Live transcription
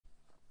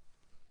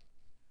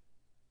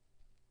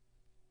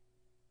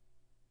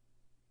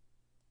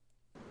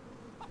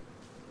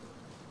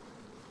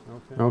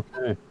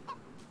Okay.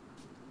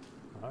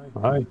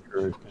 I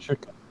hear a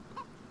chicken.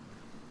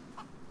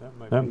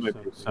 That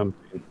might be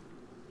something.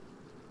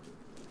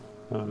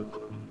 Going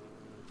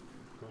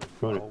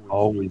to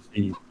always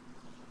eat.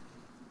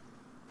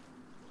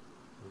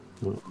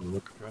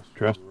 Look,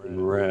 dressed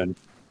in red.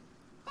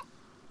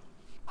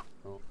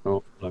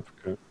 Oh, I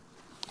forgot.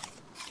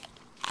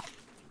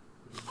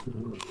 I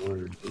don't know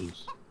where it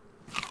is.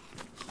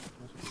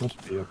 Must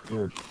be up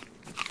here.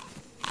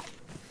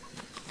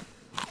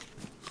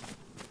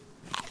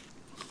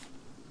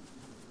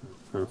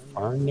 There's a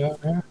farm down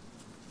there?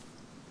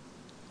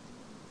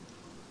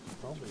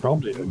 It's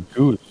probably a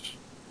goose.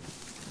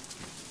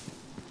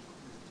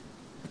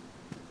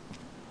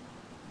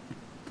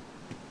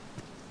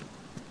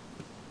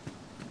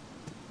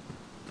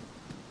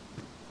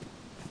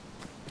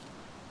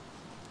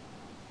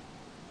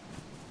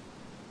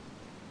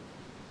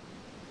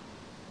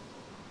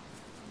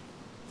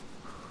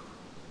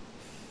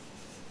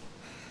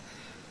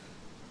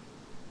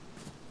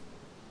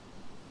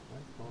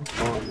 I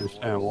don't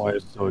understand why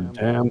it's so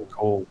damn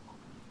cold.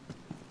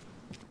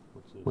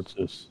 What's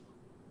this?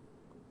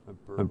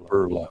 A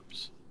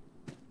burlaps.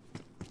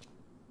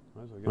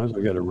 Might as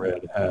well get a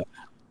red hat.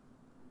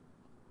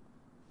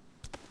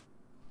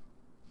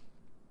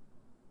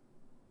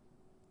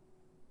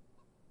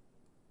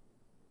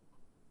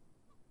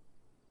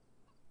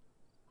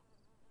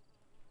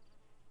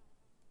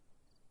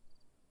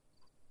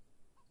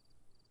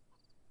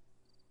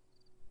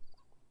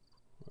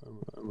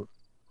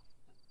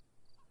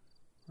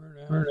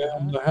 Where the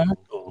hell the hat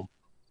go?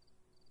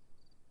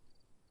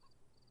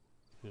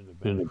 In the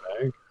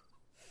bag?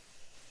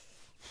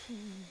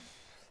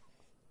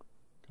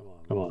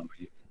 Come on,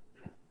 Pete.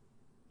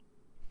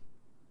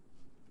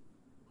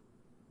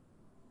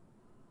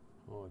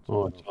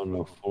 Oh, it's on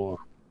the floor.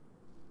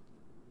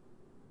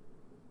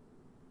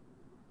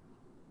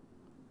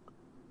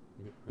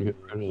 Get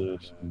rid of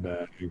this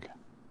bag.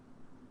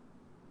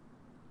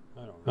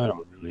 I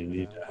don't really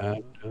need the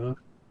hat, do I?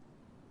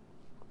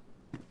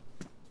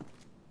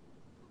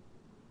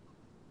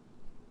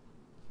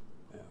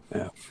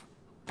 F.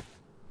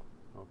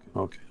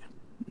 Okay.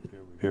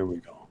 Here we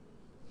go.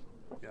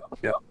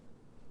 Yeah.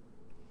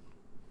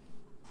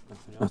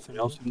 Nothing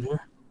else in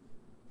here?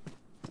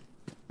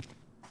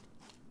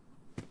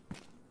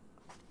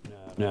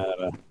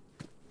 Nada.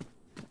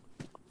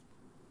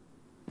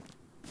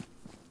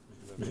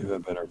 Maybe I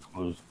better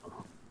close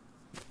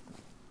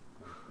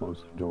the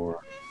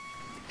door.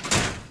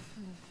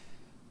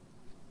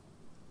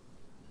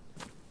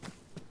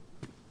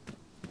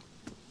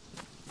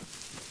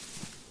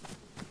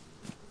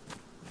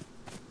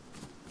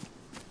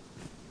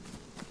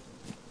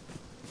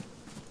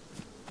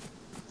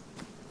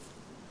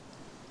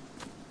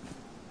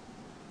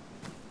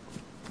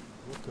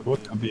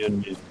 What could be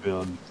in these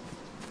bins?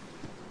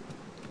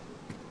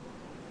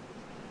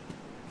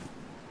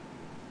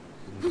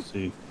 Let's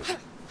see.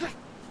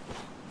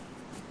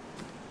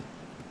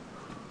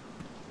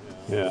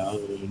 Yeah,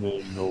 I'm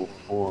gonna go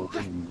forward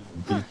and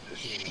beat the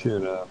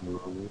shit out of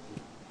them.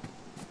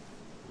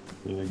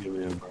 Yeah, give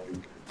me a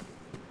break.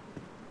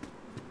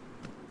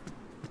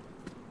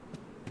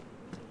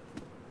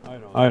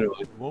 I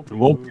don't. There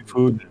won't be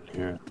food in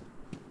here.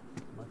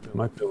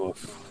 Might be able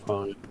to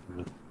find.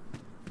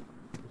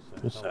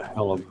 This is a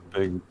hell of a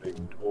big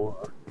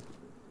door.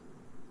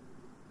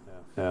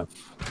 F.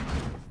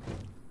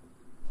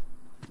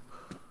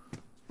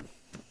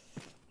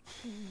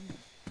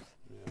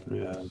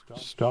 Yeah,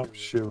 stop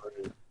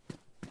shivering.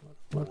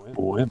 What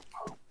a wimp.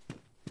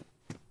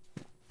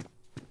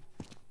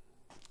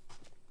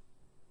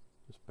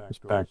 This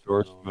back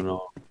door's been on.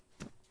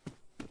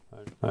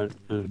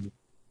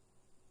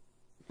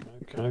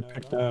 Can I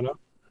pick that up?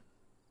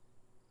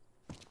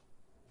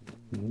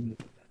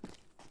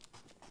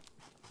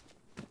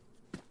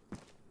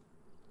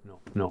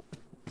 No.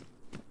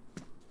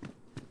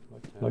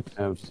 I'd like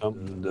to have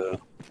something to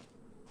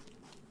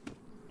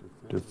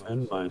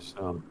defend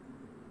myself.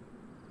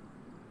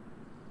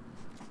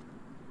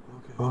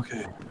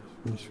 Okay,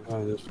 let's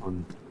try this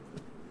one.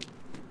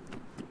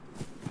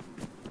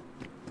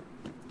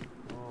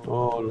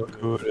 Oh, look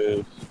who it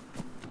is.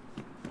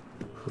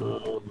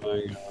 Oh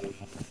my god.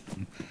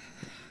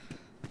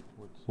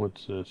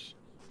 What's this?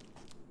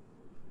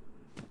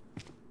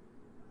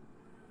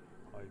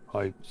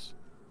 Pipes.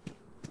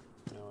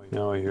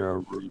 Now I hear a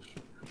roost.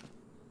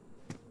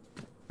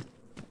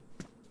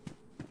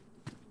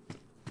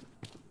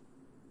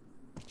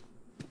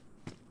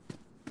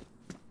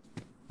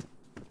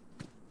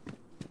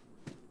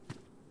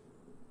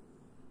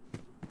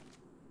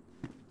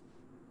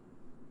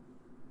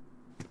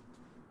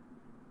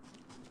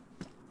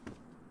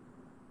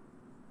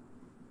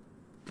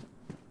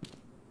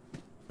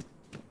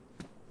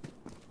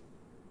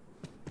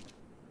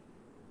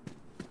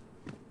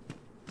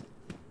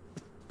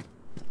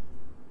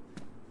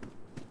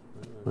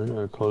 We're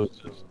gonna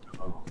close this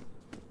door.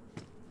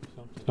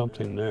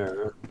 Something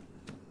there.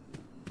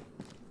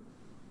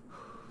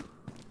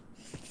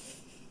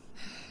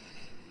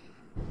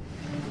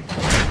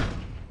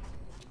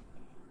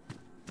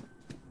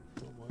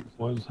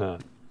 was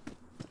that?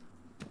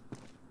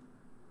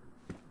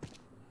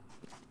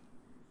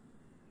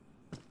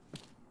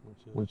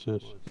 What's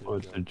this? Oh,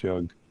 it's a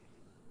jug.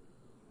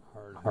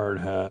 Hard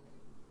hat.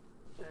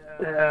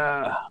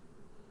 Yeah.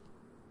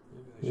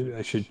 Maybe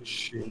I should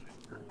shoot.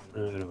 I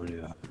don't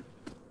know.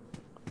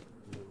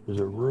 There's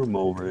a room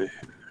over here.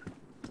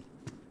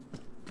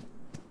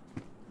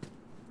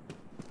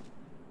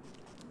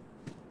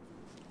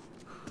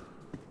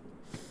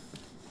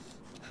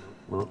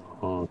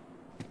 Uh-oh.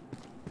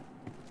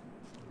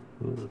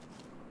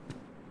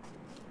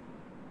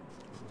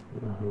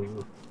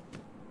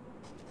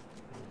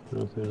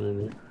 Nothing in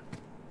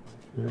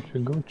here. I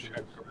should go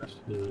check the rest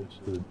of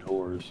the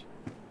doors.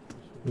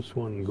 This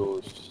one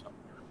goes.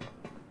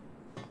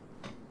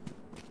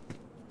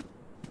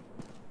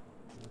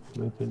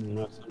 Nothing.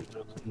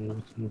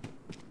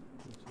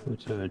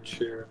 What's that, a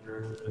chair?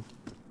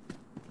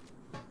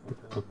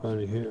 Up out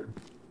of here.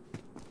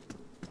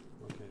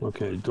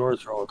 Okay,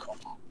 doors are all cold.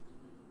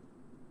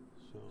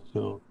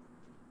 So,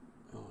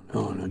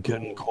 oh, they're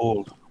getting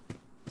cold.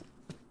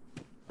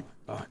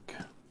 Fuck.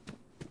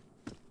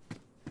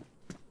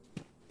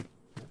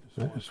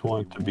 I just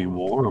want it to be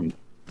warm.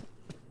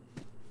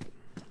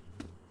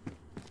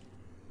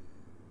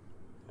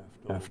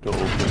 Have to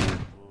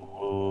open.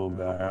 Oh,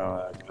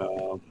 back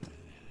up.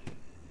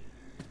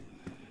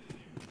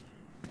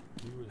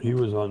 He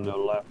was on the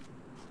left.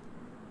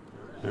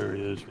 There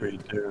he is,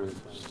 right there.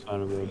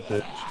 Son of a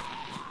bitch.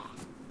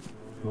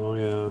 Oh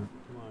yeah.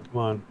 Come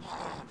on.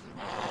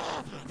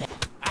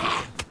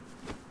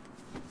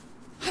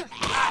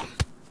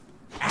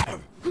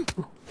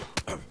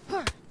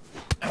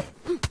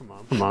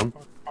 Come on.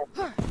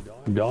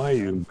 Die,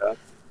 you bet. Is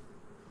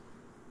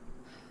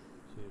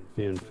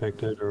he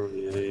infected or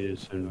he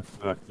is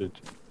infected?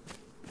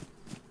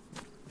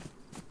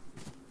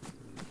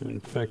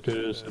 Infected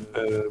is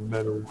a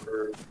better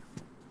word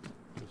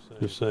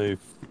to say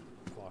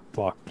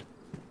fucked.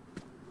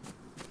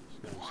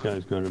 This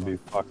guy's gonna be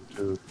fucked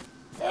too.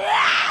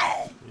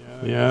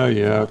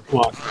 Yeah.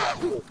 Come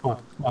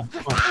on.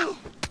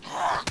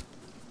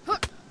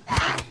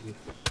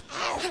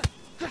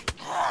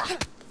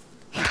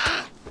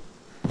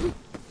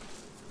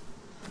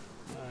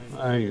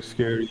 I ain't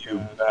scared of you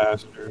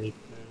bastard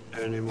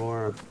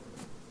anymore.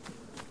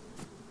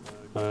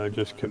 I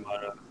just came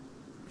out of.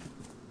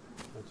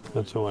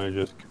 That's the one I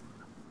just.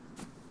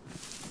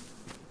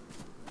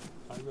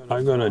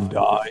 I'm gonna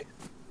die.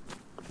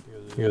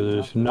 Because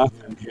there's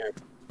nothing here.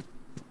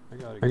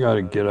 I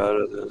gotta get out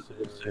of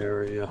this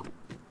area.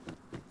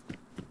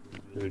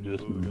 They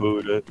just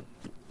boot it.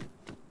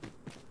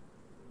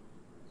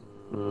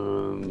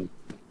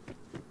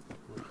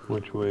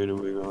 Which way do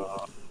we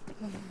go?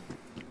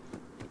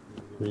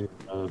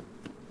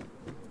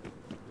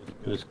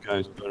 This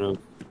guy's gonna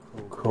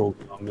croak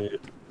on me.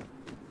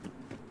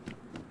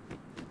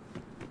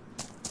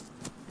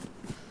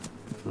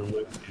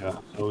 Yeah,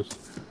 it's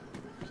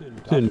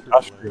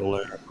industrial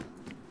there.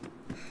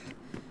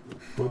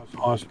 What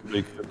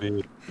possibly could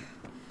be?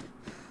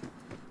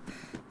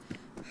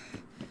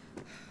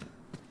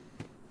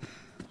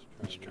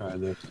 Let's try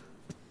this.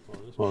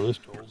 Well, this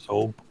door's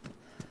open.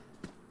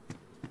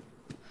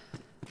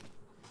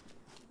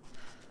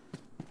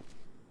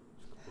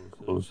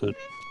 Close it.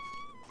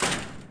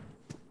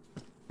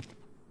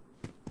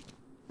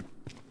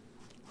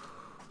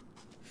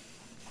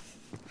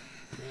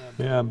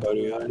 Yeah,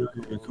 buddy, I know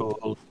you're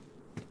cold.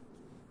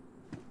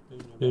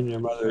 Didn't your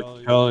mother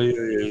tell you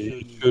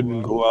you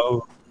shouldn't go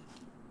out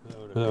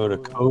without a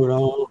coat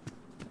on?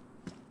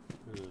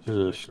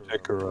 There's a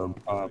sticker on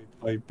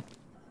pipe.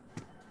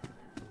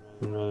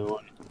 Another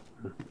one.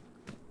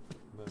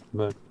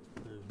 But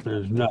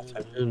there's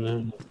nothing in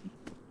there.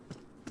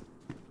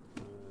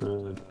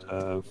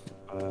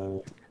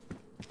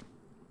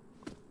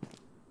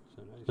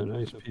 It's a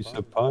nice piece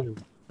of pipe.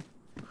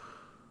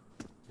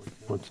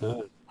 What's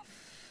that?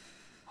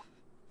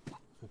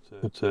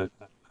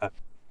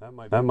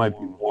 That might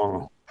be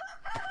warm.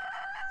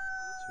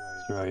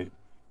 That's right.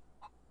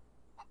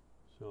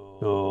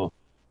 So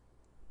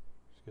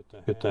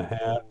get the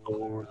hat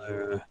over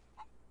there.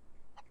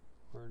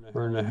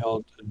 Where in the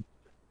hell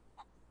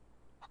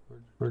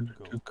where'd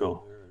it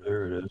go?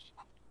 There it is.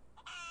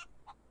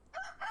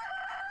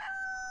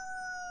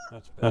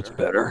 That's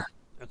better.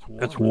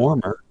 That's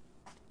warmer.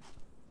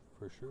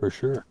 For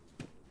sure.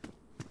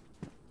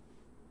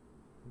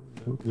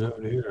 Who's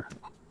out here?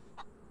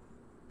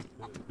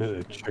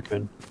 The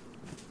chicken.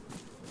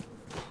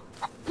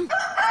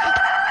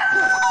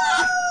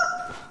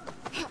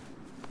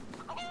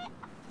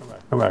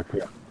 Come back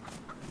here.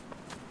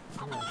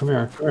 Come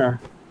here.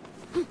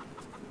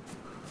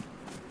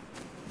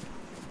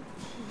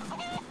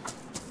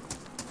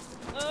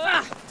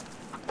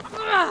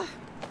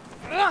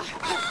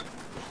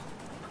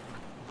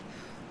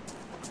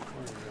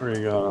 Where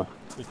you go?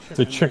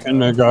 The chicken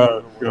that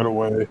got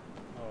away.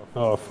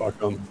 Oh, fuck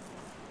them.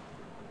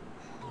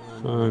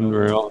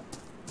 Unreal.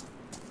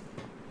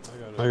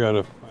 I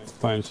gotta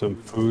find some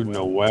food and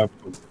a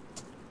weapon.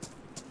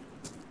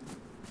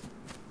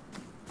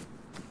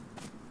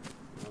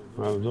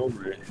 I was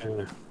over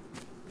here.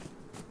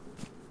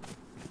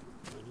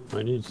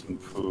 I need some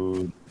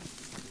food.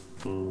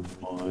 Oh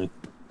boy.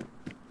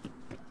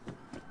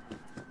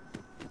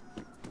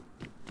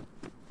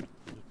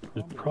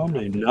 There's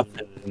probably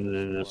nothing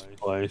in this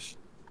place.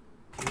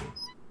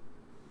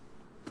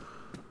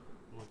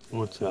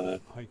 What's that?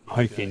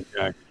 Hiking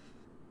jacket.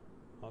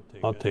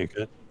 I'll take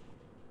it.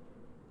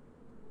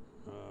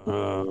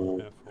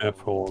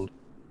 F-hold.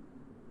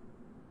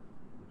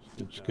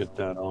 Let's get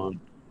that on.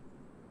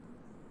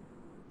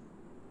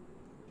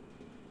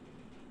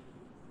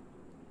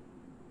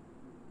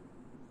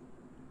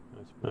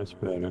 That's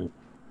better.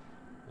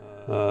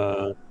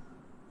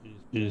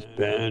 These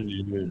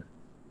bandages.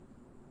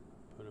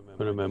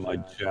 Put them in my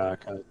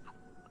jacket.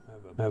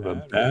 I have a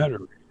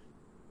battery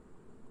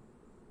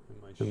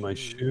in my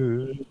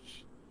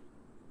shoes.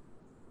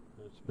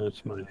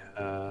 That's my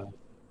hat.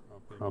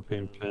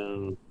 Cropping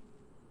pin.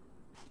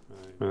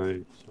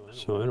 Alright.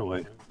 So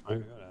anyway,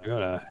 I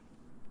got a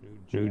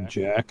new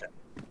jacket.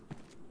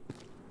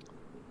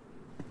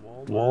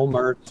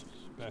 Walmart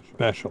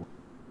special.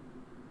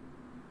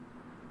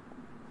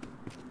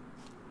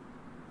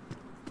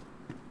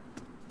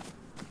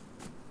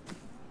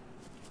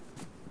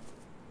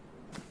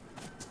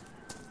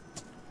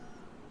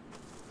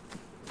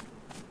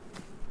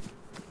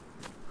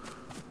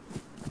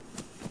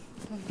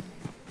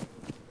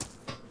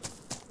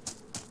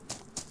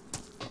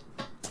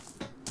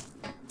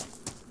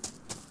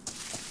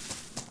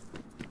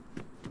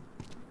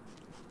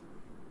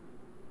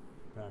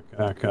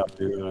 Back up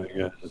here, I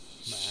guess.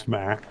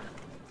 Smack.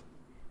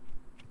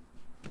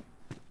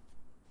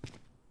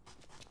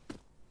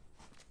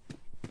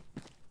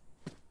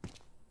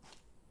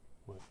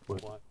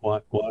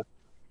 What?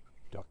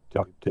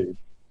 Duct tape.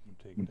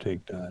 You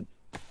take that.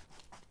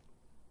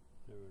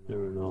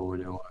 Never know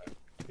when you want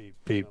to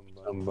peep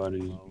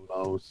somebody's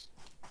mouse.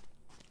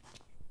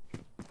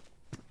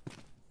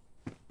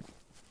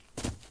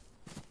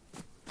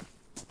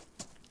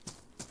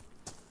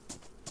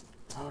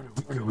 How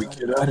do we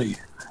get out of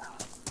here?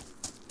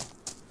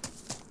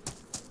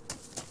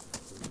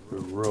 The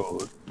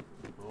road.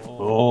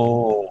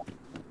 Oh,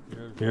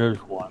 here's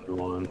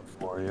one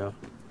for you.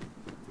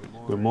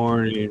 Good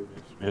morning,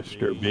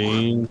 Mr.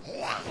 Bean.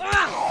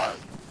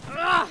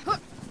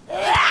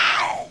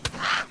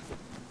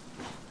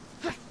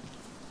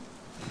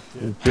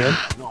 Is dead?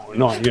 No,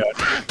 not yet.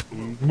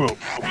 Boom, boom,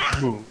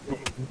 boom,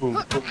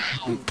 boom, boom,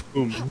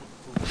 boom,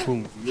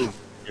 boom, boom.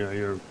 Yeah,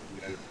 you're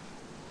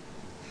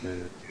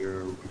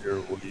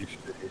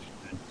wasted.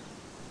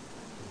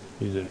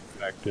 He's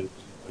infected.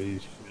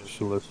 He's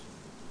useless.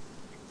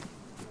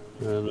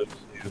 Let's see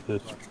if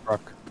this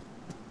truck.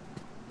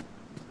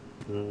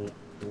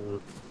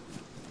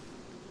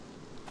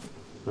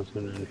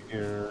 Nothing in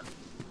here.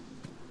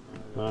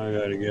 I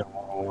gotta get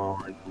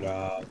warmed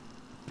up.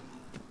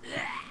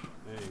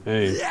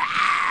 Hey.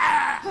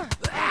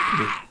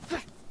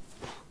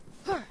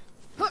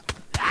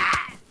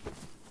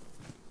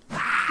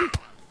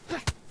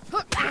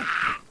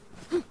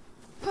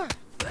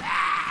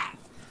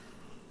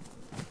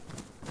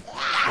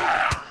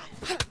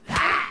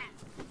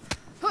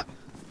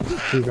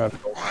 You got it.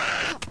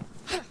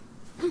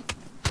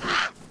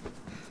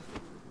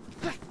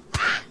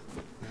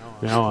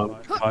 Now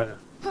I'm fighting.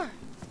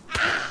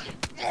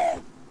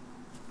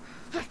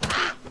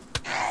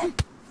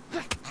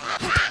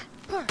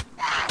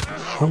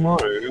 Come on,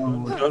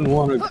 I don't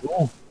want to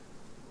go.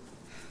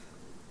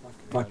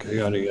 Fuck, I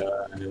gotta get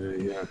out of here,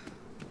 yeah.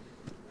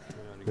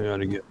 I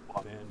gotta get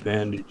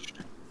bandaged.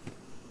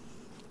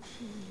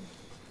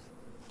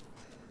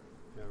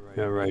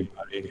 Yeah, right,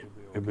 buddy.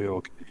 It'll be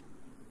okay.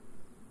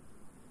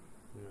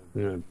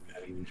 I'm gonna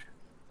bandage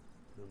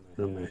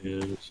on my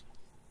hands.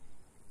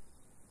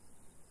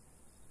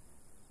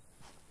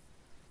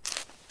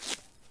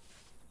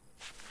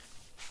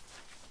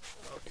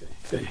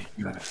 Okay,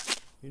 got it.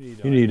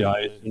 You need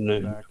ice in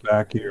the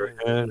back of your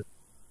head.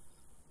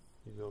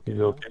 He's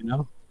okay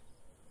now?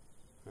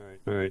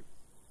 Alright.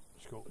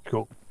 Let's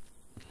go.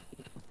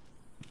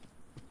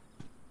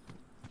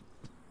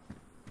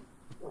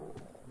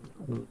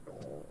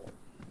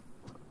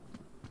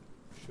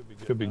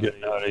 Should be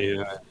getting out of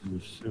here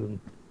soon.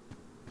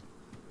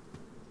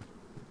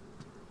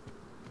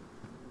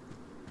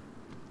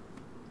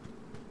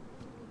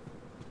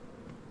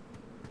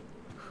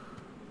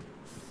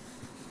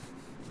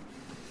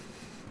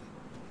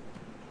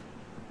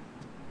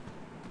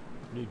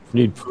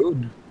 Need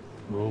food?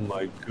 Oh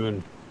my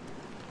goodness.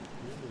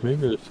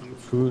 Maybe there's some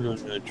food on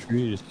the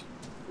trees.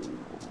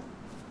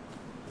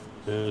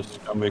 His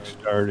stomach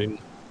starting.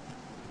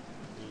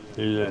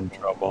 He's in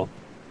trouble.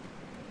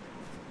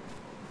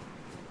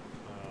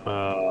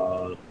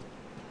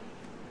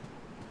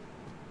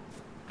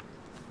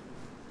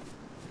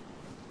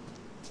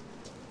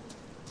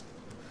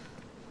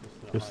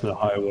 It's the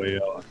highway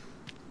out.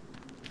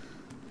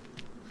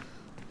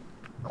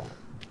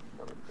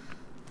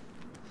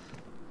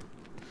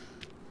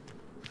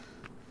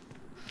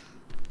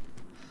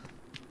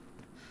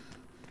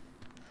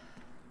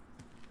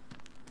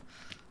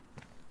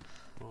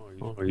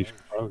 Oh, he's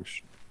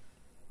crouched.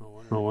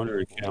 No wonder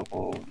he can't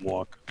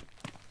walk.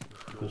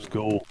 Let's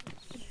go.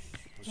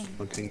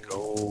 Fucking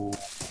go.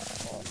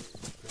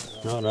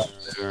 Not up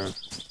there.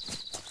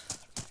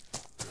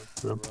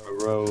 Up the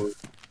road.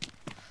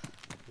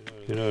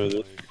 Get out of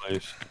this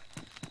place.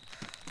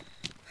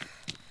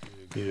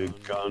 Need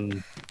a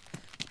gun.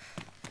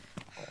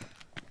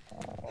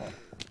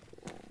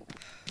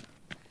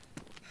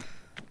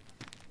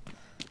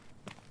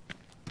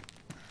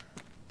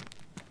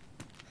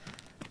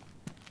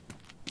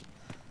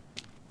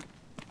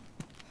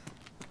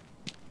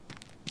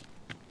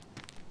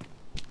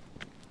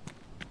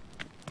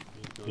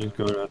 He's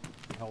gonna.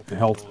 The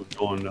health is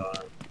going down.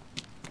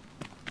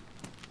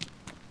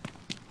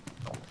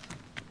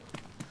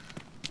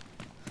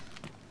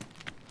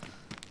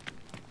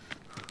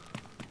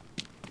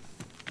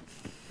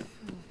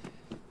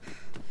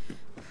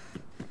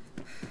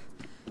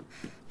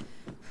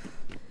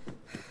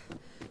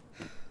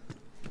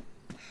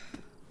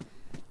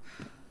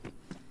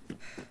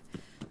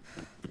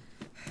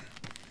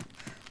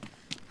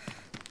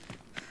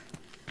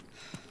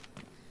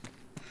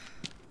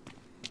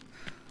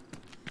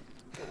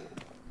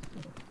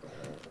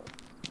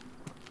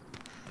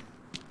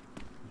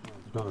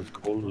 It's not as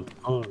cold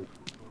as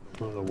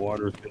the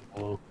water's getting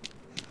low.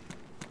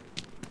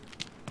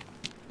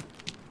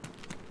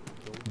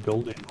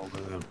 Building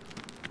over there.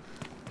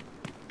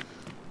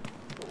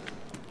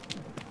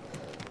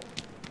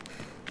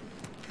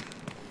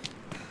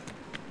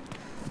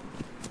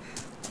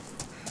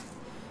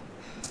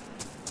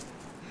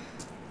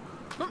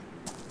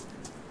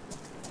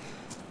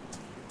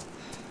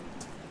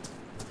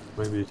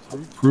 Maybe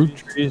some fruit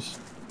trees.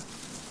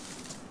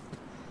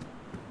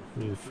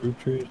 Maybe fruit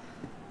trees.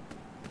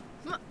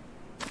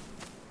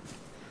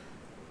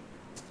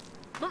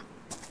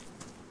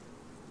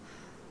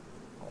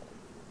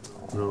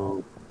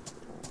 No.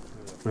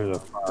 Maybe a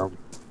farm.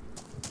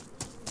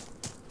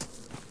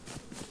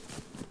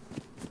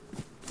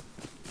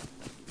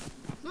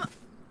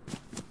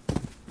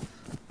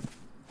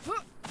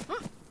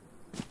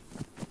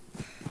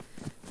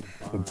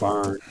 The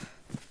barn.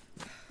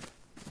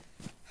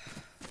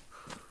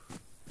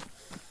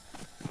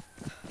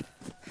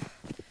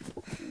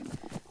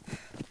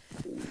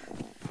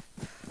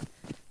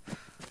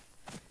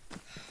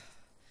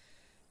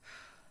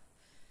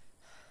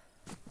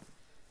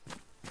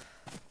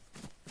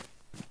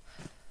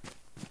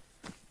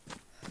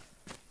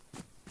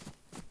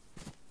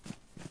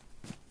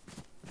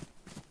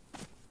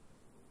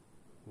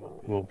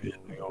 Won't be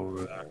anything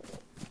over there.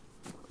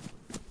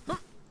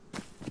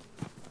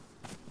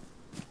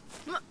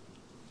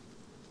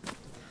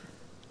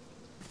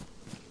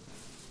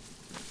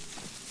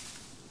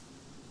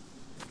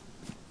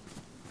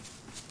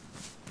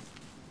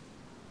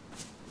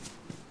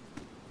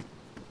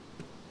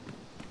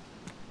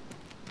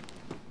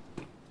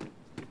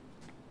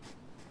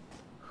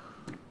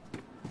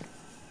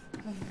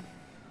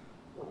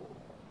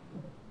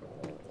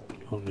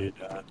 Don't need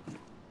that.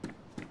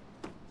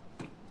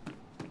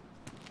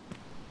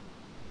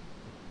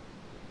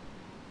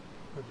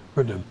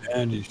 Put the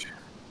bandage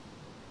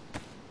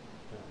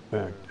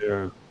back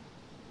there.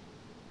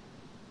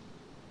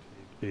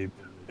 Deep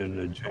in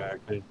the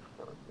jacket.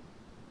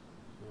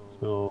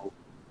 So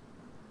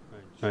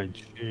I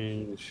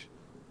change.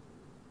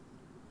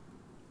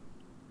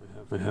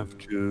 I have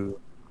to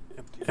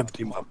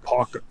empty my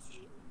pockets.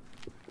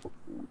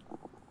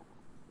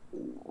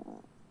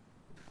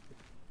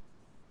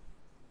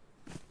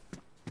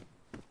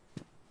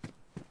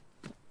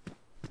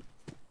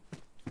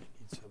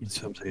 Need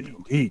something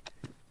to eat.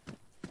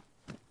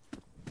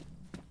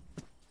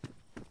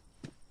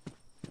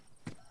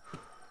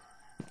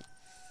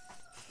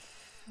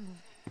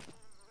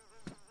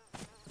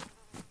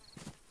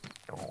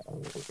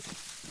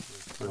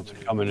 It's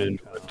coming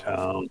into a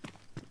town.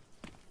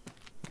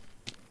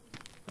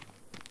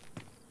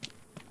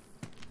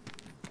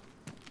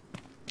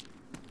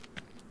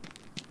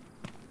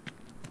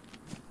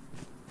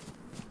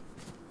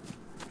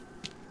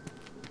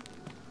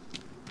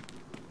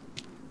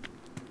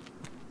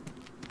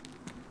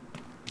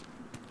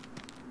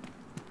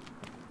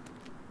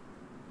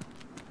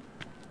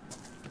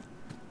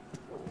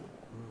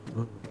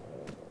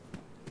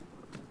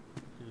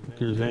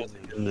 There's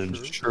anything in the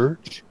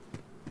church?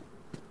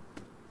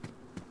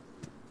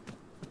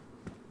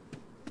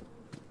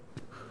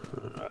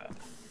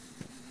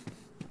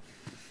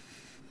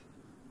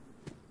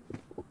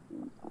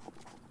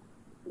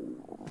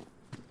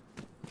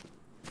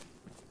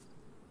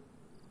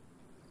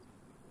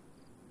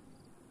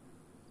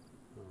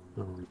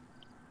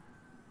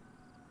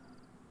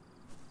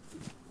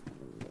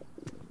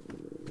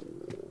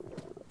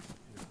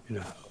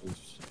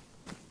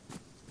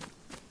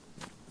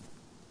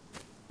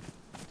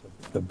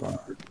 The bar.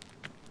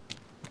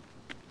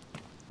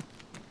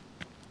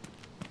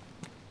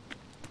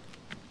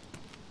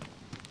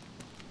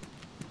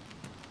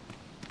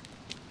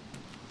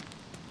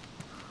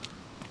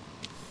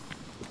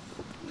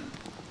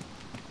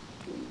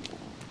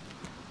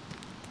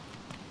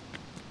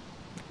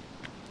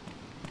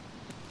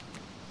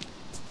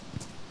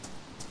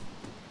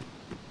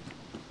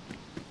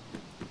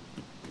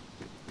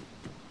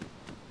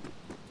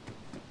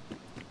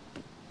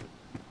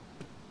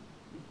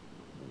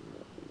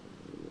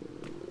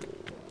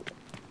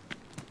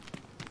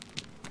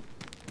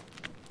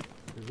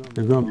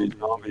 There's gonna be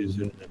zombies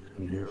in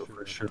here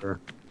for sure.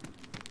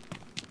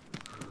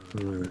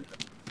 Alright.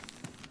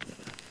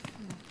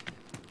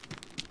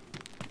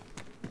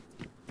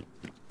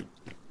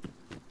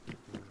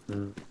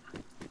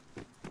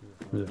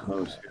 There's a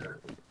house here.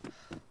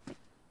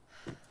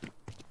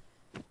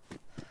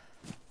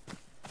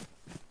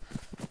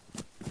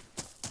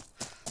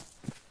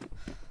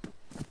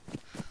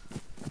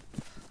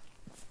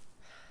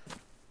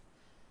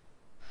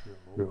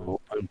 You're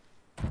open.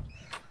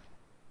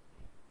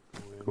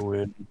 Go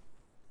in.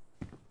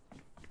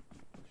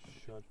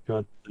 Shut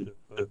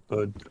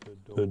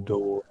the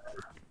door.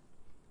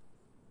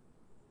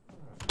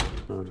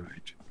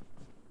 Alright.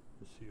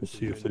 Let's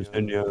see if there's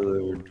any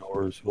other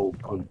doors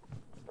open.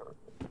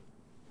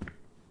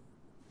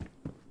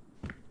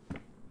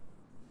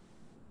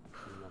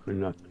 There's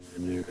nothing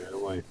in there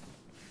anyway.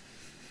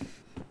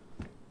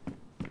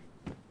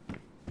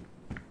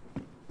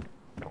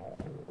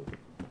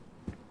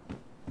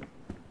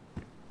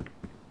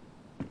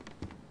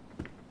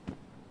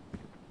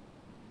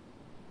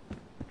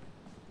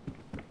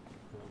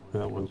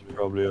 That one's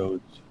probably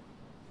out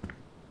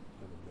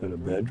in a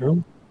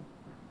bedroom.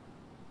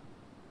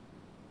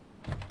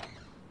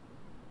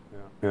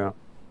 Yeah.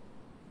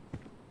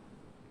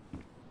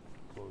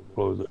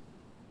 Close it.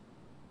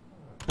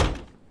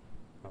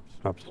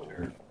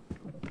 Upstairs.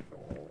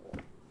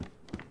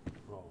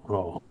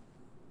 Oh.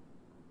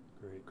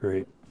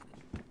 Great.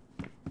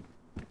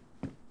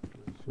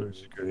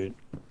 That's great.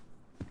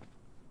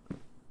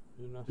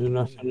 There's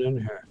nothing in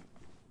here.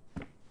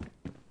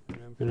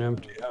 An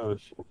empty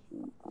house.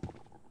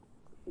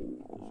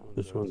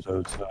 This one's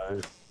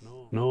outside.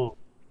 No.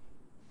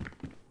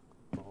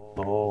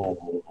 Oh,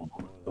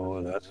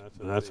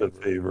 that's a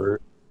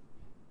favorite.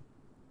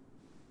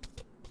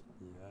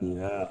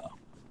 Yeah.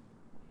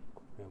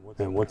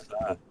 And what's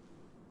that?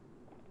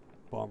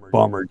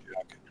 Bomber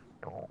jacket.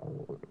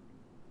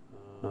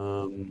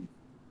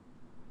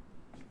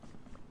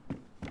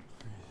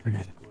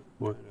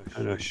 What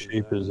kind of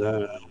shape is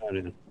that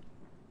in?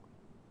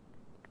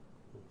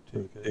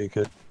 Take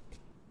it.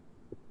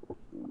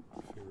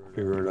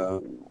 Figure it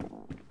out.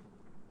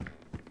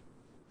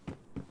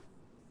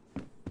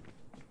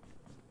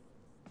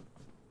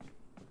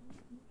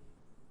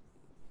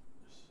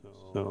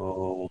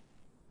 So,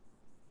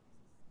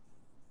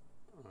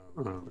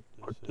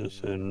 put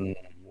this in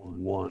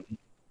one.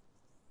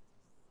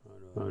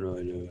 How do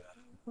I do it?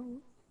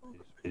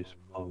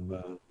 Baseball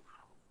bat.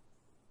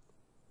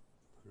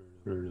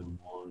 Put it in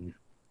one.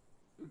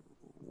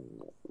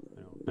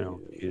 I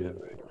don't need it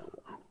right now.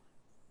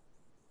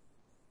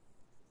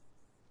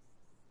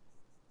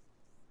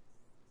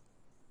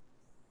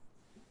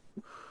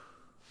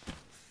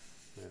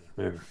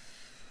 There.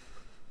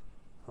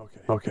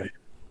 Okay.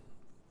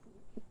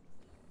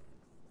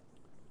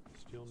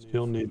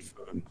 Still need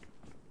food.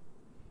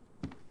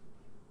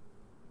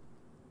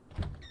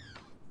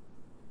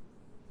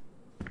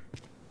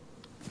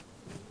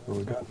 Well,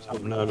 we got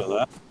something out of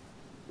that.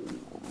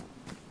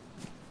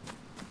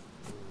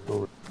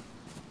 Over.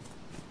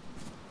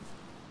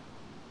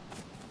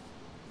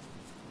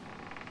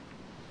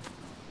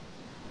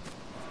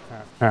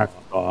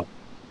 Hacksaw.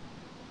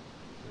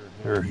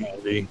 They're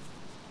handy.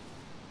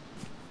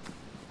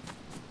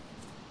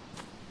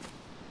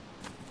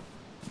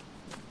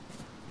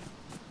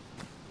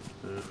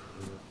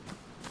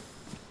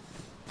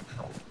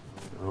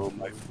 Oh,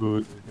 my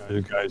food.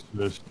 The guy's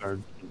gonna start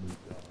to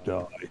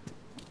die.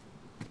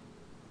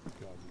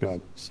 Got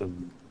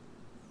some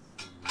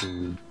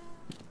food.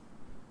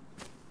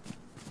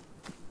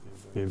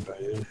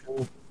 Anybody in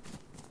here?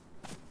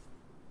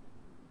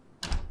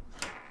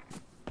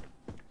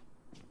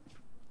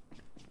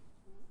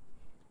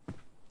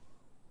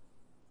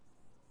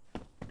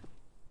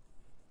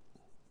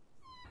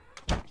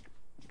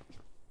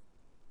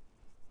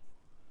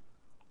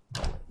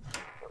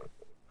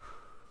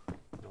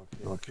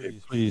 Okay,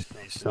 please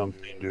be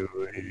something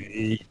to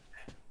eat.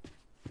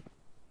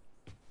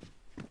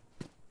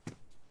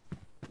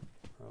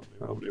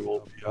 Probably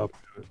won't be up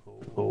to it.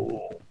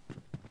 Oh.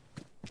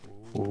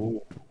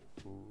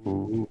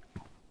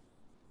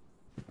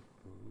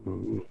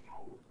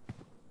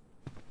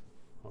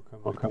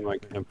 How come I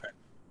can't pick?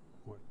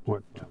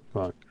 What the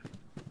fuck?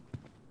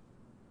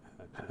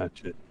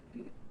 Hatchet.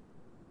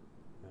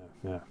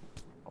 Yeah.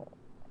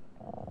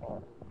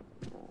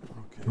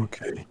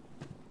 Okay.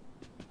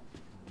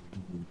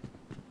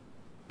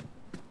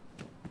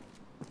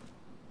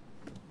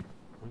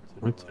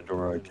 What's the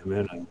door I come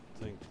in? I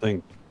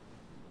think.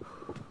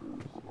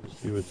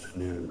 See what's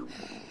in here.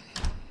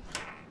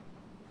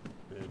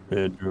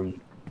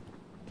 Bedroom.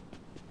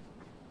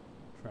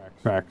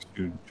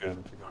 Tracksuit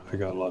junk. I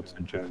got lots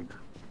of junk.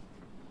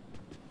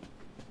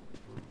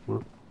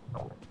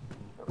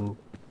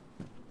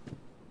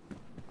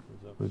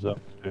 Who's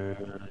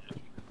upstairs?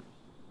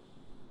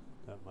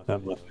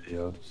 That must be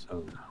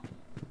outside.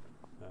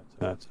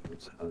 That's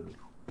outside.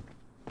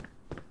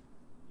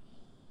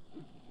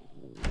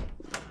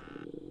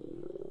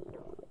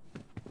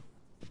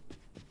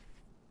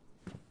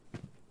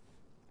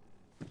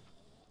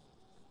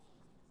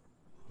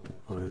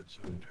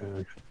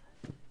 subject.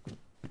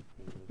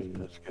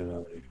 Let's get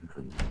out of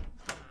here.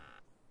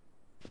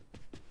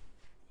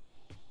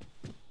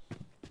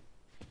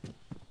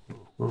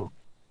 Oh.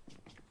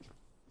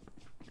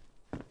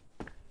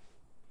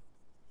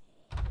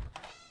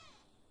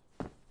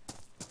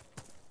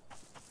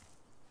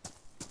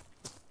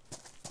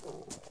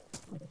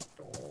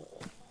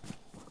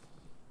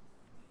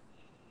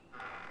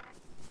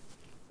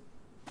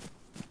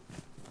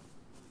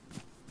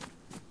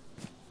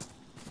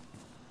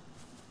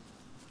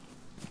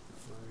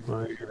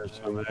 I hear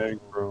some egg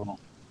roll.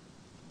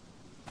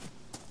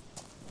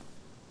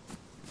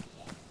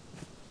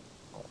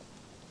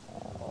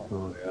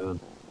 Oh yeah.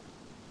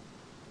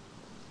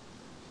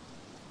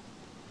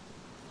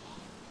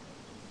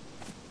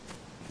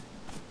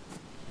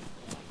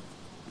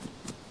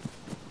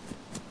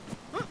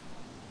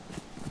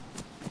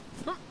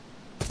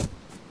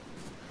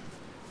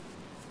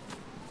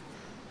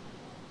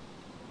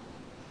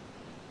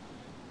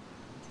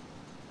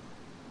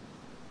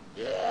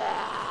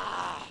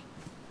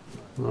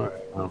 All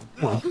right, well.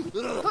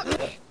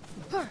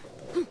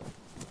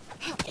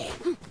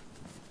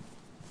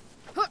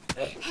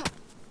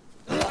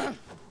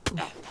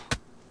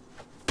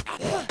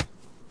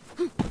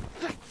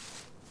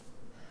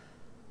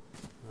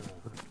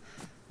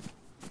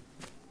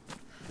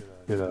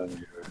 Get out of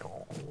here.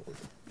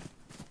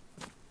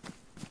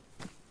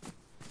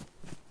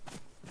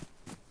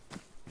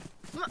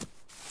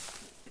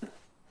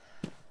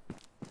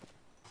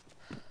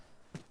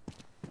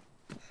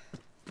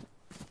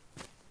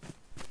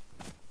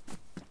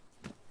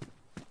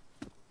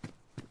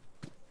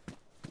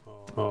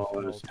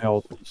 Oh, his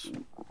health is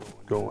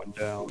going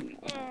down.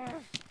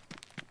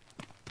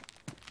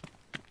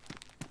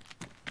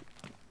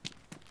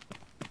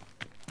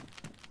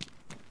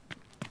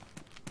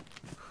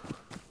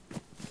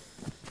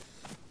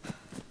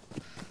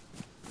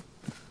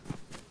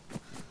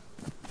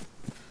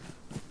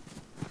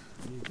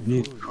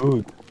 Need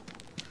food.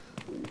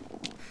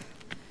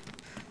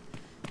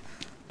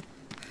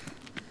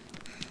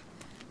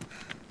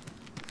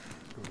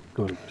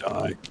 Gonna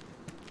die.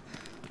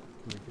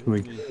 Can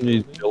we get in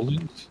these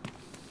buildings?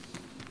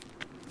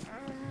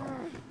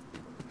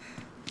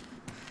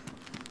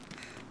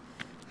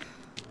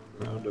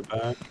 Round the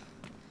back.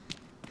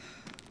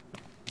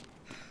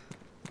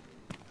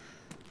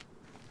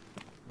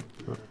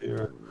 Up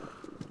here.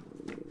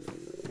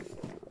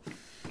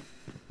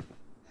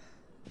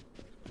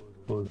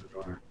 Close the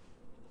door.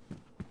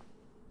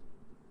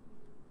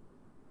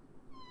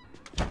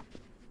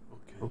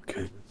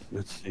 Okay,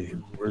 let's see.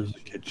 Where's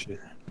the kitchen?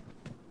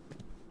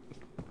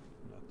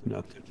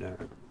 Nothing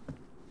there.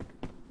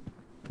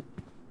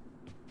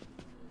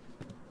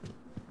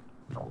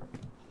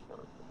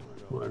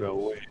 What a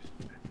waste.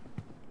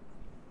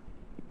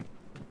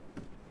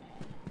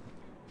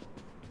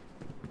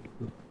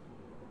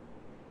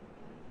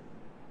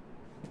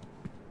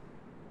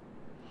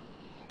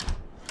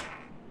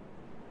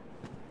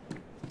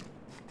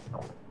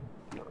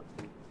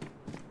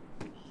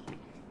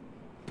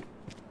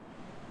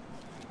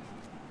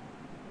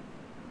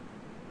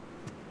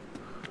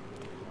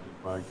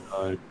 My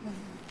God.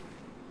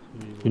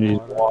 You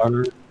need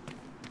water?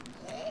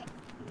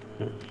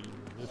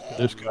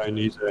 This guy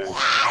needs eggs.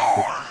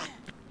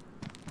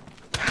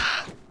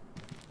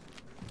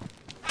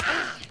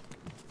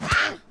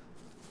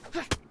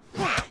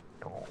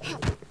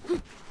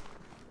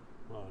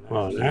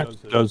 Well, an axe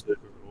does it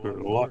a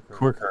lot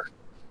quicker.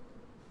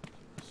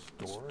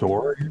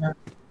 Store here?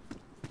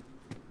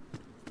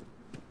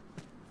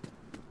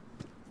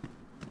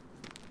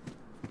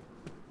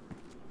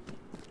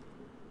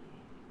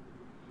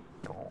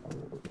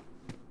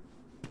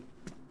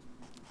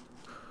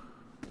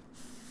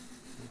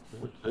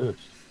 What's this?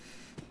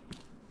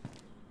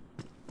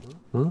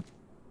 Huh?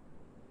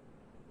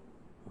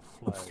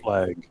 A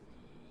flag.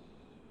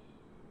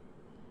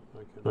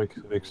 I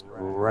can mix the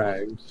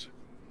rags.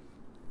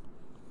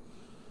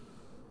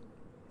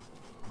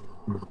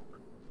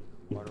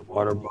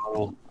 Water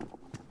bottle.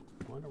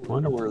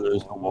 Wonder where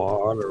there's a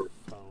water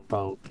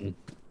fountain.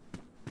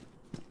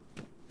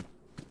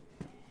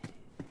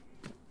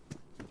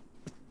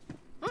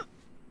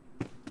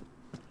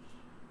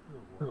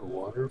 A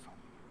water fountain.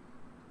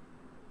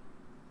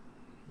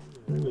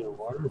 Maybe a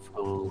water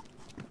fountain.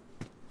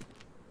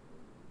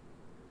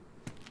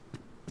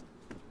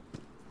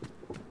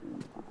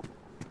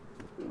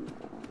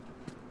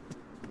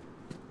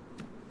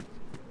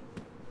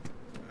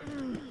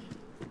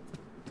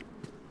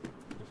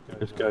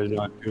 This guy's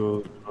not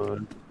doing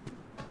good.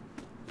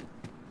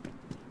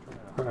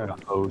 Try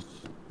a hose.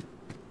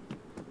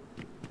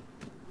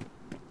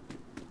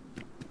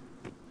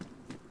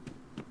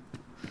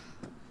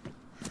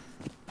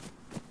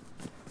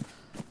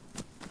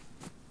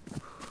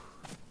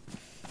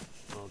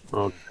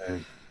 Okay.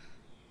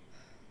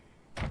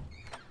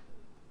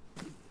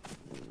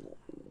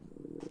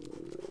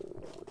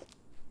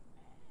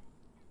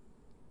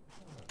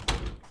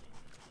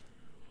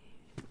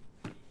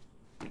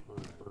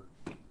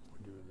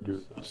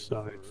 Do the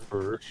side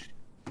first.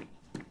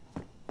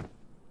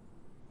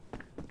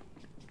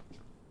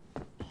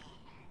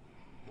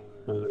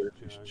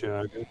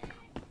 jagged.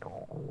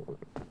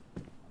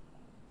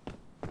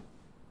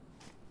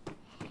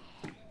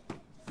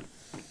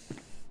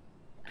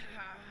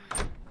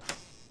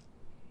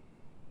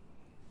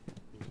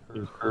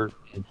 He's hurt.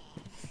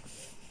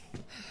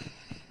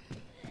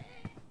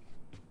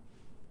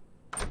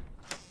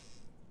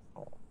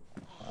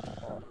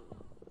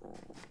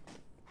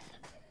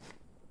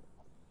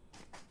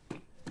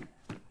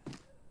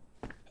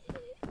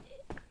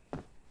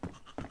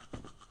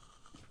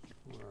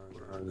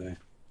 Where are they?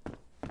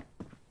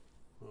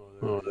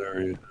 Oh, there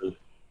he is.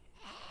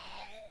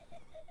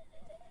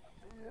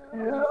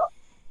 Yeah.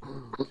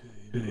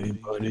 Okay,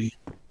 buddy.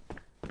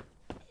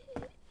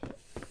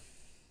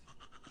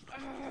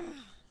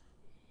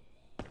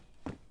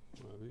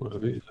 Well,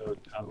 he's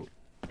out.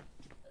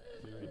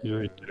 He's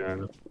right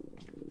there.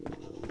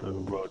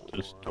 I'm about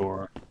this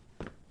door.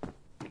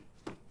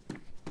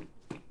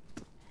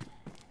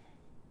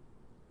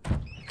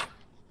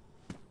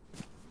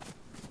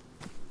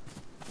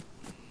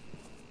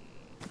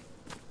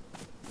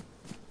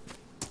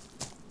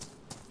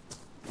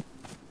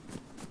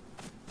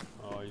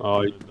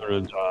 Oh, he's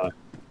gonna die.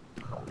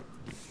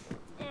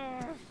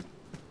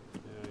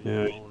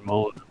 Yeah, he's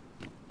mowing.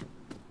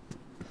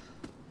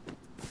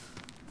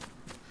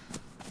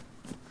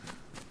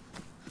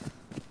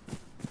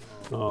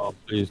 Oh,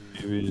 please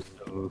give me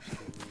some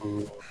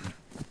food.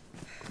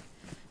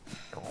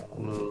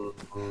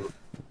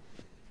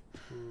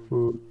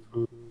 Food.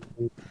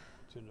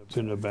 It's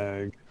in the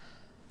bag.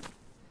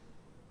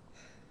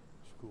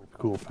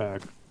 School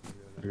pack.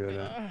 I got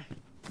it.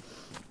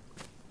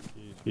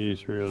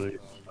 He's really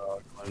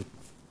struggling.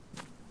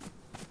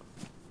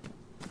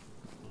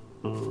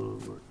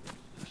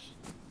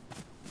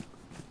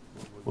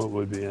 What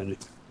would be any?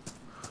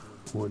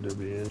 Would there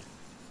be any?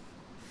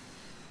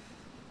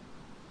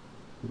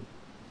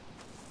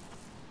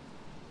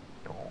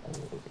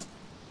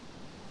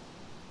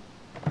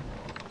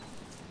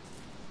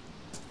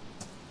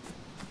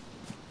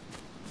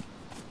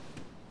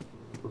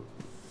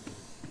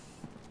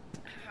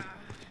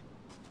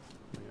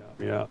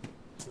 Yeah.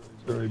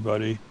 Sorry,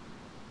 buddy.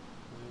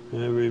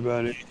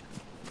 Everybody.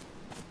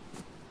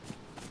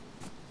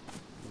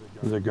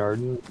 The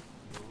garden?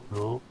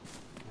 No.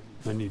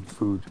 I need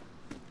food.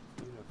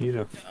 Need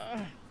a.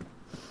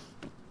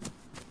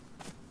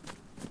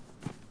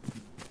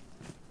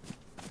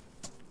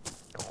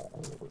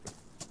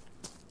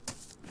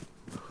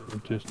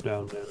 Just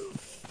down there.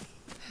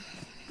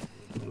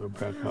 We're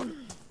back up.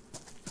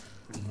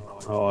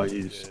 Oh,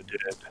 he's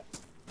dead.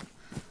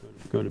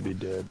 Gonna be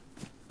dead.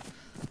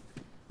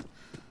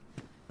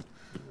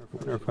 I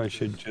wonder if I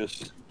should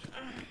just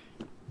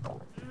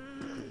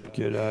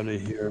get out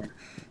of here.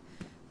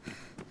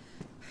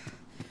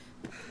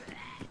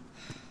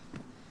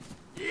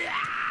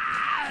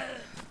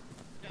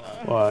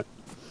 What?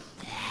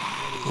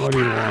 What do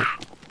you want?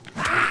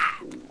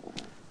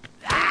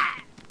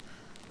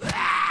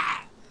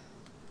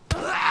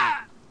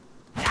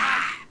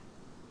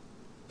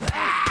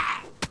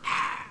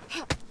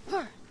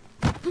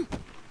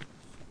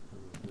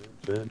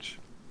 Bitch.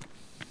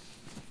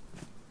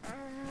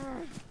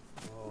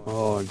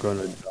 Oh, I'm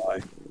gonna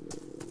die.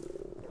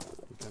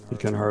 You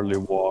can hardly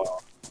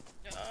walk.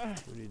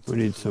 We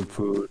need some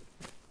food.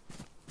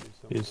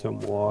 Need some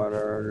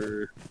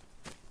water.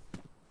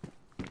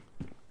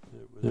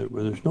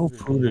 There's no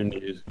food in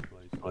these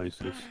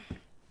places.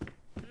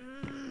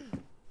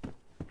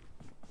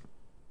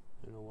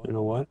 You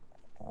know what?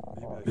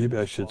 Maybe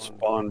I should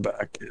spawn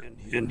back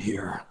in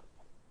here.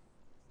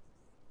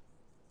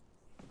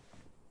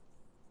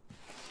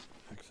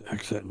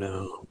 Exit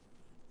now.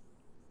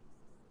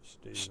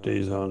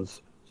 Stays on.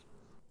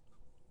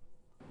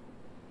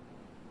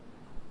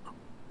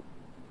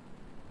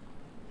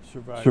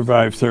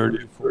 Survive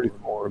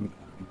 34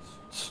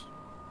 minutes.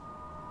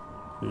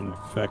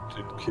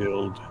 Infected,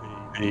 killed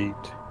 8.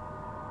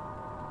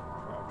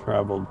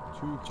 Traveled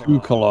 2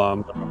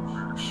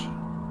 kilometers.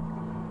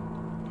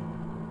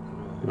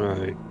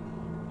 Alright.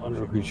 I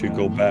wonder if we should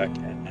go back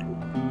in.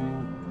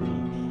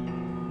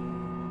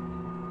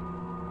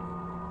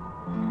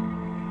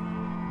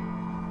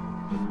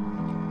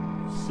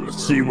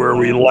 Let's see where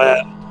we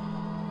land.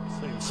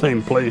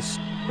 Same place.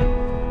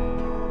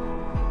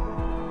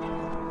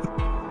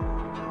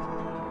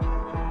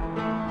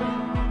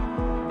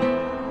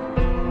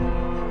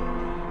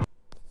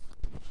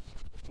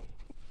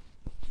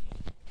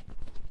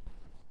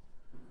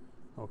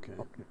 Okay.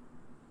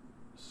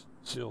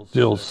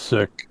 Still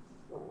sick.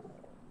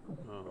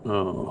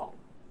 Oh.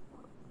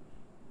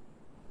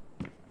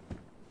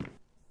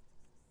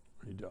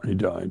 He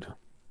died.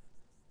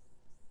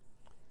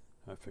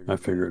 I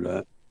figured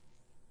that.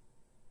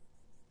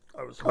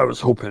 I was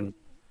hoping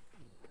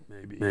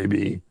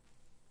maybe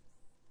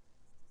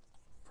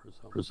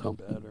for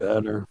something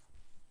better.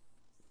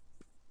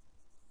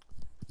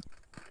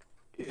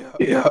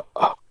 Yeah.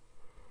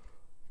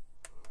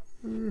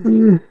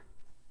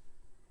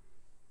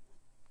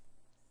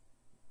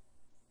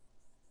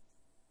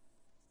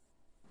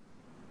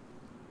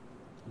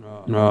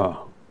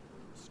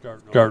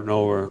 Starting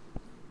over.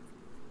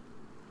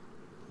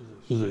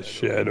 There's a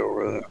shed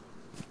over there.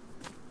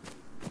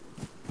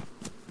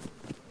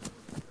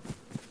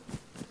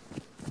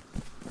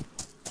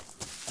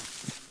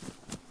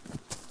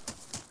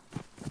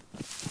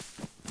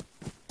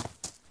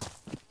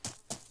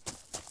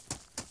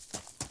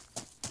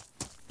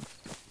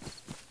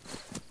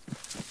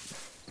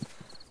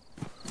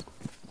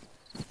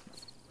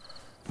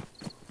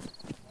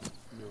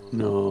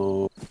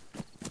 No.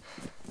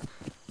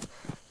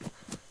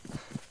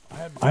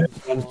 I had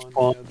one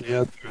spawn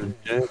the other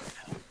day,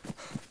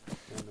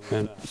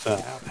 and it's a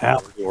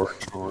half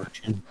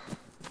origin,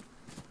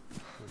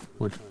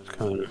 which was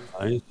kind of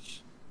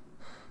nice.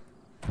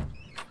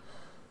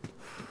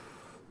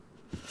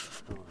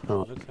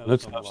 Oh,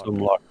 let's have some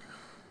luck.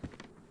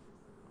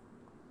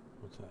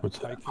 What's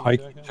that?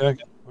 Hiking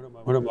jacket?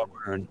 What am I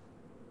wearing?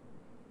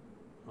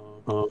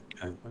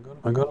 Okay,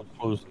 I gotta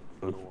close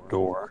the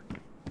door.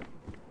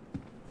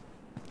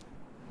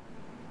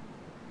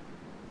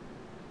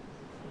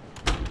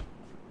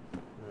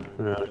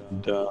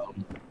 And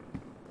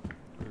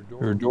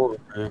your door,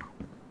 okay?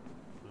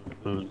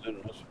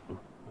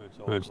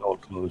 It's all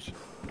closed.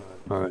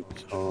 Alright,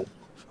 so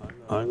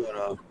I'm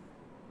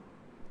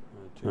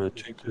gonna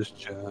take this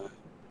jacket.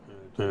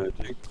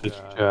 Take this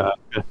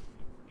jacket.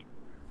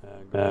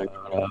 And I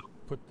gotta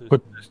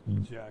put this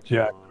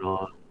jacket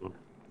on.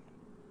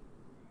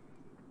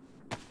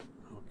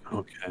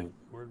 Okay.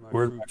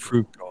 Where'd my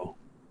fruit go?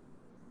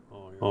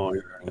 Oh,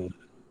 here it is.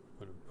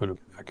 Put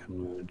it back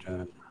in the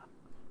jacket.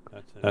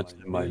 That's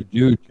in my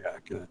new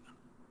jacket.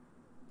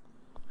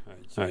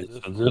 Alright,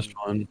 so this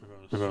one,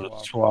 I'm going to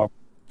swap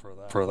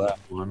for that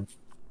one.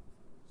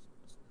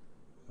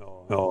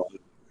 Oh,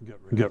 get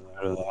rid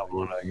of that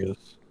one, I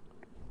guess.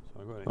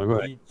 So I'm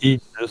going to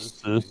eat this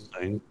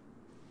thing.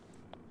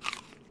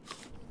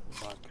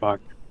 Fuck.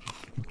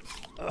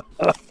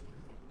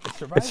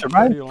 It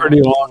survived a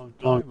pretty long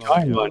time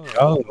on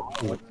the other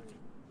one.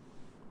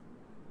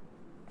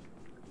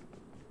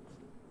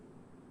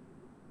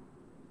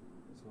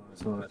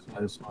 So I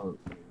just want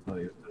to tell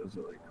you if there's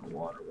like a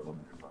water well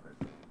nearby.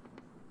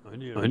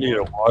 I need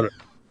a water.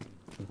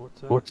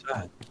 What's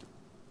that?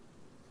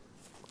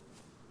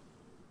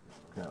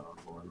 Yeah, the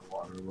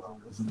water well.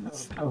 Doesn't that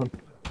sound?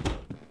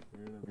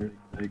 You're in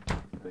a big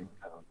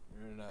town.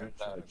 You're in a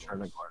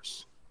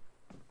Chernarus.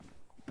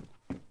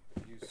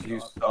 If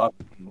you stop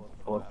and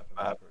pull up the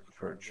map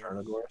for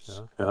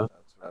Chernarus, Yeah.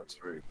 that's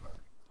very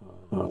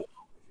far.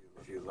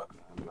 If you look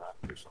at the map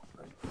or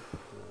something.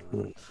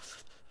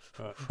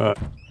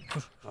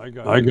 I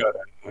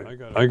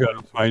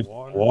gotta find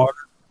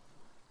water.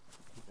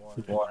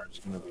 Water's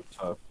gonna be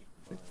tough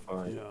to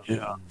find.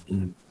 Yeah.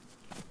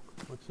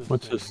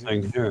 What's this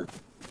thing here?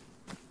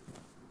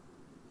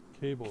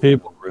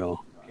 Cable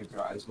reel. Keep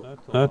your eyes open.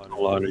 That's a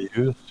lot of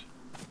use.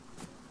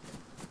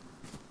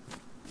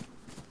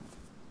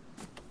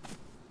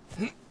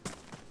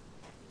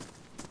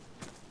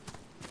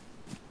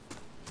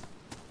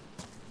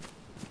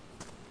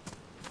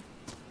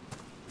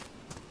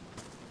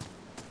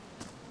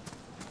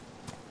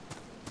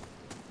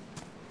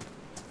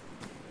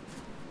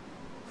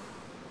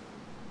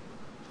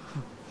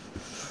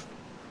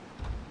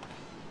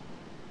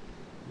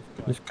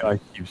 This guy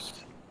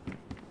keeps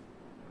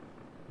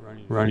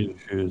running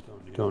shoes.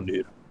 Don't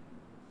need them.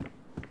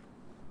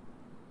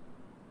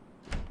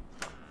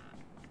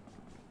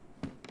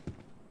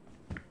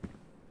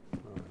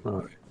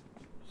 Alright.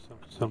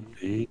 Something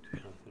to eat?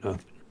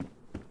 Nothing.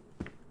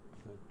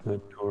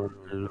 That door,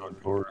 there's no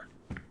door.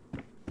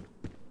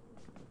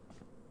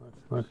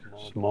 What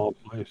a small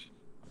place.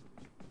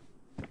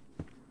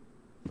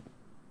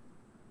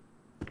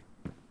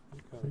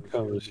 I think I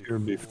was here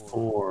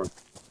before.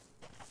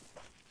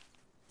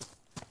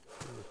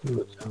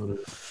 What's down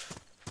there?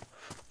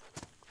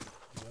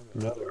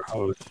 Another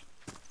house.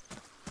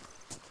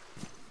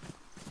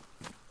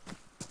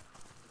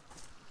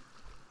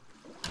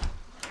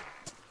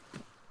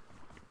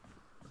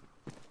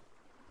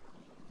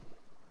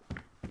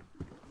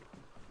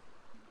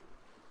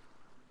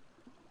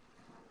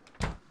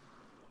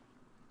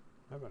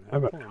 I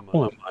have an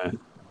apple in my hand.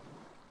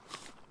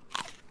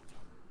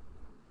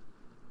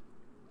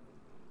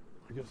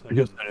 I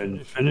guess I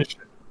didn't finish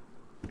it.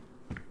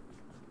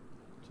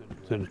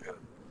 It's in here.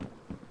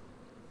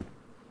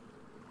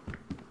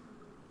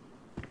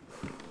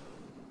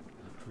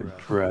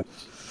 Dress.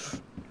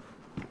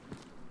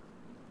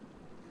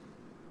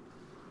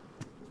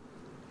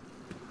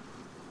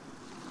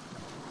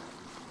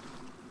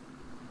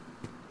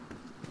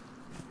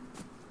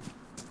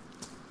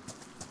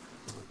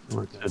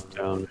 Let's sit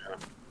down there.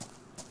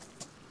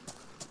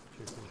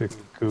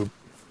 Chicken coop.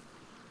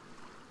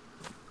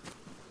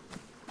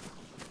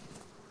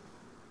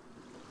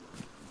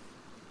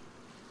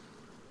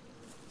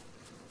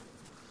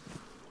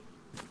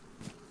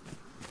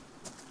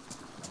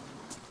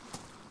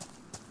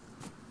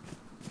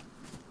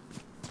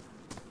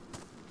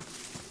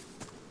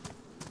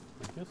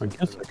 I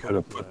guess I could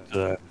have put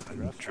the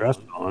dress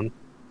on.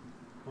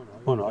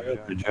 Oh no, I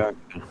got the jacket.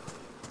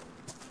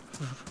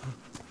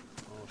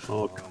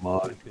 Oh come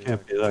on, it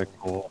can't be that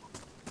cool.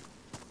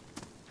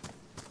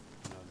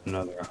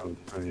 another house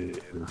right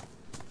here.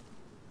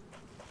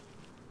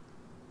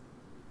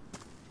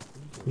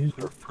 These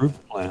are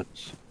fruit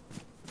plants.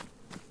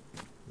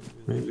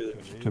 Maybe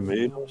there's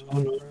tomatoes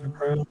on the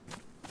ground.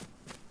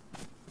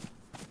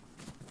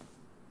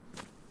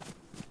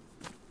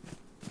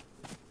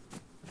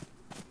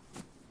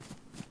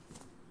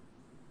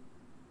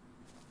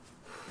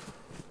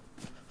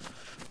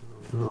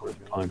 Oh, let's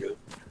plug it.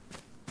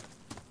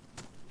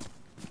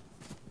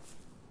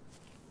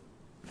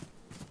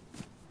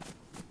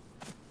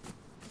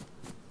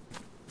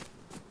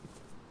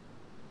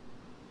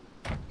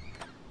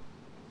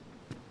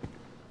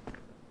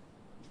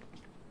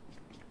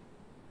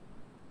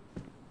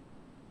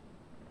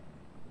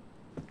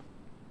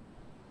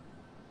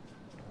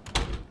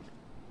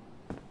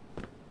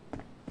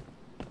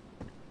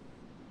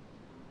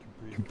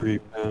 Debris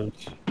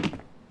pants,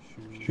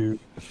 shoes.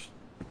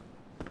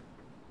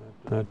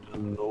 That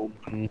doesn't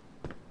open.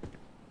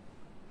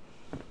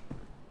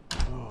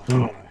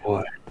 Oh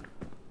boy.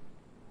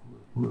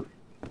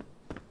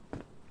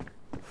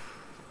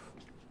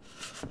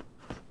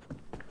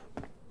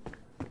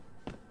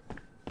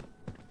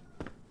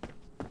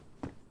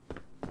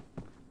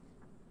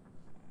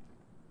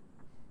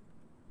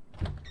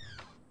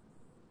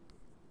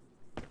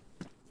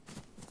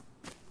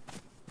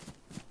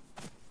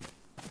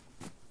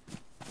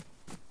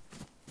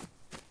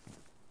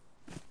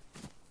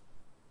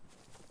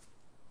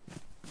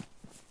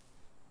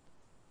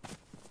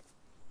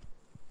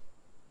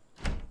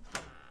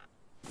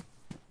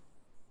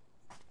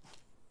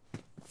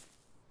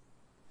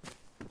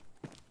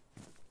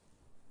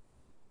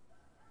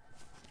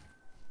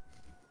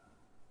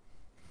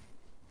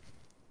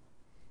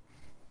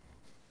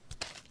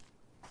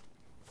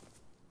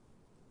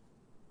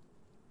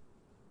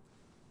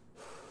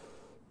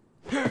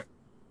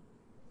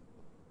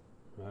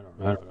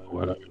 I don't know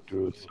what I would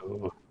do with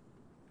so.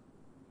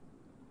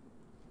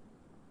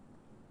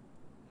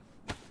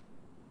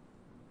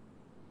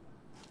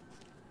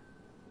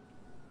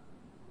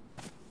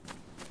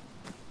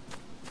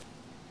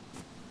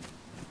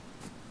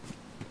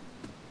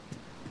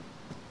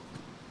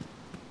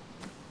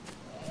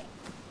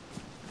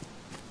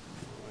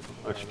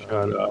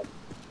 Shut up.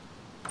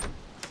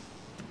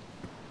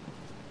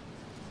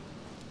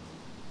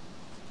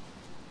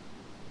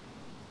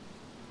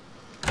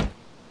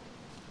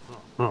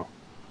 Oh.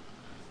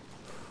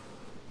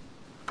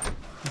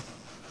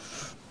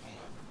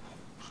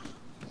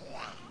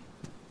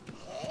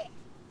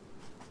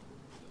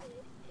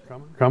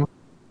 Come.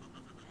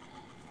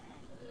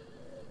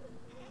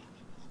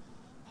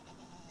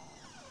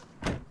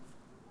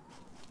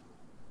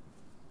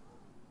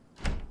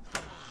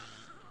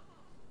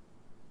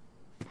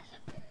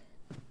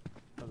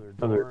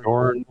 Other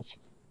doors.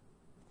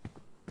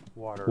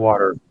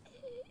 Water.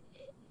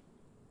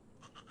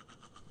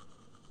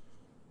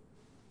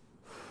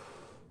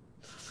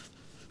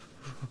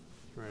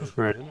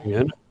 Right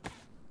in.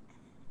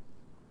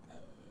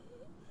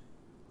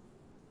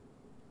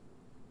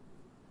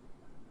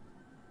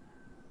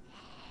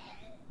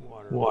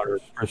 Water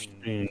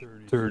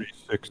pristine,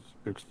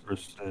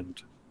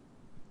 36%.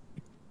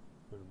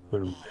 Put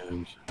them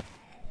in.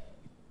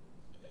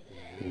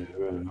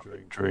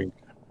 Drink.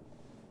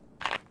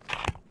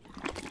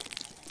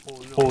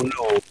 Oh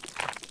no!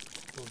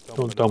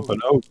 Don't dump it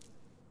out.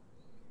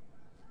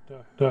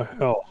 The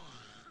hell?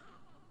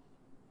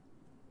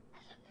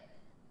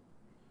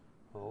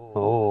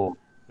 Oh,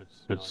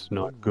 it's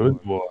not good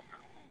water.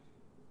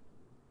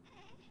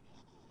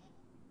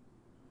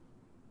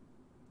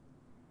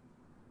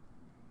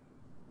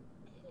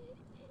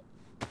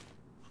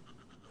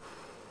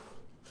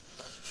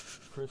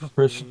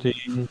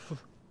 Pristine.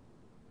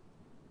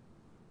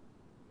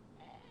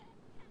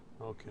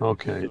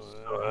 Okay,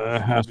 so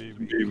it has to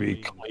be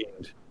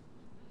cleaned.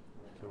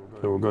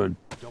 So we're going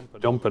to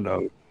dump it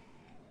out.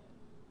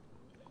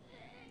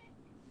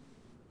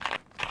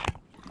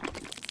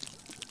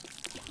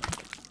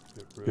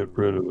 Get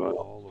rid of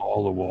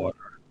all the water.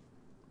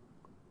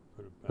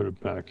 Put it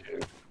back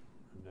here.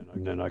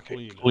 And then I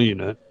can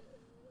clean it.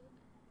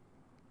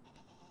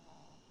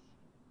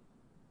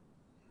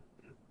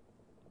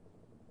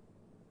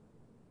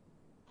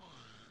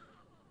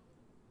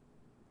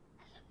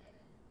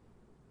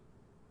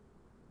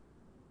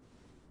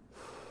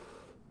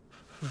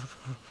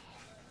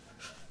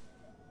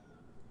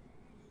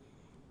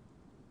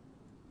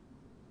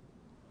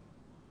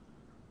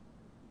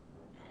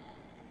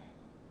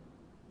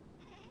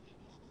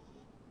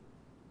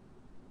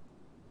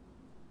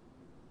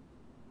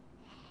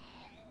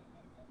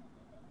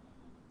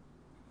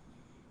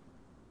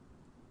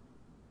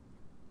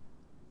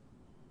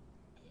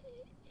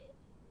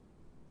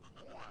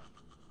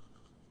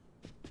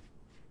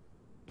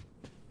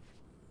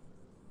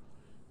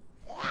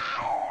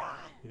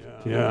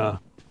 Yeah.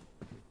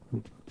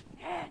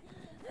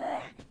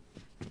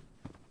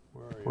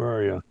 Where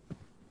are you?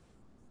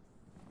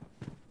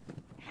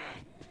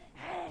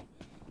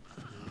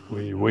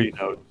 When you wait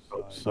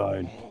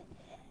outside.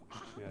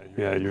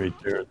 Yeah, you're right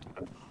there.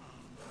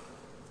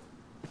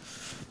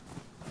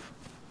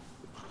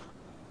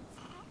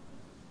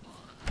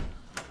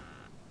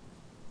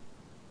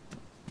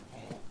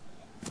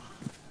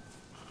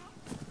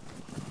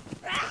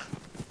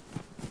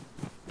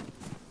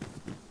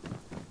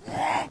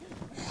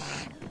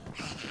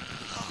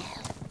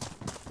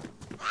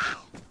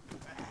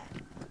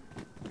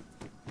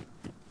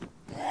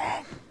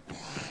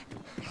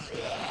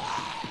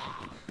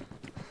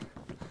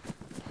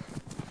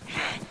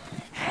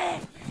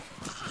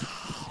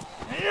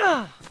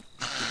 Oh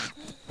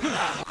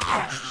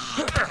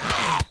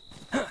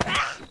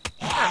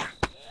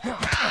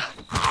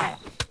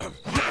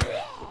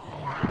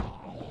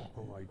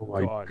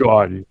my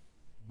God.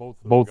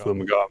 Both of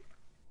them got me.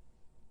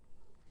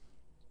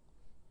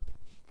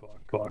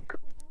 Fuck.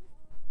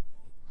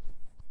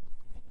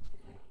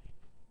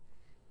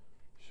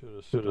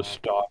 Should have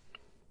stopped.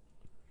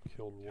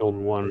 Killed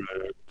one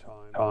at a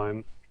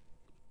time.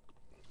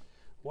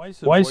 Why is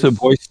the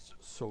voice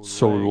so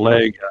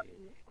laggy?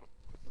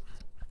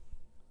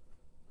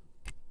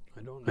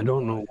 I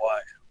don't know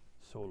why.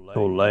 So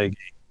laggy.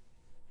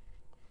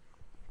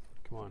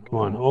 Come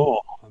on. Oh,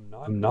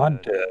 I'm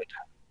not dead.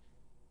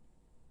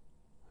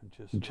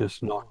 I'm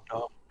just knocked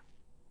up.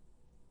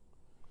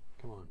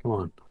 Come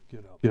on.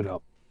 Get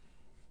up.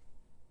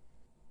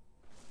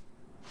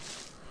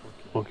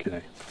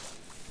 Okay.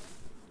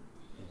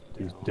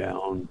 He's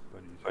down,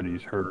 but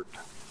he's hurt.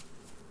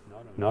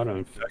 Not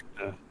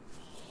infected.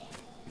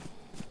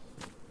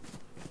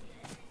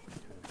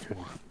 Okay.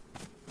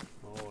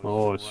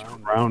 Oh, it's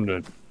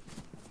surrounded.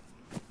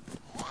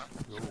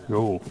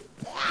 Go.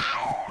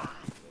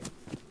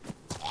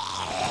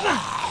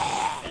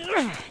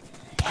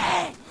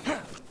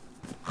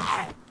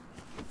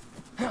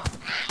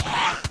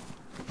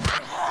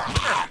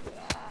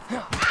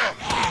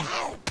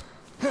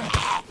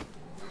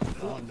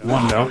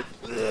 One down.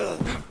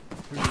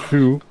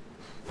 Two.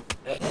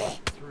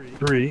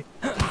 Three.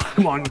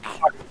 Come on.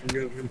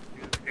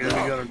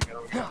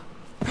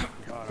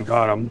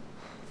 Got him.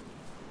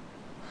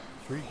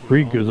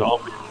 Three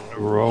zombies in a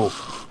row.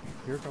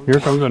 Here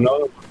comes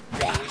another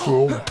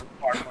one.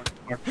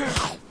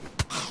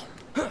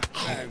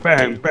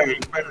 Bang, bang, bang,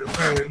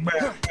 bang,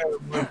 bang,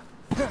 bang.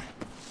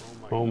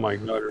 Oh my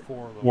God.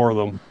 Four of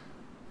them.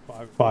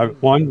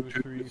 Five. 1,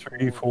 2,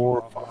 3,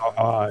 4,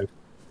 5.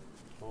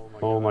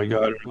 Oh my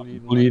God. I'm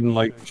bleeding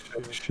like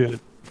shit.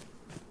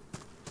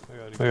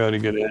 I gotta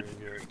get in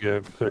here and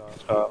get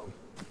fixed up.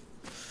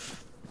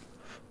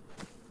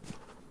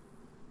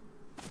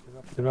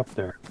 Get up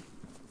there.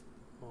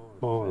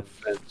 Oh, a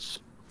fence.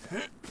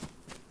 Okay,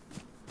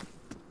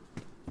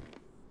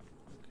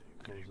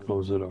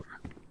 close it over.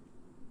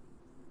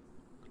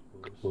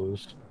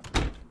 Closed.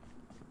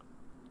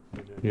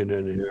 Get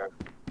in here.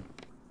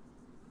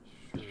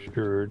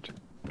 Shirt.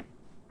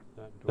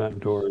 That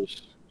door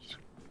is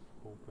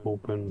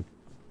open.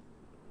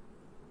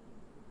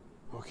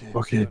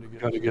 Okay,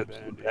 gotta get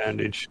some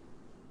bandage.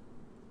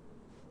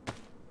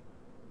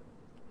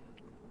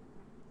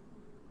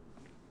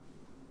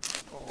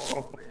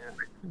 Oh man.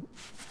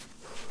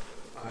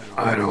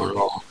 I don't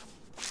know.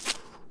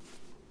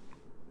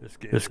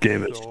 This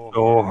game is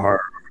so hard.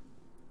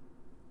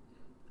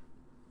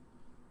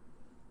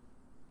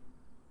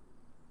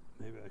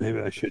 Maybe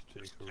I should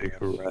just take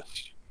a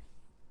rest.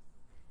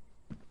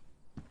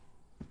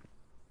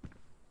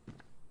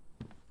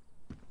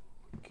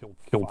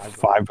 Killed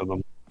 5 of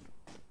them.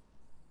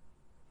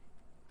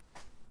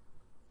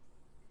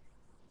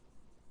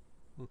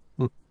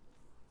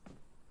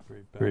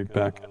 Right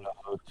back in the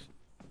house.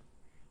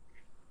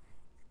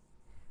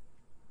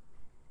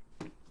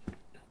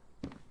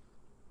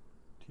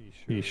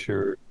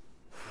 T-shirt.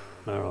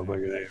 I don't know if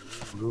I can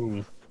have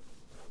room.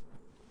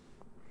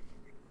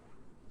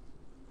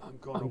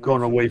 I'm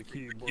going away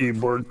from the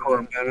keyboard for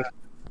a minute.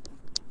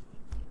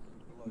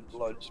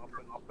 Blood's up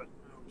and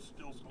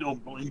still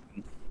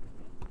bleeding.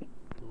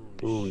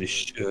 Holy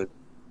shit.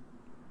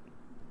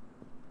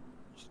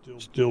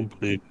 Still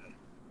bleeding.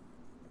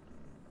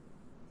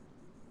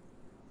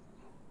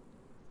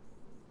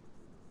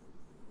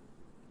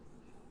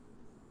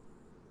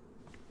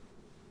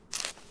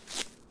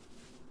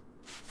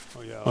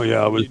 Oh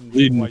yeah, I was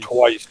bleeding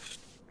twice.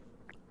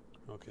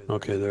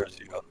 Okay, there's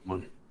the other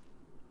one.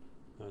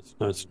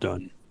 That's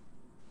done.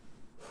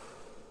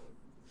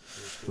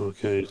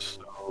 Okay,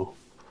 so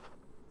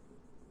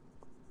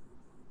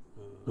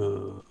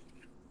all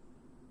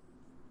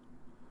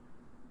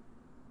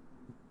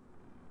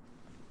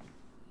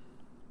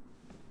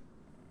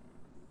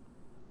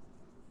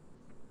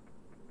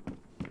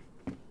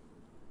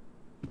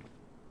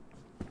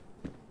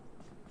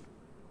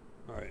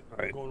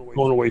right.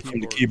 Going away from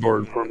the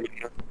keyboard for a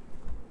minute.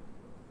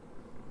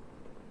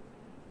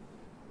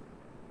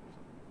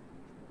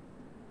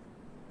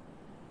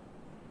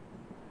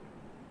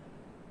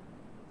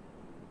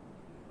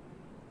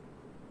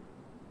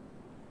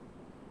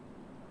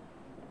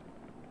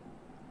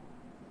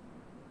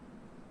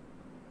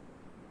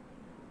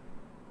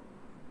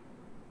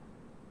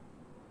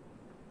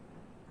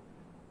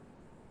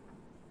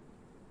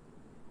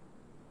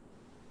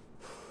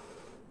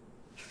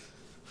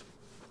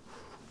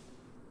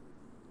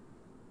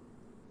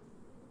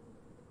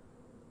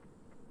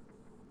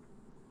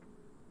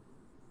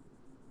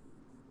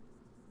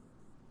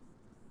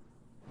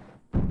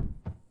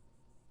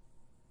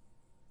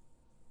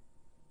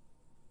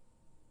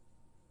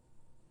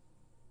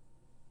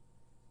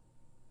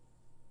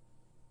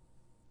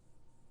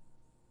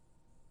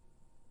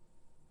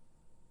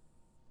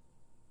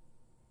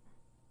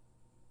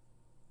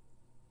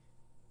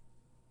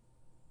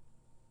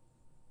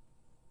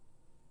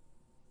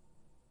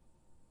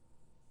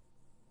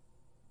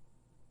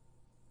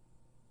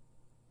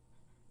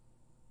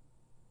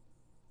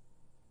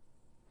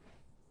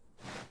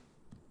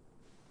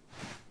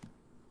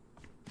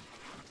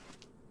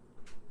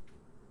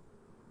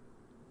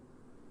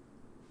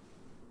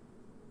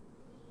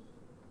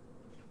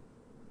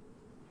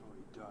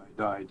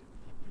 died.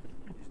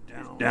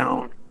 He's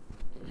Down.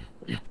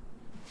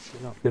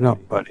 Get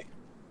up, buddy.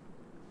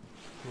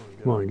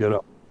 Come on, get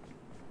up.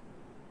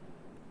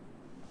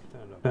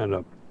 Stand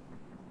up.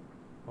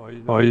 Oh,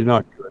 he's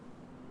not good.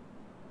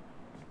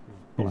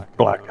 He's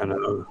blacking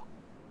out.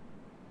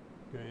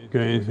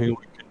 Got anything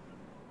we can...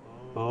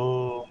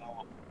 Oh.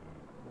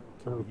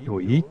 Can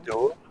we eat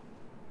those?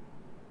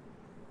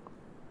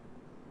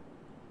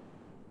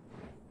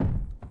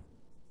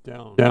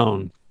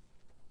 Down.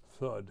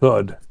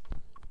 Thud.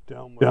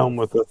 Down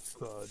with a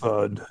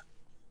thud.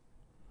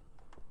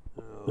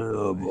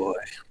 Oh boy.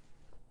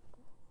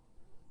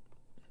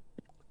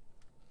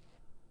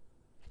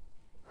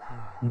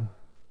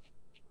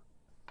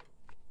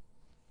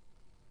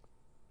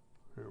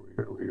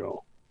 Here we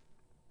go.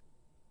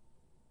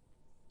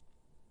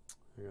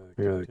 I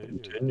gotta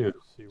continue.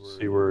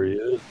 See where he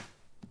is.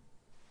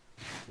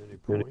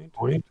 Any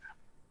point?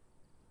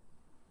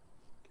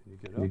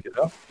 Can you get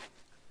up?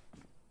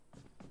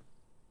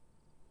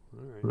 All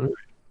right.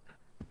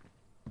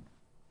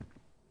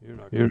 You're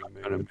not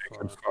gonna make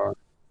it far.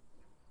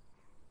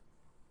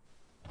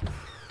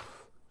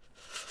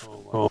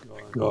 Oh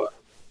my God.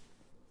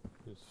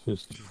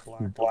 It's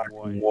black and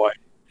white.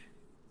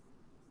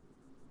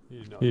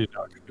 He's not gonna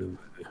do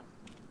it.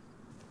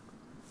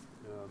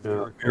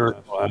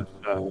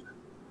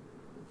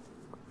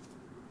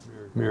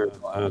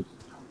 Miracle has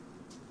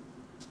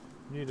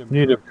need a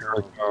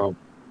miracle.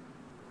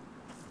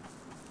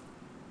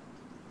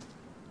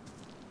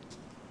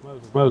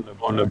 Was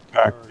on the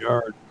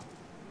backyard.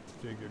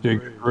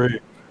 Dig a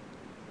grave.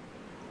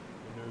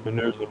 And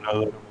there's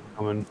another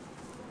coming.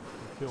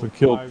 We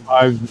killed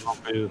 5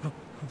 zombies.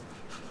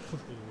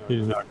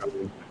 He's not going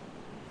to.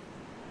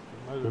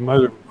 The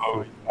mother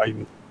was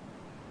fighting.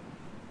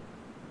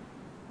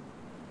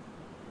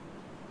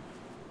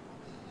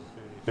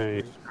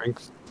 Okay,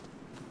 strength.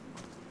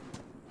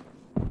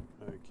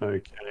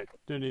 Okay.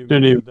 Didn't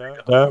even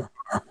get that far.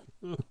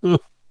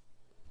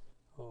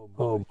 Oh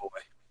boy.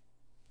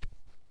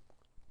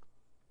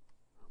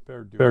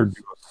 Better do a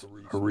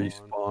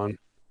respawn.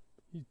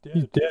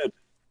 He's dead.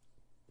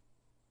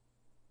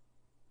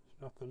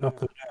 There's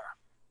nothing there.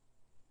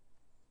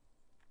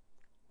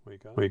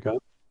 Wake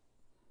up.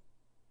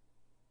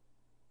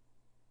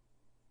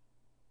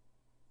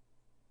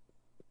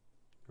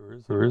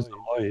 There is the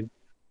light.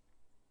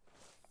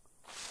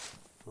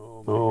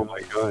 Oh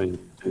my God.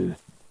 Can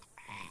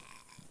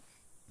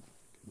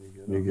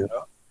you get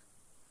up?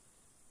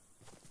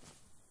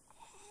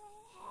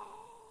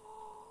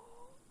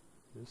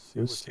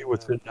 Let's see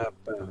what's in that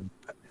bag.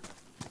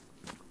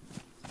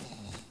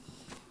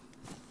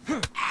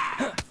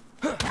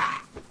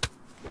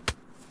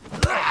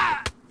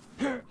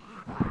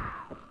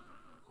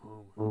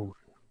 Oh,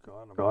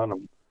 got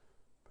him.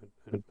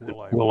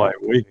 But will I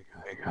wake?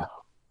 Can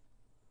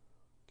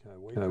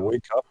I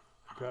wake up?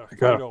 I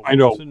gotta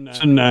find out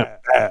what's in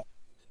that bag.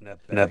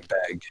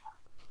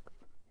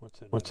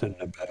 What's in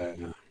the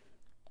bag?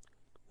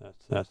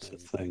 That's the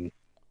thing.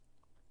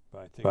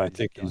 But I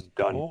think he's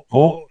done.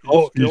 Oh,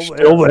 he's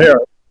still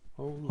there.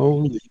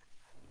 Holy.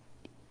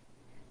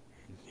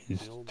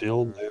 He's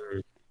still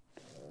there.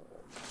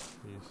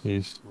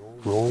 He's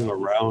rolling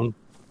around.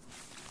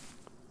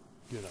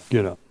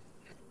 Get up.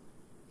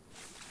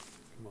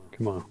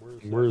 Come on.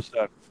 Where's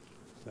that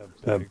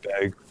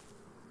bag?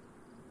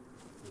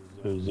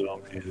 The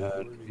zombie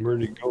had.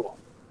 Where'd he go?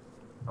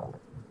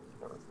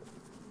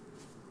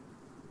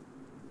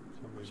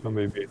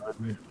 Somebody behind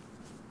me.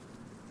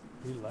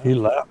 He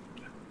left.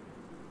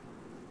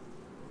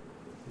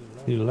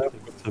 He left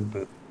with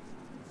the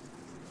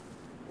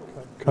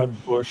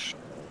cut bush.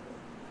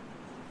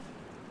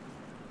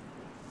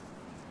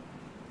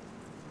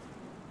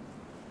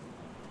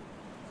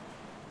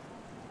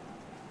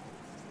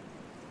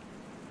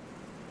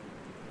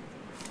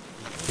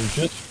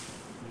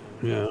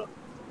 Yeah.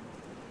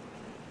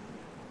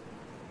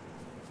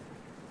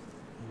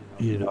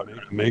 He's not going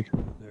to make it.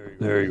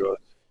 There he goes.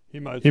 He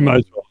might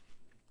as well.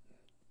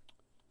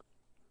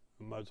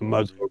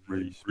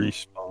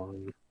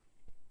 Respawn.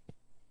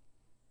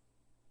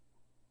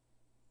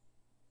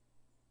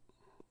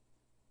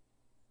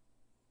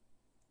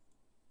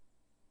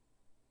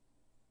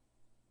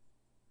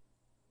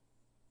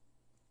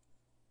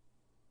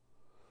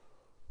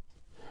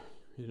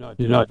 He's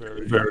not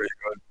very good.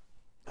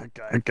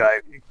 That guy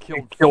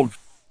killed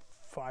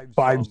 5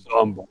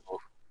 zombies.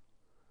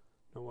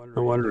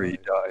 No wonder he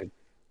died.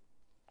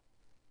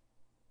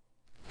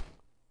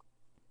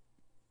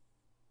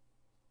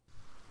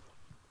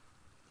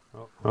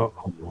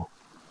 Oh.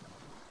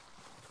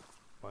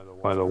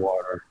 By the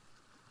water.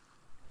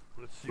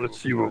 Let's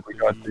see what we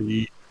got to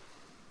eat.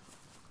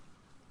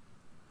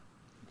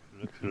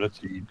 Let's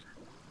eat.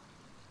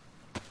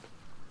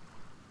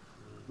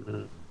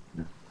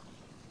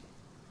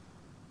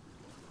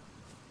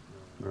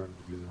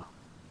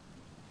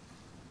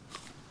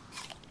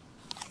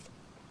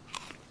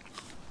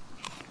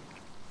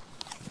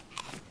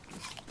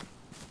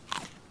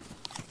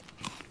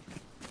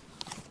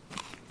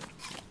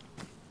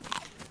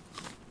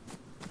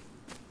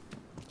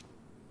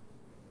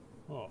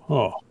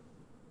 Oh.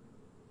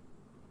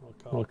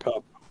 Look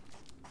up.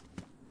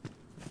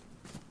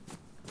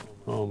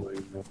 Oh my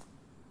god.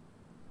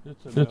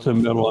 It's the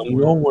middle of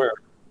nowhere.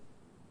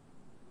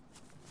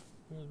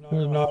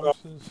 There's not a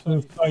house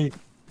in sight.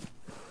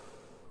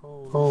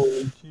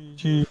 Holy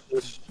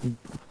Jesus.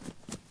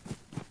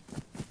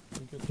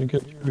 You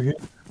get through here.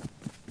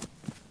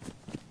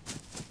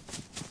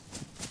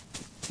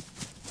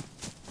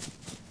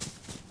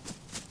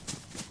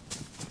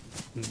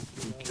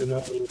 Get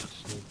out of this.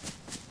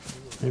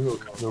 Maybe we'll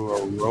come to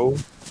a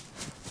road.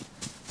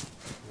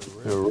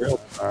 A rail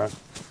path.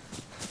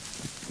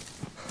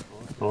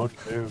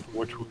 Okay,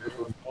 which way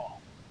do we go?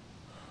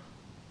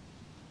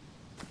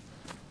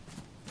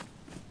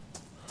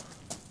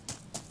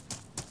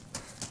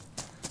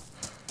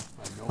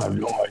 I have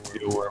no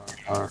idea where we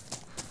are.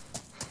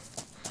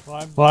 Well,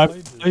 I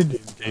haven't played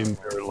this game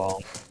very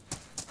long.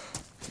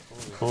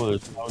 Oh,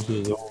 there's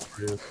houses over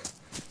here.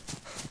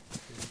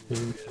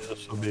 Maybe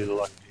this will be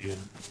lucky.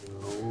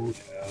 Oh,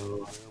 yeah,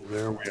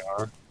 there we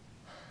are.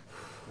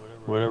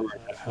 Whatever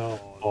the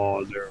hell.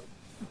 Oh, there.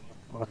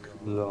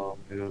 Fucking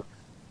zombie.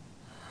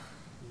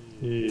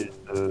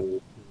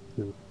 Jesus.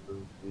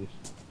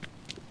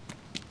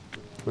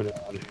 Get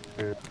out of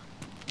here.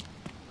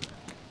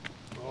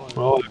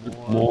 Oh, there's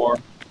more.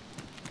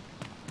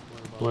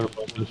 What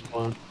about this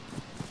one?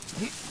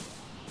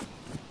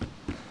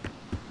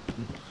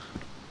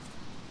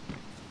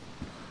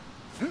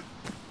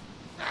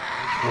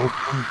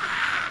 Open.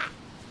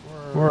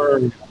 Where are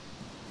you?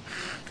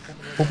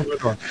 Open the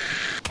door.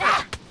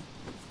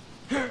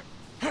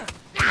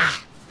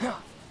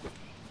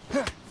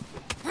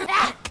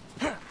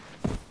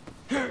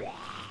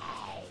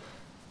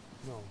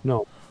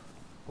 No.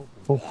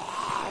 Oh.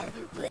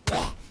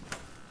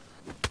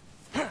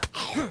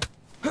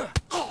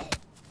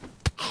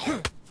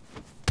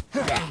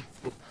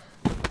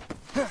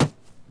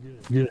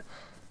 Get it.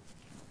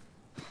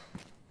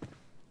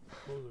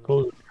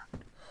 Close it.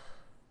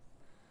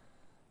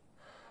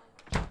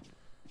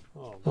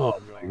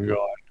 Oh my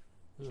god.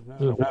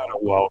 Isn't that a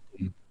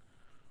welcome?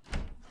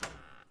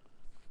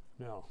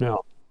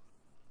 Now.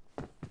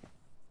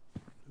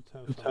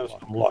 Let's have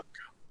some luck.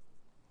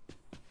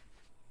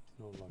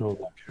 No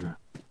luck here.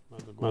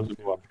 Nothing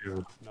up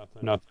here.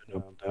 Nothing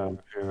up down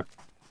here.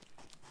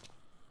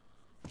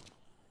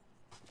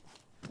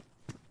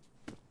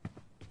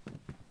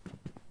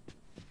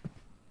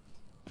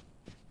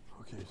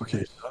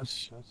 Okay,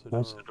 that's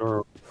the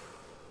door.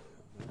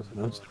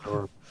 That's the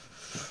door.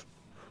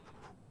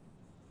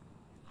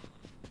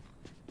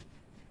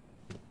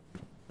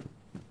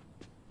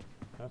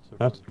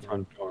 That's the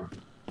front door.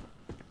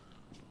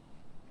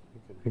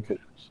 I think it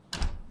is.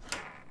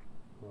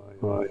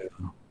 Oh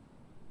yeah.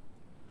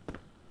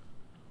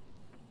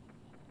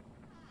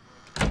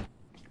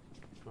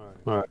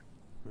 Alright.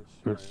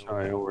 Let's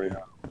try over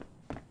here.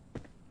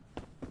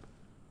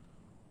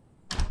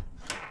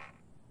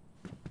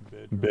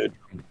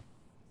 Bedroom.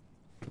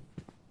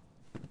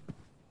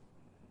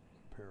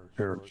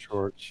 Pair of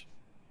shorts.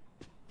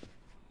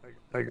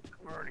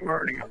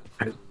 Already got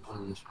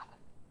headphones.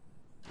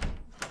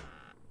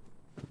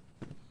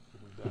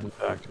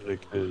 Back to the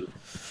kid.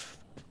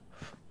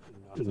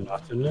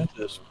 Nothing in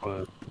this,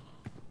 but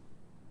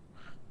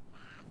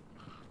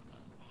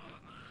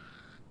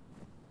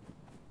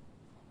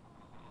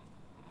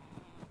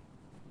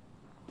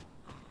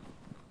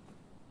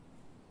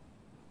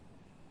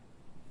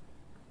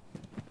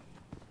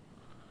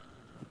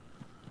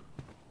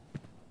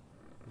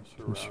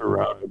I'm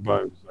surrounded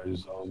by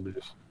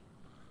zombies.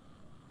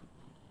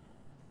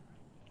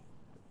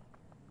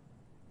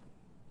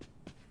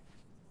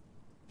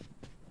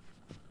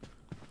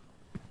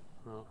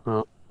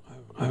 Well,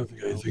 I don't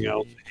think anything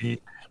else to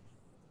eat.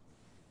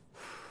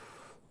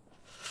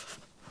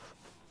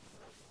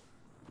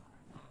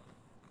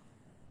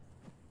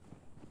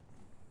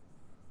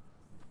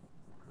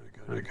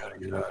 I gotta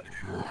get out of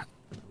here.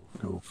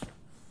 Go for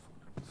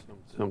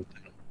something.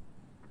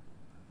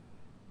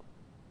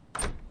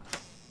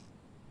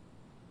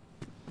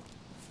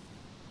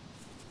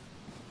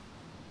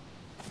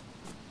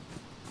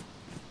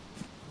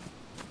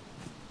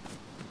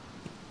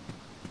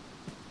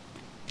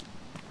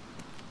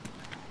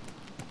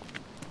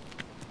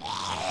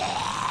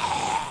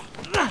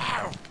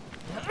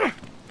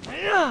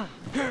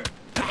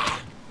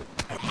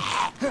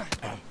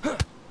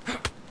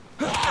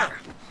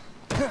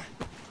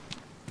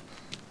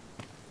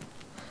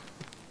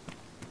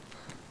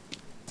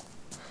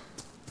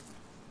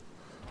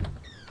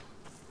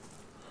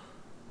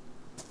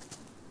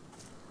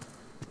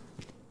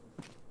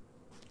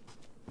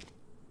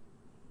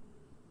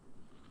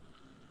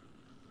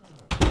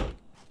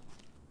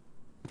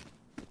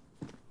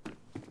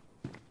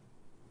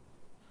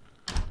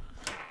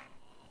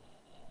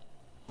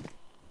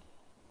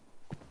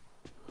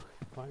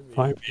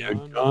 Find me a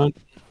gun,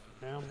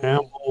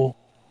 ammo.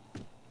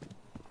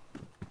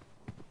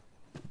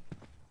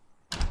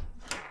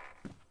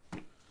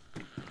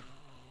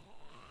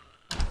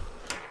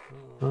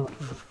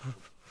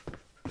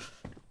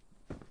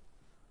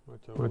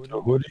 What's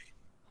a hoodie?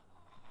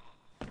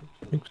 I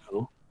think so.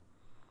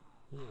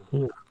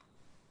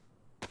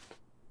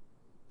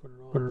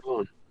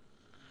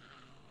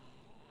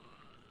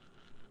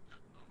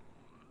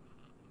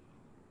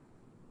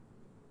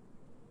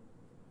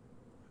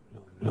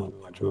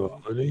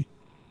 Modulability.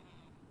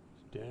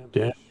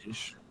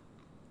 Damage.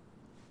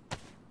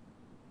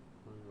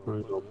 We're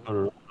gonna go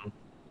put it on.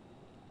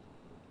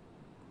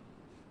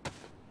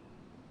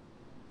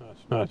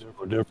 That's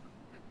no different.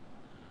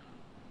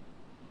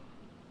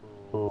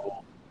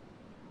 Oh.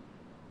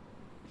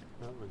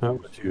 That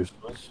was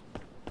useless.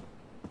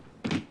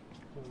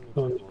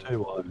 On the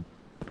table.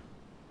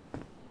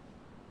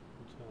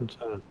 What's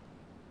that?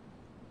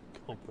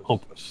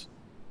 Compass.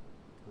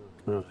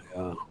 Oh,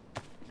 yeah.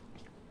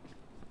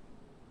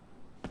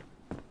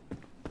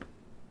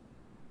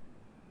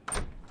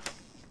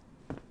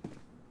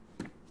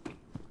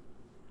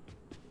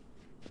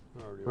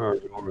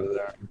 Already over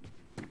there.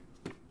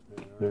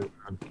 There.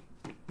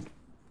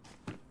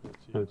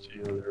 That's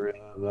the other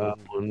end of that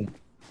one.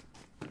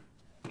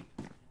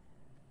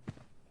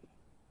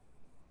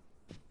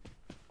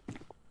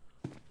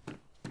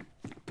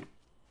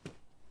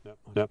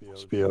 That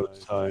must be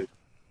outside.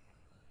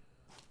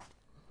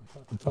 I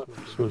thought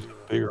this was a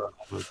bigger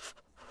one.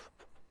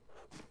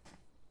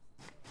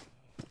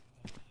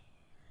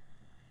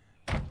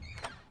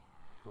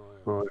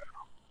 Oh,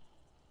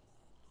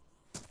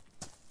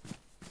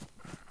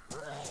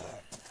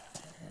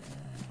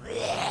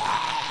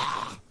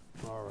 yeah.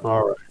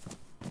 All right.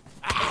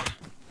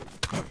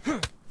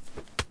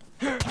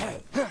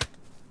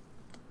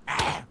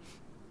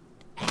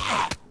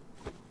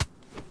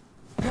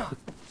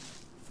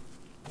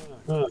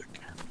 Look.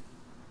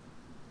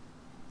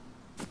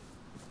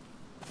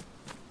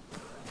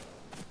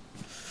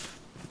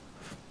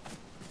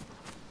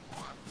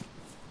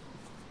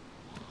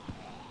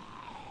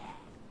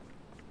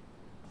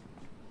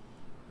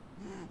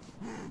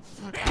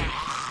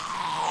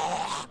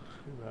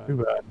 Too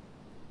bad.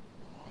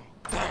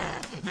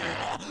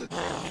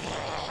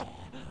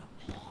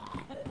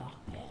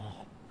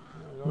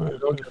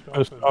 Don't get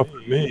pissed off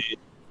at me.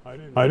 I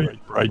didn't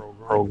write the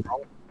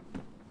program.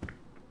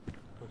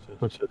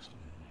 What's this?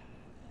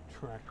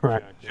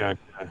 Track jack.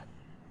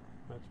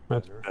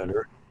 That's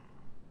better.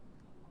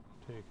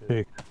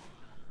 Take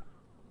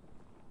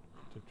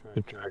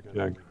the track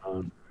jack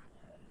on.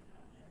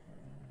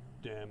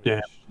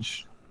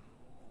 Damage.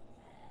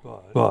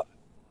 But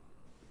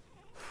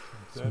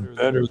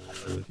better than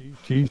a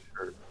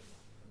t-shirt.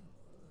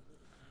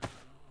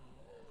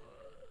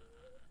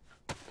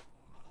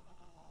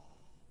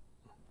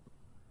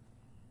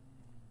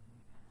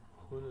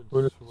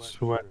 What a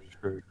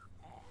sweatshirt.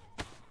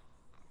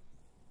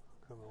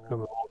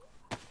 Come on.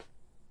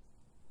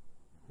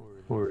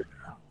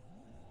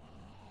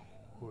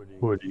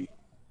 Woody.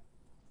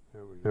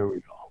 There we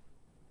go.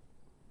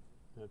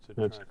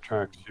 That's a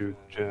tracksuit.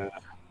 I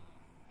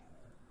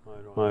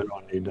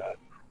don't need that.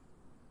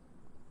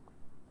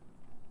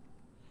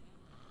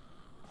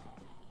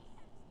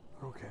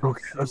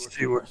 Okay, let's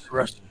see what the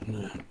rest of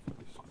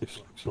this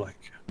looks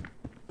like.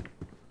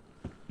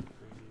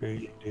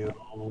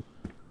 Radio.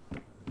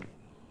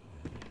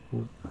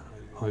 Oh,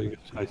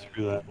 I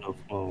threw that in the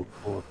flow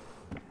before.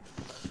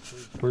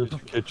 Where's the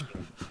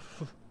kitchen?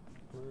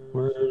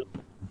 Where's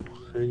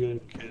the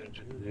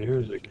kitchen?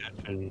 Here's the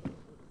kitchen.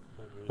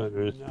 But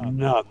there's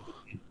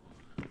nothing.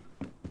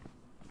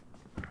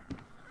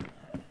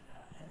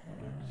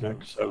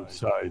 Next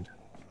outside.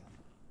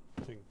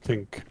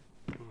 Think.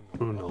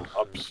 Oh no,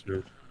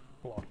 upstairs.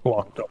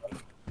 Blocked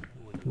off.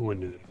 When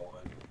did it go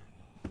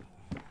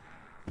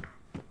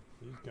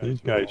in?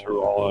 These guys are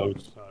all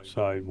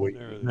outside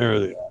waiting. There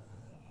they are.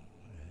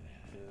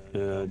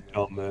 Yeah,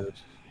 dumbass.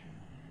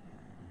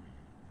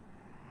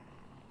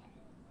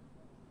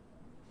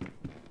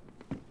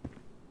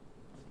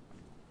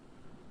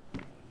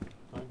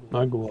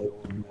 I go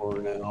out the door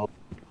now.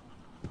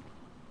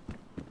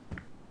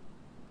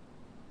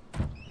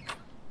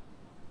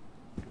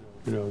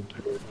 You know,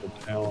 take the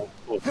talent.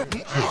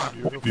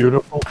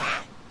 Beautiful.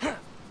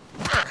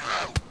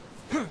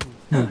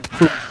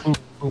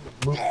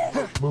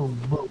 Boom.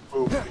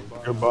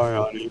 Goodbye,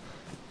 honey.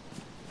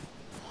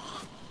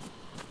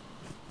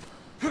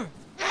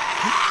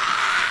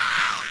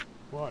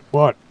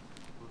 What?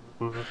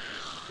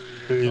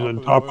 He's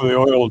on top of the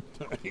oil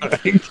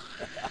tank.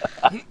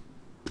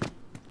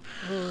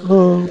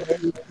 Oh,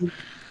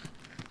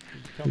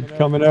 he's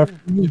coming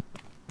after me.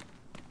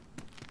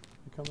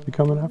 You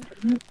coming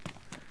after me?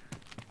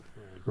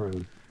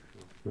 Right.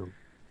 No.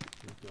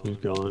 He's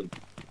gone.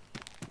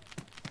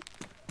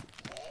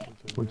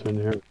 What's in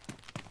here?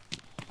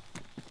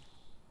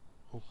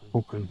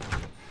 Open.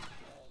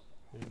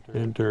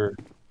 Enter.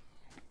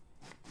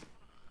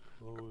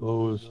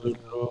 Close the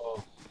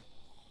door.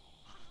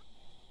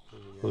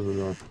 Close the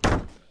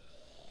door.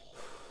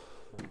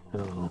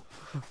 No.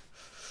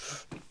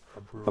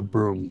 A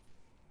broom.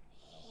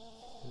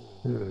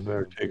 Yeah, I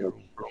better take a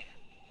broom.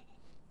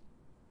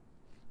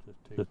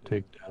 Just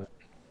take that.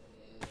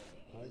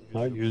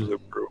 I'd use a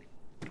broom.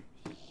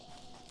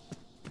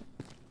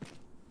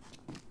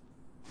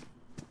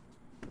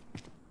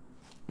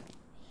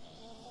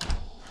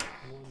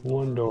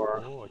 One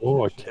door.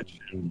 Oh, a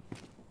kitchen.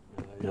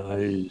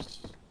 Nice.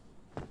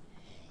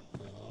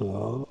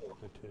 Oh,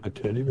 a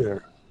teddy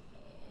bear.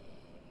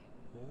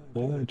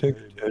 I take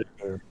a teddy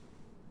bear.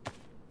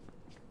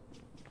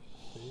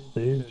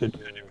 DayZ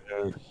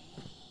Chernarus.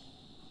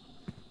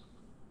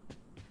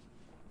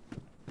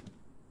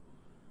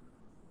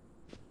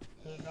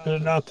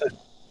 There's nothing.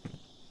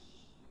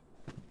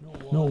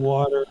 No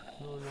water.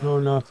 No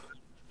nothing.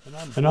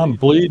 And I'm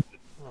bleeding.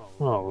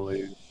 Oh,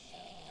 leave.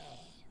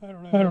 I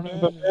don't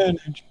have a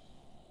bandage.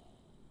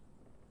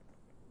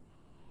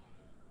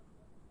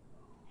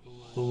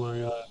 Oh my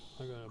god.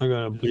 I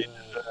gotta bleed to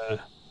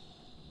death.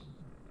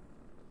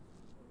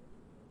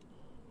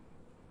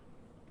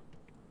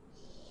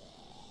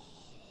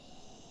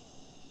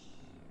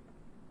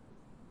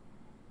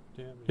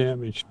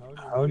 Damage.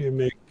 How do you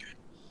make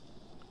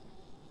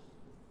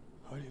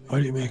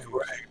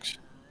rags?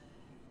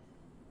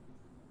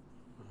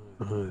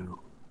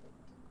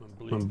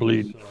 I'm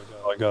bleeding.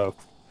 I gotta.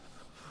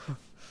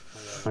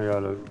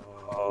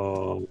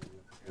 Oh.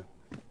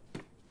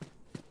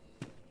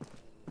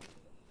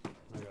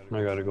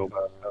 I gotta go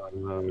back down the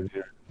road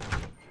here.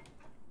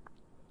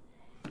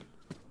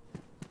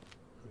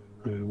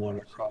 I want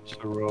to cross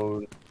the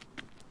road.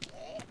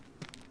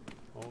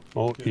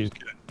 Oh,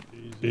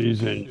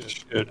 he's in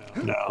shit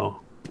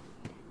now.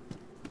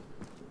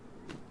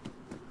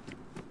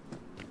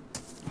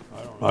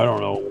 I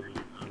don't know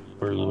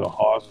where's the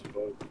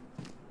hospital.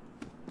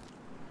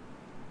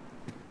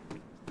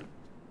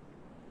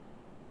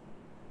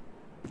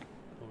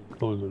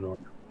 Close the door.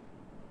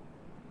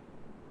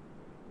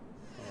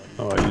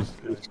 Oh, he's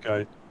this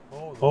guy.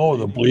 Oh,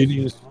 the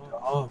bleeding's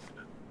stopped.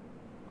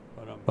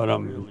 But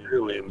I'm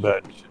really in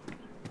bad shape.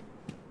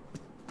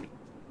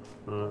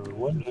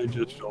 What did I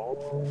just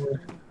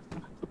over?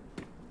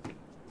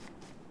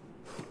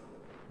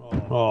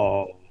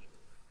 Oh.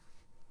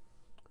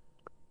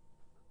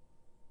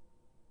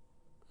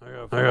 I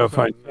gotta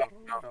find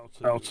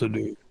something else to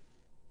do.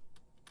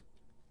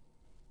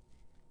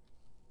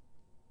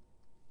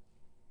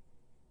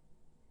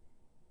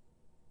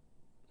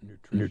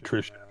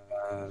 Nutrition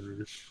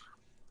matters.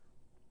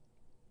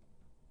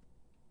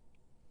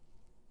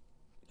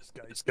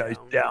 This guy's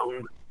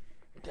down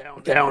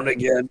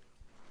again.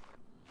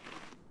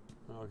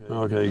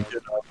 Okay,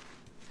 get up.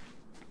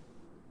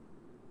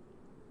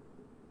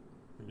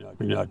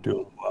 You're not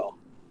doing well.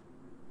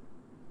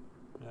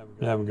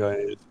 I haven't got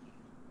anything.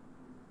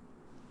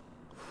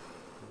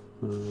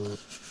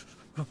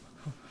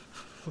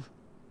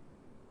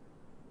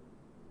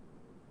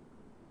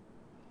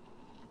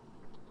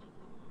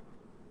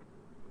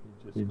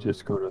 You're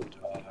just gonna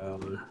die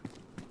out there.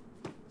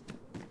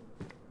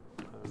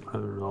 I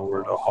don't know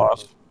where the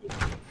hospital.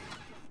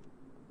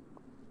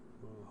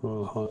 Well,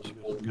 the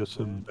hospital gets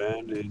a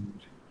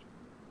bandage.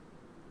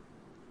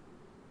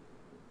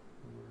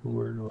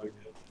 Where do I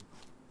get?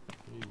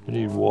 I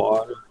need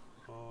water.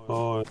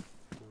 Oh,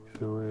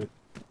 wait.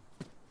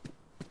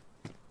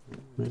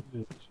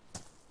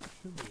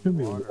 Should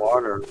be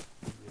water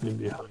in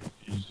behind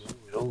these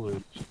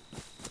buildings.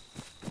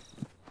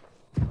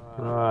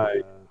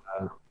 Right.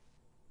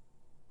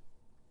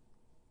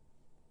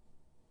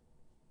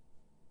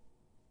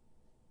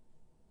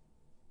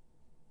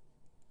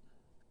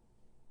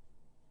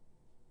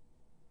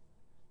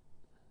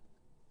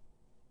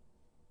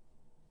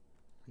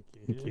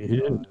 He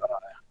didn't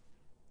die.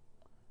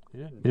 He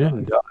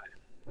didn't die.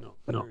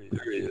 No,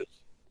 there he is.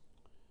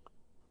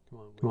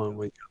 Come on,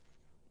 wake up.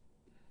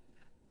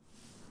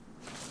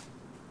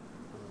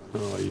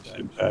 Oh, he's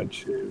in bad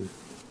shape.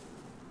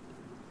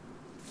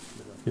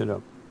 Get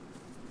up.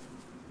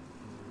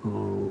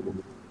 Oh,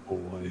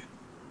 boy.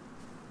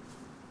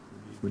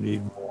 We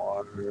need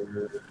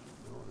water.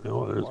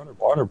 No, there's a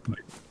water pipe.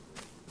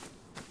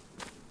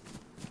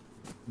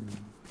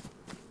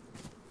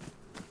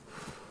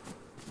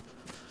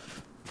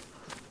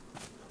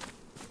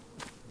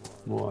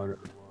 Water.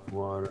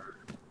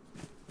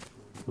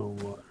 No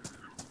water.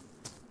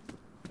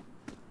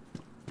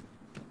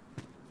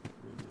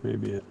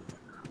 Maybe it.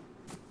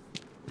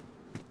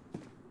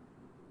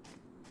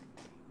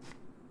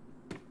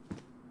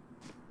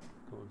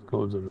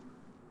 Close it.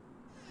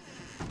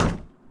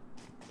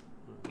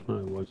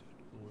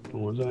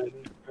 Was I?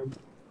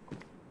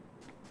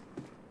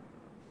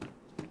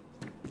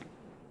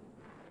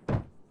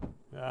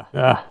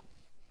 Yeah.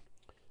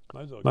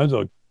 Might as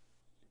well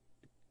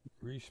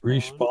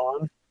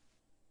respawn.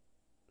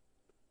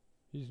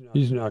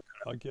 He's not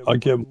gonna. I'll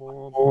give him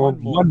one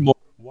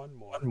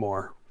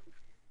more.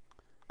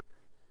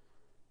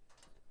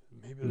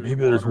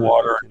 Maybe there's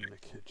water in the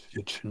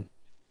kitchen.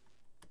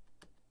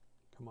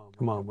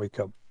 Come on, wake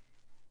up.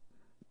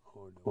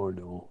 Oh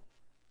no.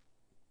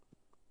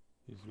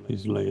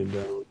 He's laying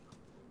down.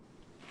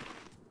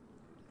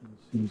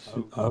 He's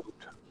out.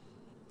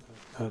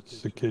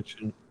 That's the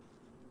kitchen.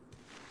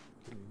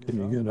 Can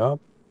you get up?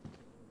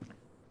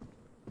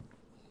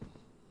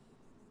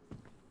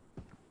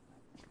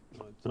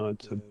 No,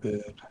 it's a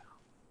bed.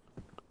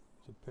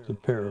 It's a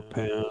pair of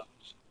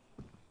pants.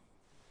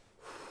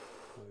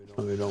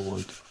 No, they don't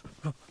want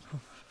to.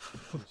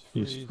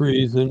 He's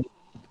freezing.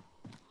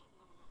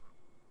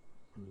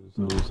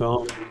 There's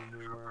zombies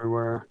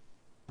everywhere.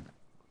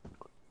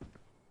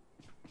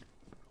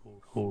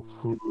 Oh,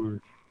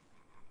 food.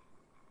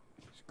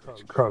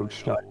 He's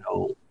crouched, I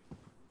know.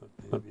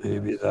 but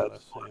maybe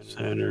that's less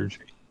energy.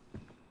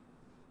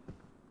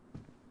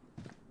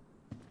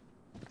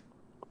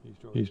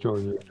 These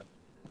doors are.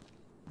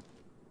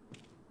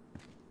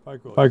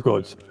 If I go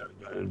outside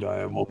and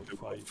die, I won't be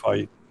able to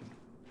fight.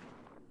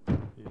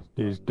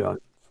 He's done.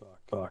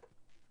 Fuck.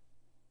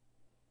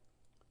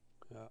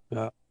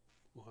 Yeah.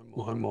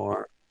 One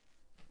more.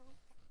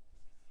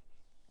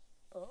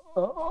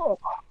 Oh.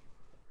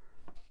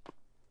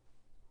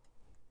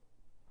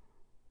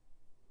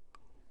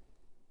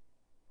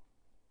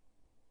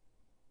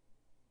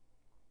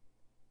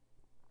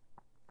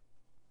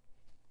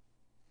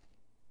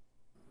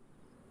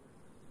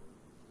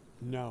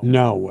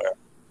 Now where?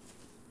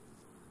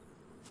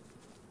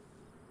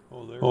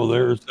 Oh,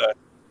 there's that.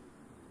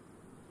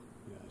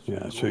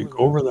 Yeah, so you go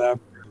over that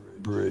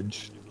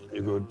bridge,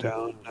 you go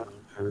down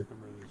there,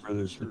 where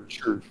there's a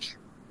church.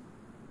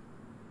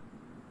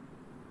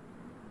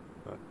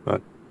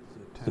 But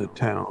the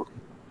town,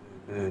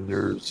 and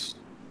there's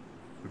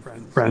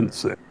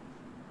friends there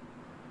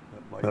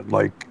that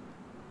like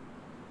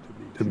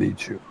to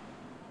meet you.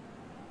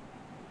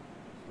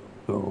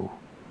 So,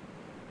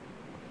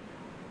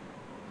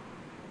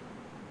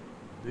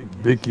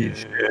 Biggie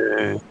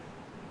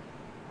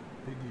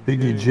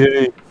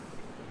J,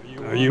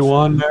 are you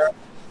on there?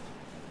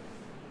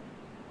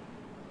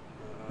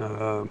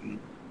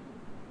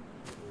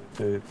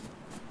 Okay.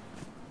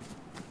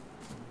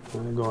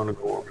 I'm gonna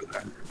go over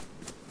there.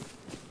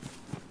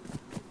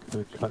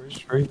 Gonna cut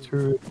straight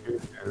through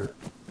here.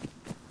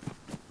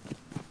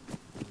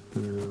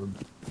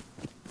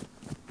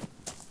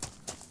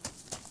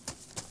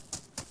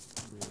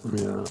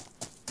 Yeah.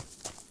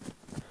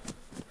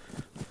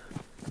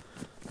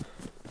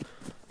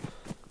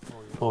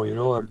 Oh, you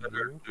know what I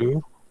better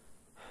do?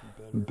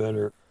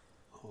 Better.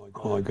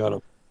 Oh, I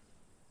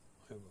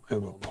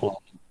have a plum.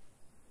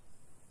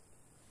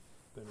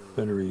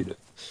 Better eat it.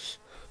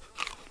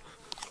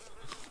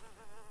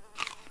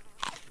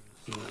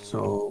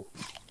 So,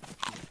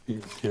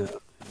 yeah,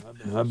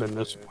 I've been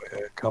this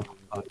way a couple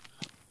times.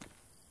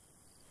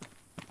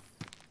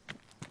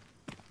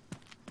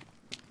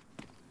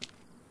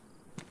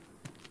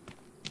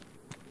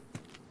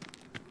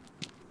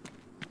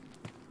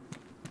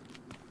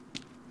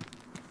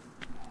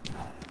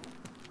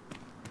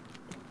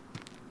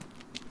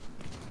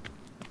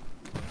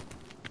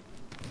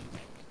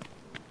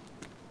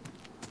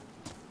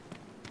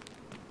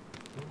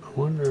 I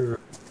wonder.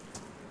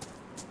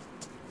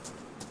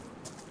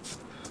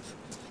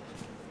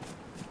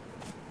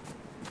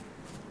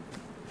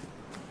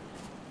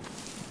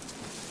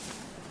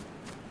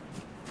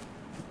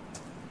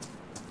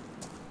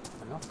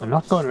 I'm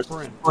not going to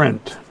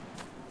sprint,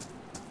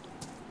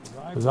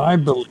 because I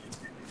believe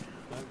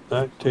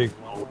that takes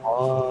a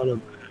lot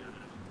of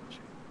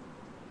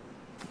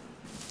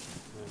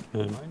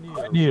energy. And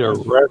I need a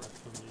rest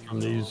from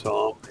these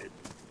zombies.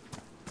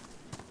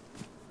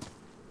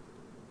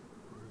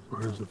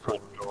 Where's the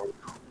front door?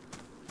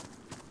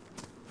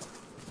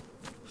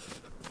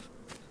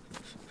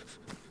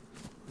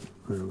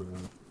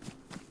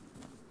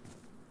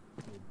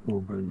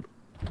 Open.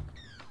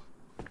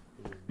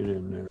 Get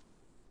in there.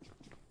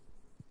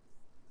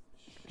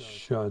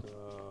 Shut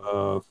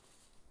the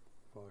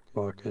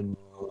fucking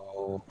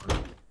door.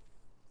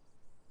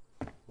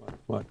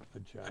 What?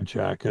 A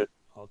jacket?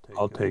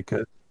 I'll take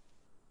it.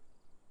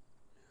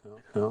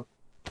 Yeah.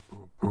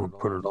 I'll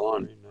put it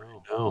on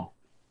right now.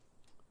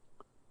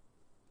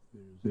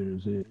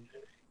 There's it.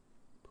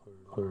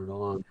 Put it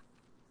on.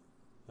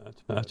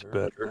 That's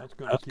better.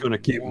 That's gonna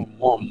keep him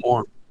warm.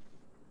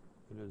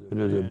 And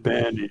there's a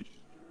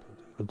bandage.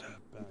 Put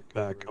that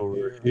back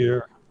over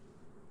here.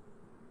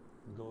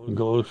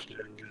 Glow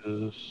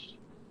stickers.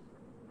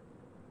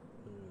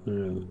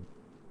 Yeah.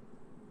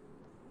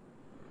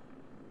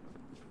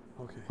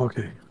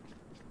 Okay.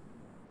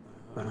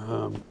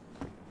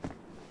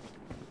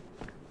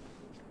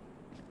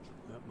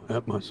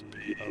 That must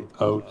be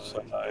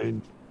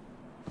outside.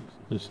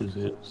 This is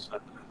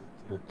inside,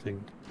 I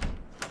think.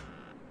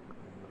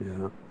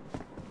 Yeah.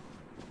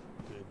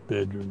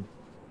 Bedroom.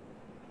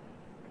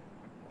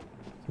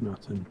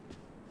 Nothing.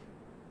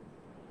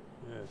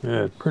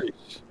 Yeah, it's pretty.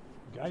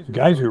 The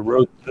guys who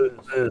wrote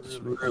this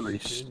really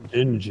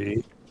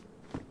stingy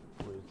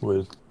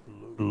with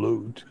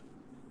loot.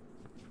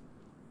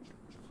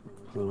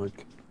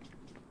 Like,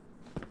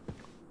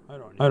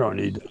 I don't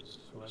need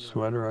a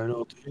sweater. I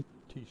don't think.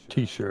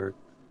 T-shirt.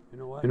 You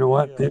know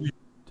what? Maybe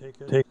take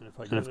it.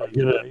 And if I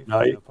get a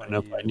knife, and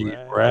if I need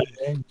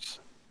rags,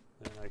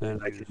 then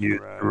I can use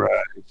the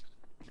rags.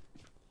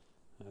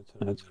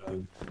 That's what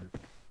I'm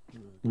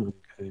doing.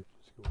 Okay,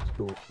 let's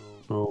go.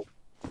 Oh,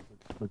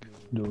 look at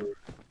the door.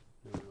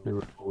 Never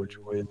know which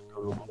way it's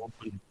going to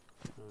open.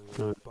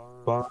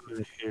 Barn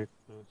in here.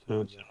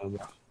 That's another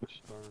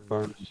house.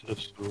 Barn is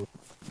this door.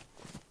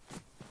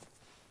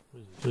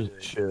 There's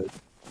a shed.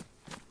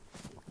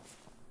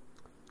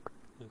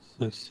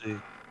 Let's see.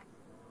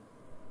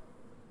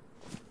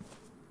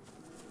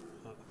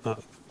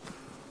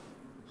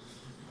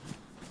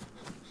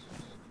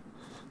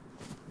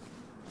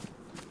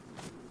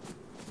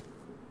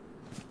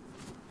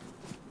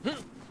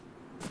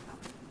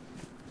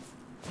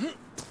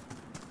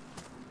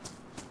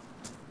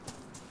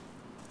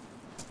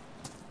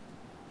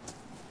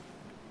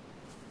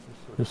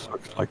 This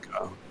looks like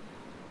a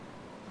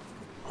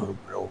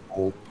real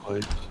old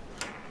place.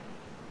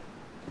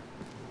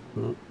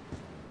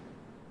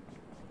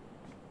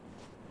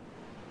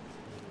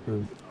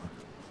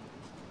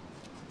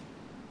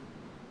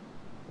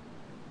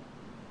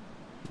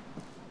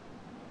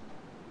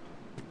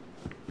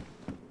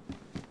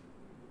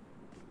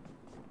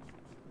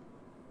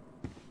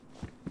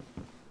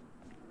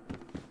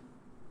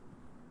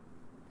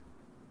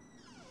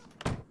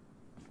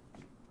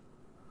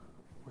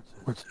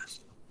 What's this?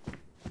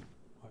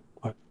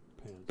 What?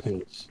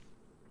 Pants.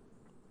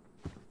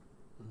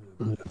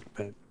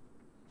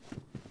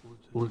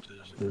 What's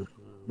this?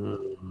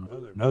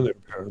 Another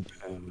pair of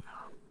pants.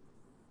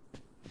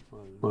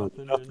 Well,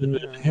 nothing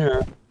in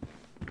here.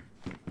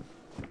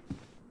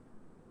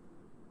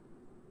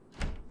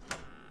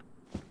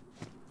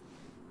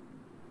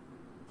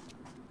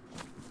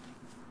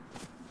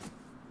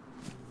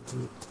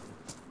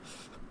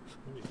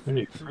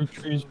 Any fruit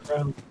trees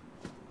around?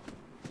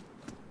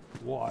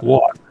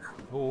 Water.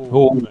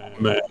 Oh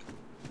man.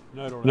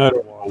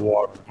 Not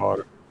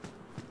water.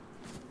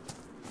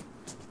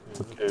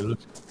 Okay,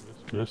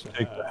 let's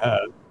take the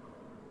hat.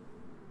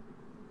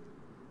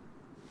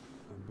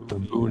 The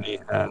booty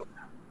hat.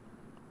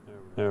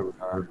 There we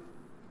are.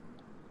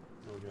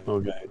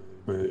 Okay,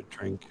 ready to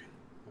drink.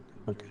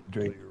 Okay,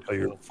 drink till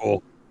you're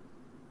full.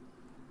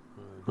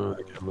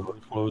 Alright, get a little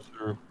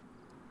closer.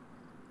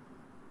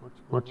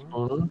 What's going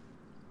on?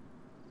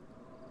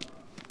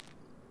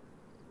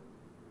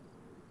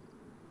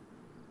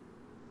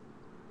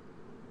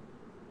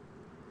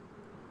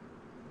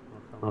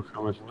 How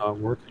come it's not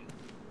working?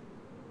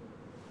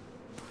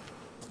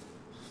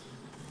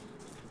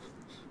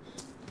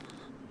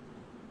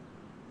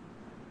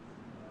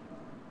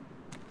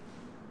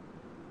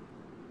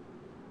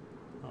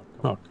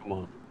 Oh, come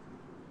on.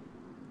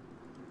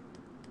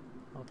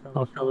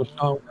 How come it's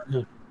not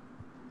working?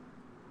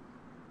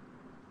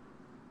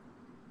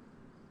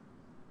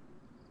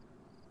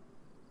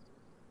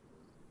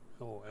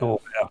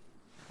 Oh, yeah.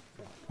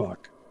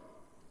 Fuck.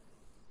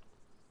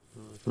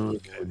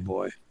 Okay,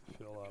 boy.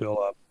 Fill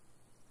up.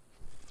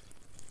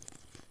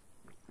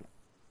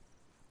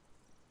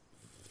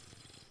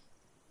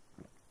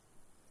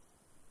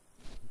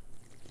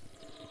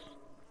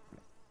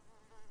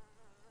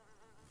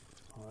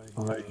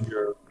 I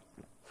hear.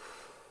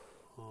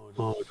 Oh,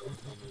 don't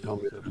tell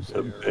me there's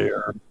a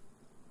bear.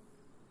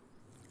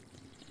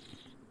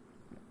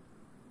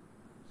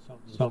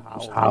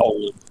 Something's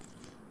howling.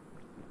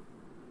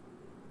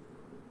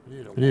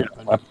 I need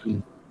a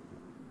weapon.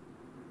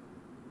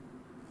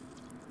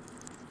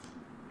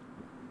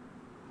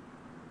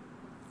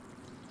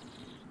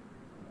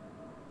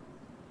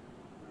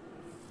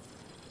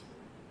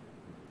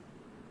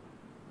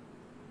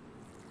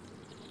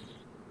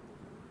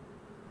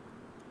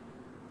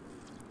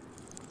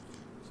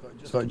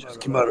 So I just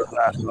came out of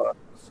that hut.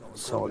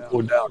 So I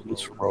go down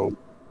this road.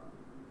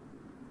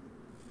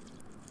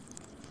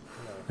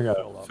 I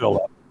gotta fill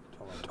up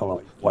till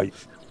I'm white.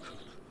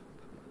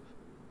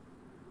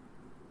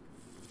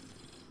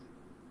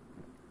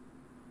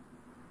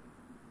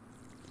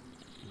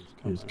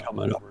 He's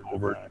coming up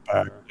over in the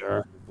back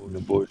there in the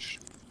bush.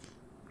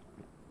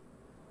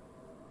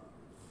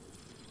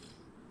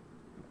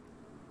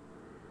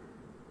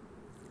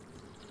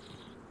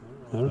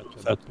 I don't know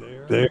if that's a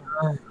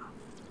bear.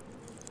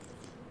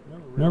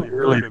 Never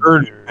really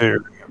heard a bear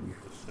in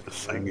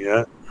this thing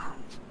yet.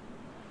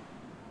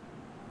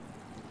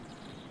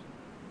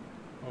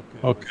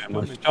 Okay,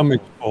 my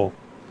stomach's full.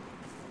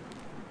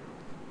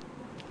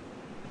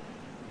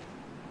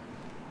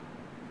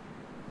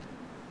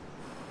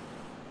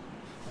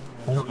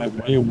 I don't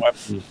have any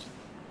weapons.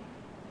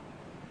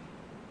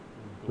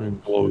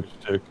 And glow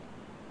stick.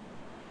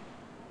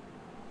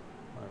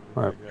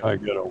 Alright, I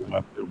got a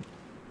weapon.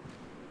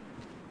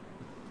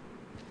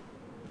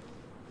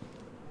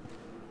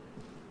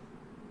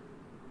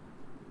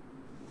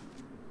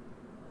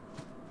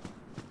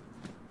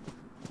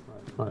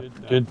 I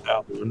did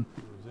that one.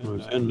 I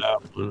was in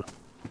that one.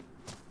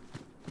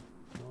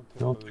 I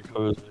don't think I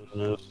was in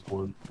this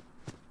one.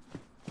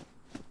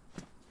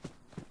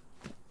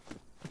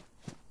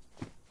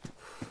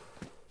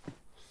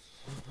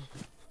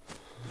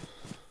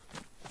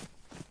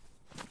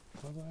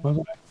 Was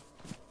I?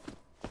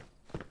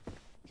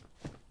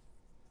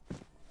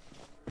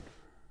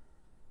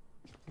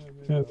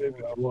 Yeah,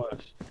 maybe I was.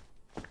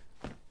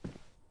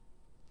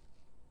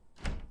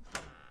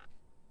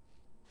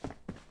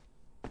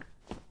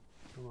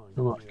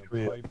 Come on, give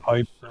me a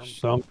pipe or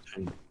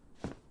something.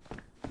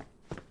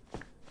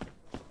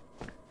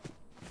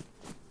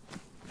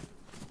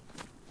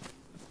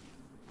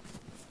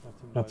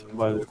 Nothing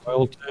by the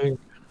oil tank.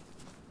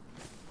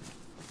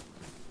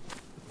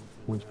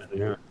 What's in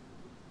here?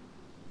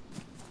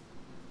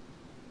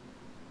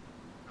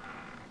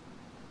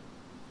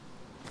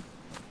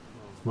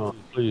 Come on,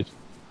 please.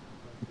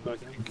 If I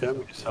can get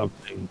me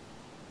something.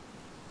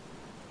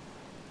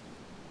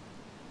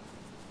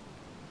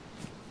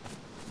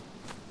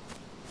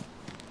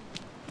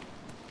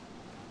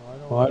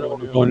 Well, I don't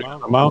want to go near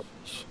the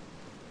mountains.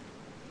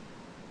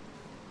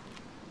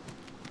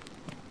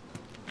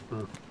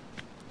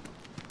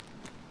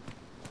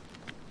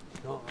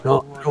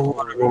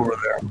 want to go over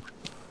there.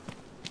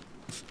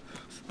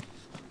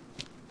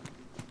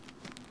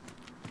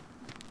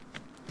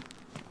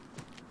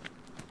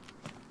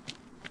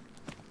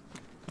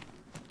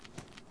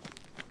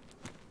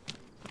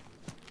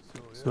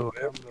 So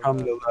ever come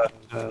to that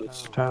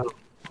town?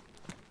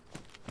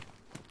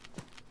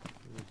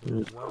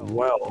 There's a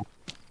well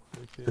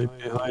right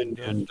behind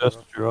the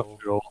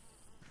industrial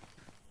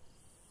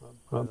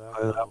up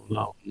by that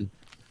mountain.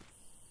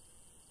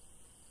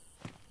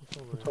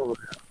 What's over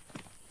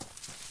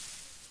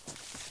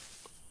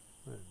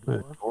there?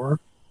 A door?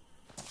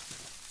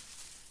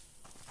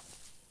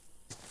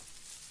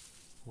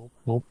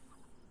 Nope.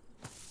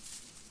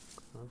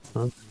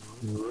 That's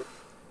good.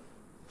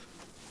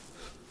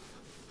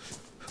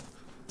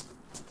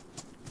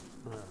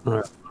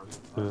 Alright.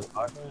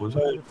 Was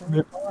I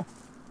before?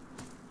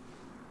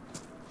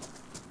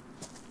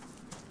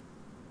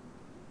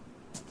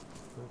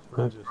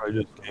 That's where I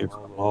just came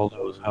from, all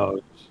those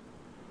houses.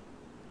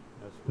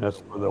 That's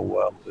where the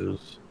well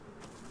is.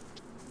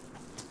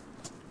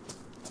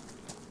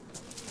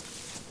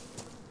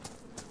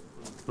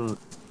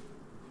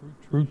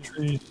 Fruit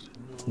trees?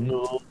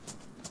 No.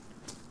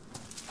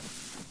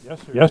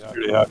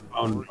 Yesterday I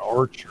found an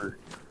orchard.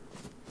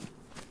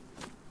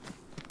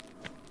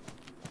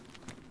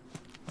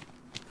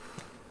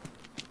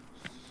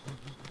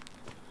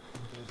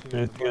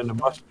 Anything on the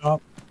bus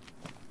stop?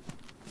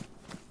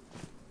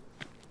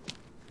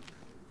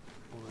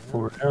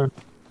 Over there?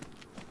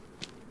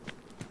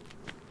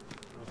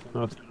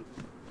 Nothing.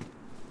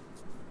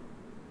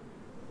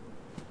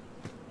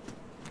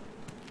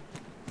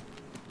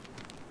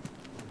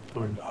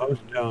 Going the house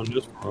down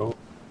this road.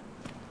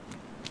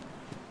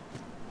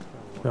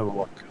 Have a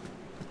look.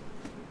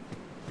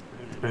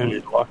 Any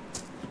luck?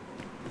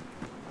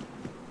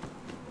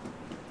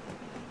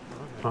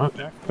 Huh?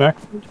 Back?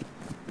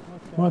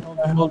 What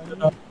the hell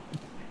did I?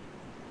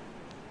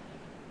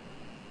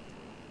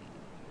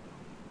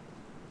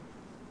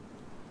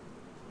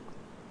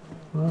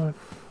 What?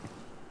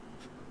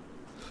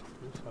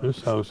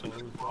 This house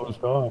is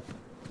closed off.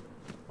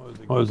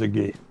 What was the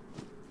gate?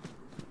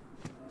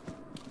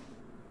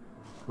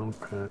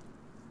 Okay.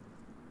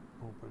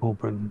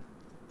 Open.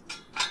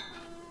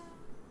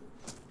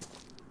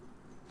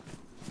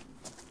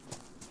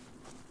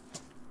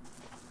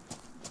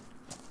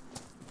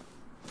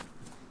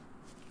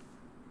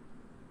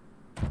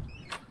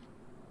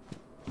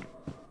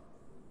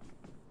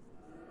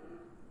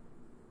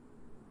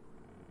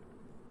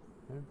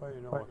 Anybody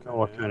know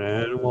what kind of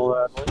animal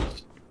that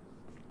is?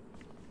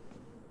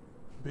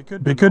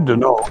 Be good to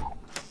know.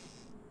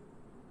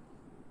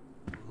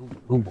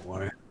 Oh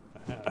boy,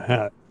 a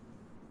hat.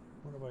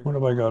 What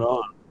have I got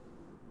on?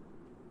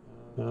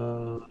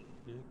 Do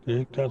you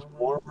think that's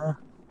warmer?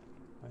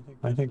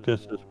 I think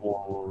this is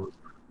warmer.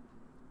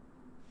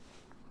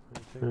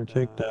 I'm gonna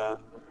take that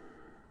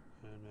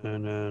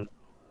and then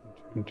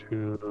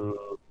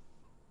into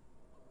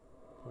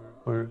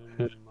put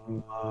it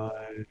in my,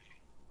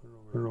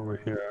 put it over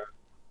here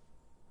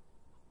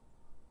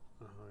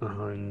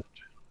behind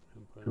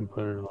and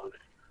put it on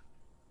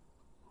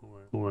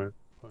put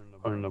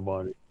in the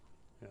body.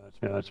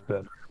 Yeah, that's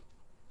better.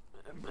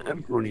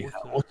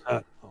 What's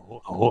that?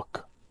 A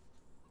hook.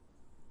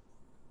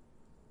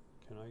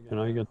 Can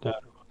I get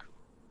that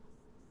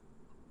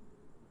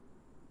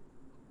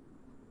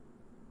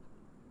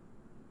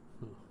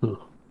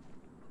hook?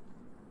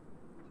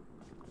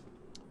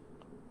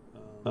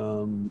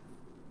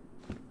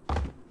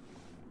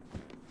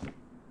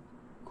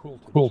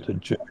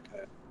 Quilted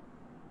jacket.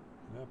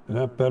 Is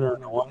that better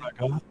than the one I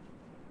got?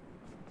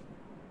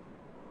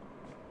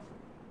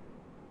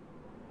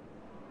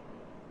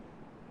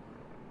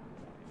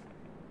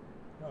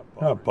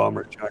 Not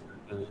bomber jacket.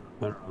 I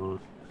don't know.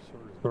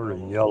 Sort of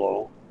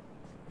yellow.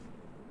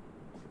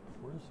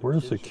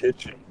 Where's the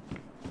kitchen?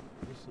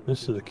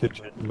 This is the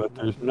kitchen, but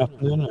there's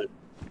nothing in it.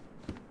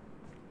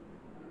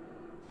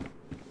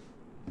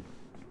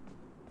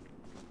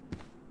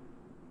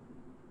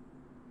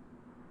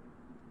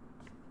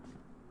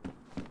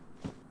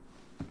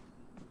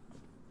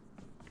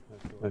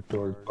 That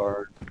door's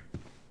barred.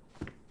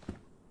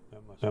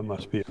 That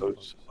must be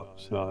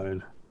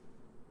outside.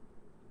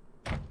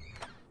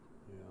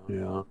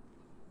 Yeah.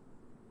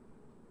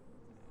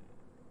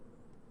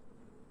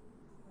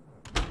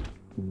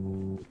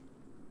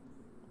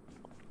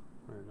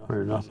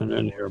 There's nothing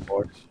in here,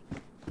 boys.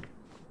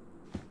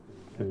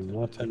 There's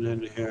nothing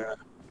in here.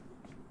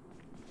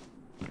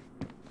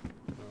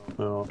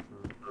 No.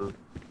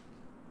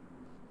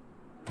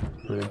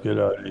 Get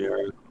out of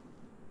here.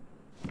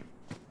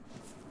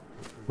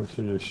 What's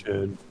in the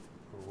shed?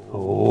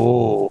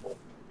 Oh,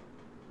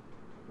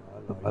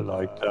 I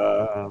like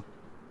that.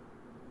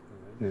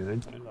 Yeah,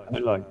 I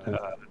like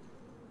that.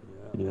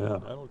 Yeah,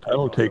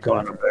 that'll take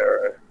on a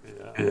bear.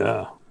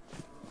 Yeah.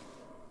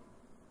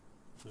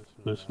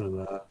 Listen to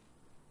that.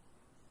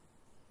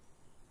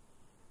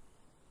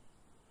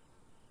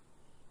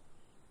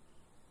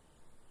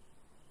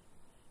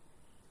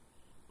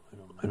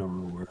 I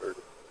don't know where.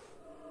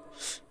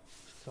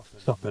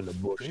 Stuff in the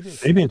bush.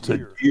 Maybe it's a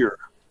deer.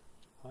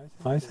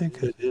 I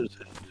think it is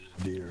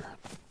a deer.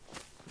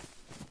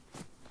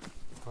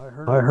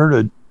 I heard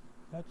a...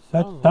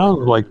 That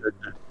sounds like a...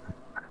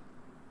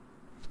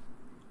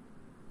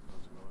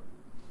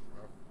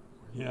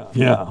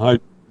 Yeah,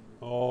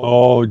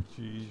 Oh,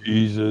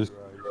 Jesus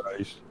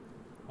Christ.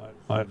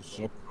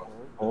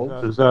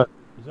 Does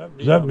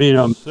that mean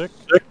I'm sick?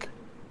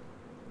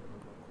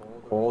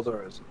 Cold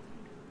or is it?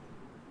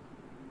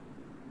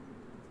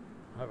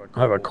 I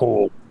have a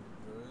cold.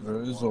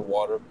 There is a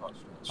water pump.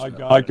 I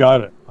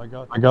got it. I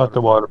got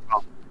the water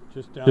pump.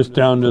 Just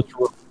down this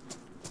road.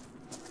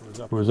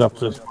 It was up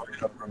this way.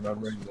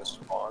 Remembering the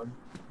spawn,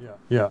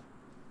 Yeah.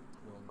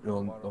 the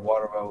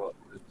water well will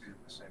be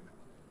the same.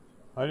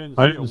 I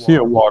didn't see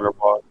a water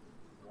bottle.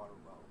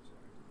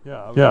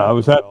 Yeah, I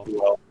was at the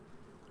well.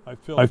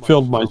 I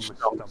filled my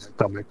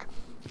stomach.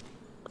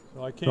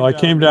 So I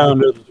came down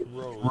this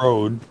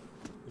road.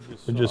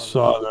 I just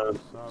saw the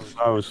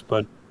house,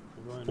 but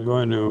I'm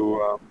going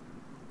to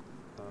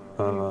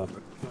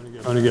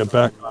get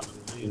back on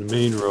the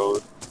main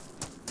road.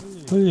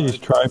 Look at these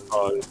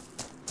tripods.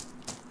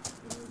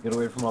 Get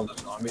away from all the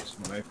zombies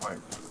and might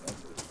find food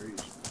under the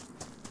trees.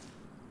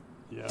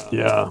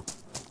 Yeah.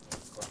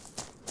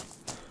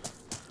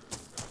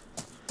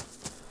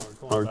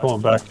 We're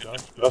going back to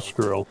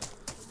industrial.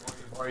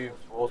 Are you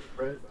full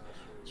spread?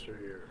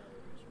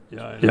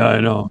 Yeah, I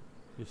know.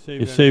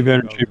 You save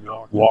energy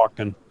by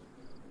walking.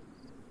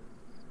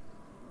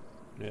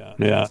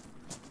 Yeah.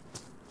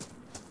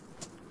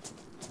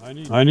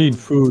 I need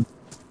food.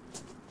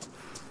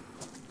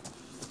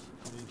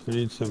 I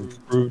need some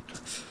fruit.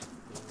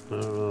 I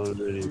don't know, is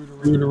there any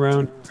fruit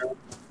around here?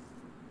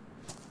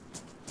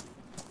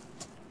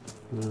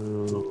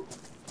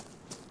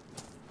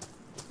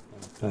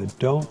 I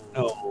don't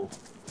know.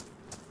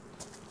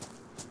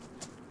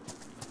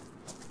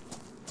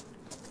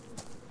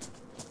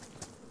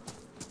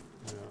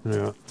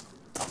 Yeah.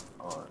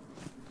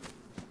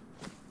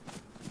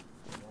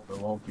 There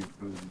won't be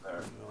food in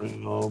there. I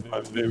don't know,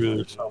 but maybe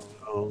there's something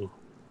else.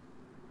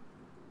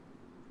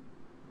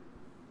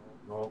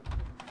 Well,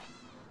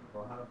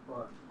 have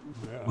fun.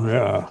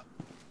 Yeah.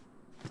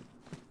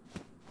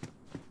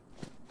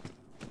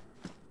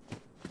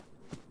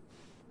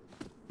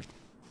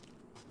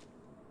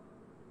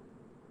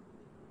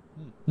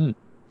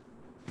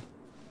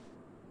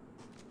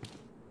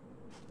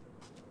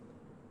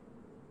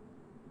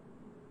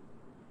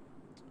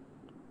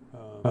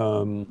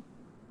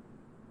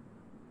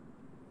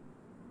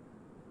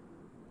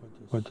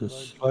 With the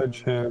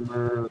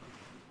sledgehammer,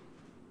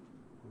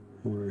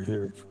 we're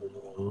here for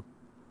now.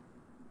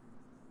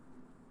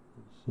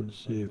 Let's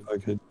see if I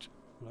could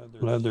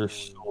leather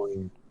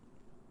sewing.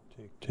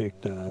 Take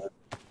that.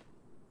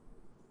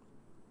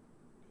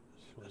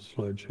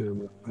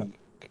 Sledgehammer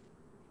back.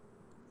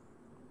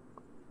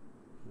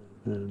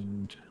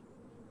 And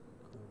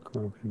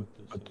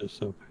put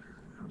this up here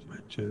on my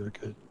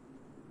jacket.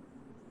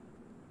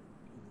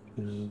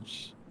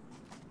 Is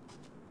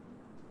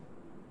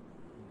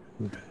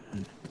okay.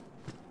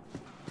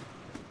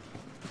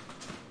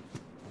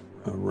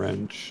 A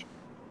wrench.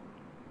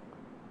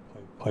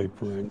 Pipe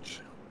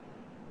wrench.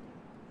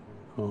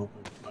 Oh,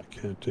 I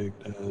can't take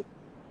that.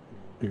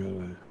 I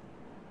gotta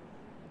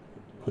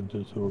put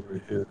this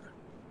over here.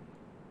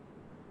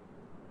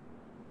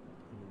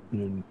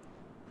 And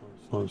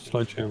then,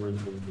 sledgehammer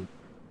going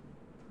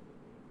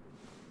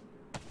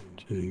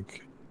to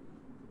take.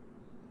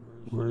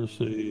 Where's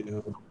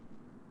the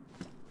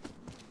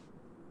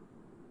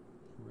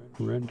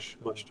wrench?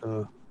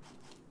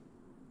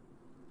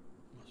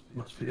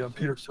 Must be up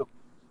here. So,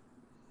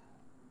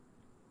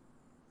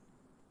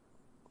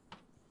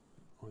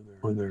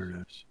 oh, there it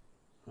is.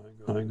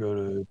 I'm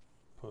gonna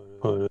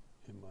put it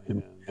in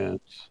my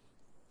hands.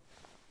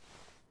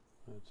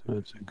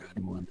 That's a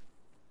good one.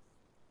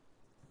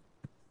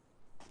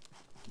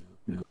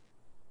 Yeah.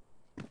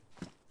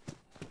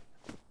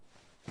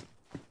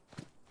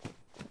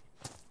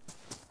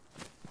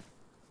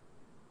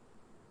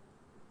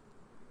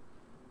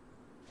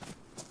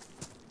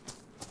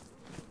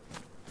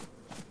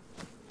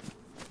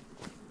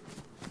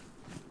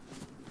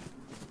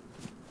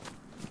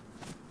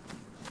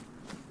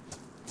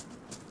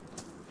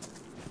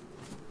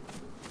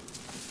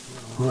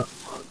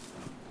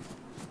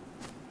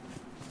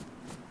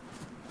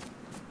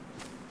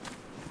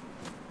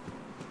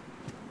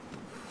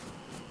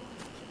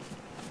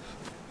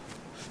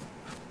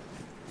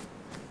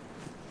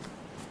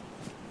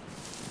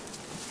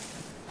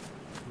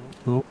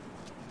 Oh.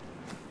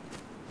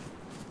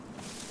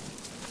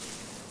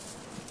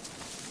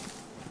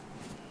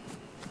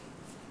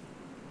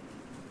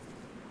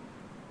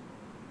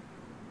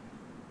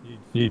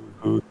 Need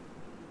food.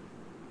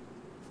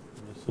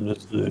 And this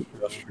is the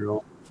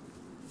industrial.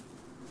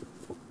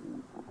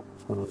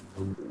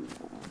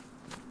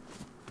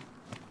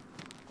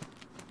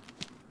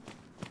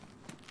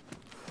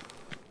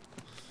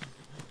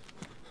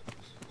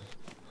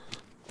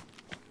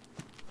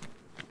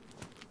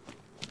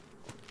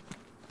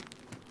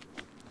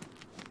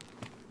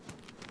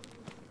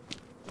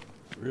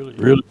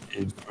 Really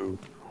need food.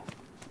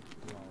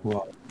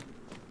 Wow.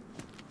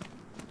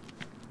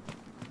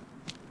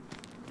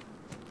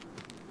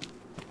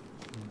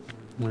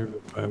 Maybe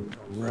if I have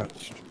a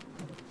rest.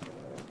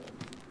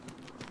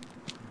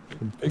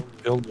 A big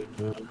building,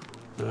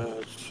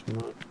 that's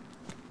not.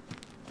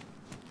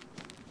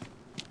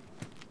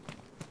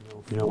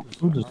 You know,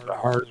 food is the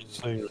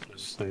hardest thing in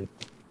this thing.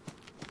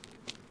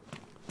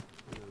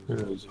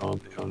 There's a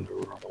zombie on the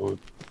road.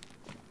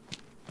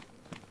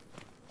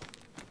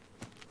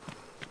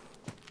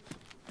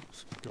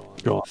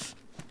 Gone.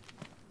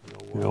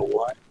 You know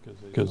why?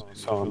 Because they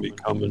saw me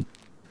coming.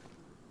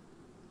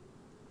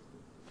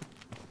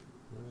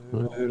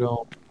 They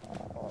don't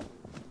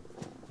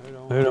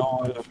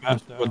want to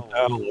mess with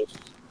Dallas.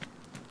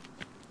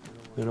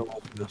 They don't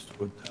want to mess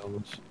with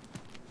Dallas.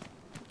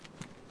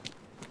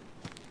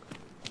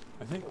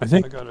 I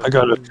think I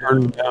gotta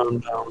turn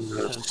down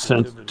the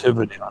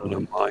sensitivity on the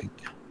mic.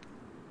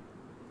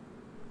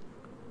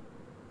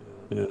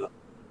 Yeah.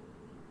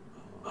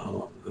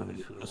 Oh,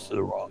 this is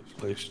the wrong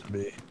place to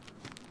be.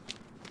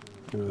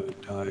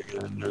 Die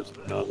again. There's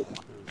another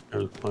one.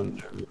 There's one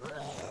there.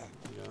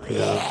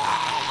 Yeah.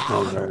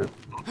 Oh, there.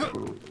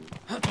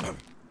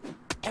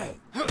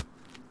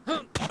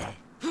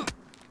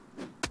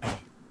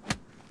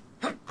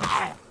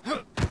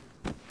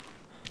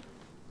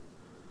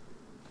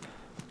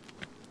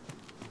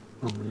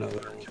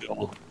 Another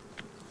kill.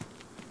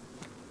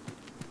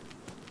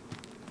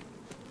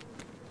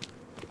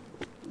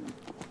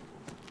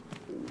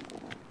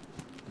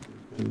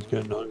 He's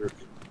getting hungry.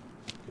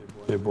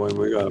 Hey boy,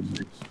 we gotta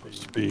make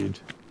speed.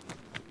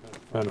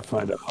 Gotta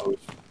find a house.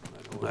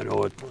 I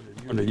know it.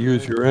 I'm gonna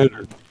use your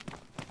energy.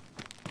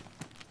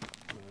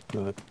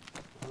 But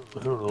I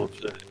don't know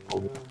if that's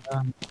over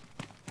there.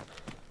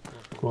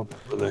 Go up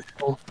over the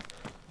hill.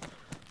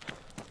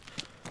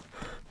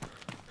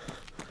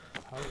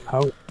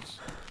 House.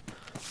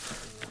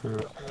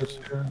 House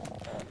here.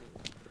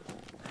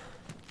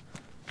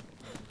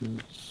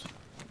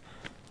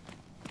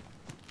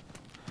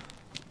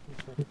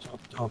 It's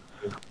up top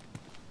there.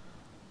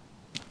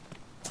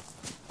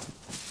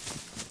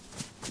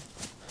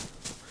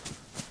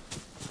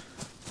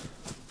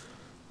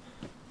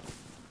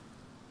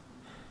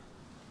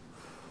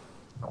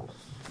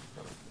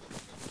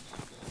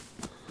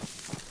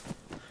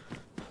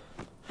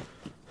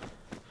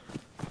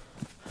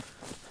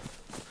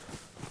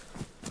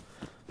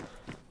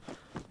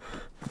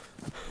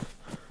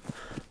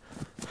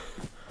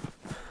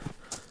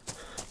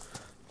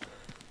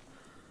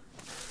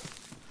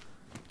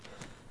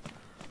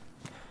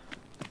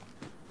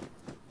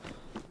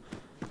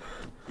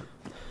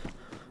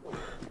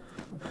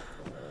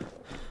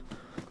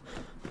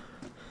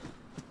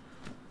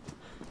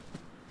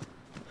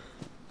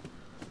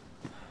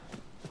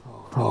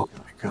 Oh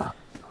my God.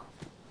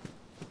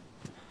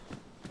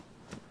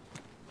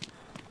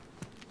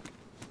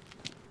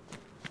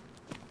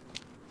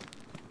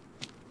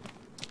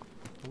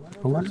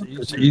 I wonder if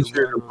it's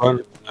easier to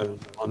run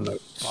on the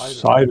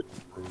side of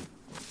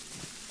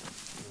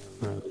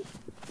the road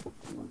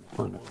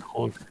on the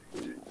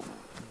concrete,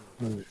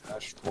 on the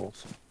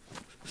asphalt.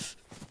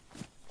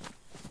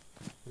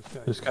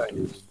 This guy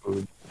needs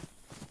food.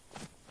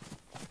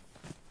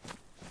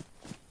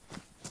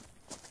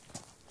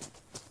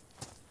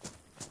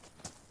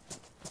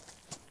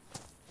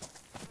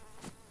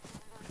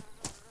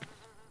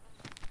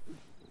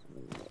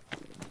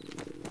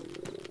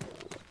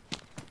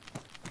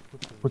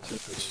 What's in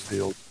this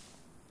field?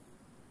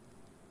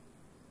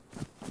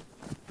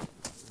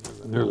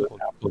 There's an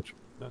apple tree.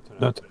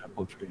 That's an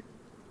apple tree.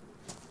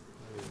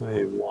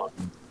 Hey, one.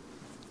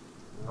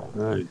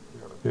 Hey,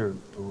 here.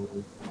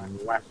 I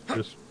whacked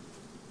this.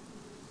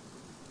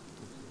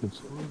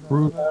 It's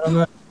fruit out of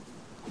it.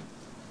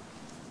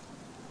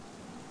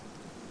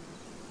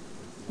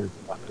 There's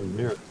nothing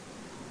here.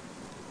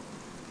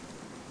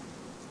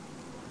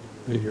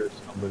 I hear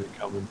somebody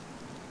coming.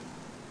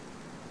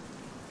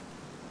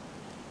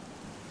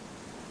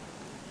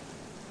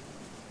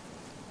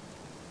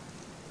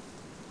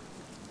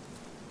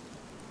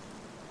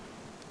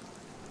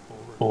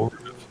 Over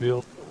the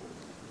field.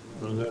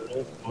 Is that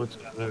it? What's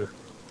that there?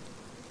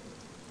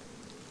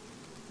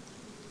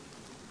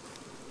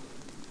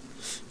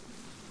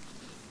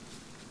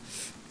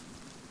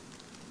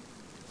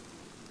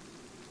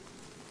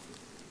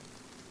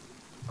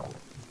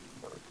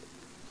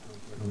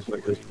 Looks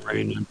like it's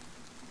raining.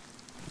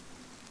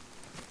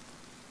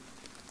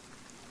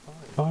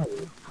 Fire,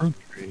 fruit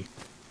tree.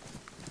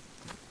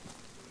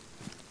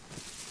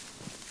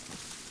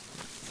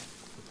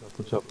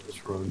 What's up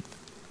this road?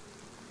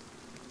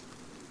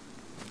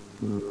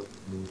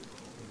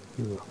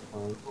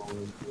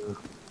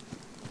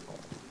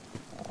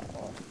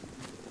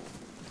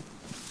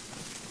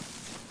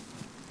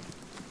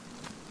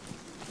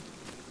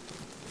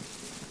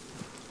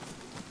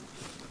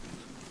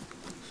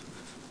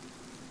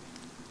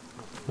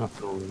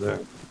 Nothing over there.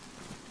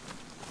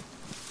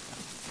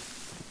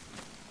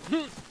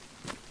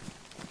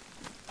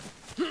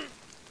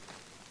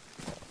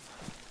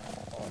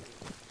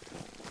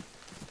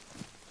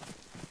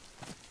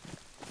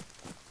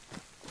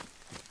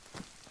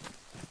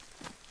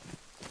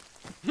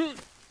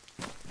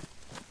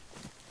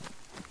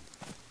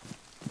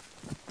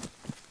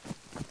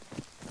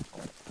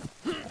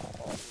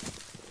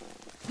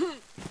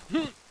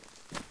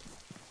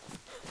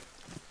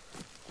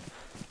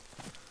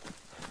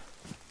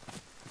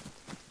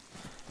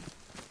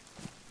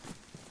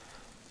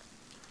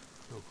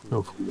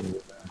 see over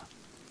there.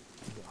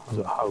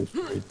 There's a house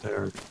right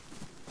there.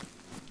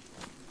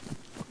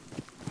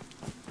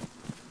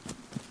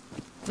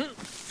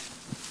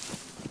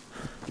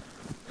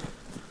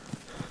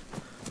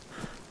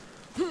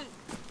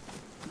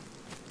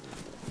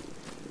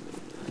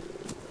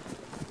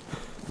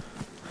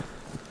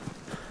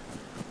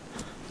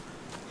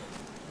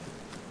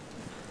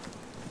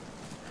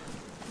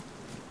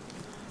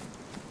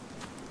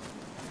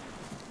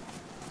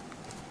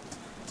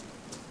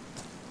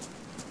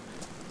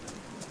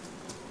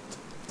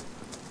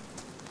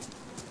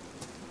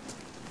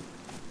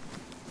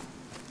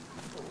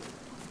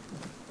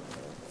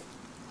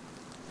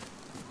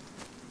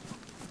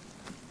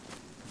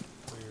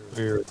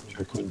 Here,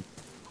 chicken.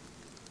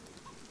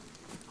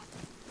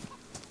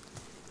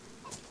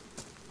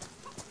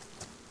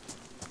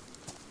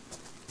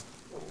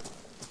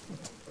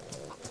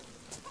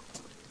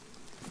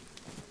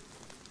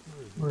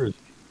 Where is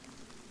he?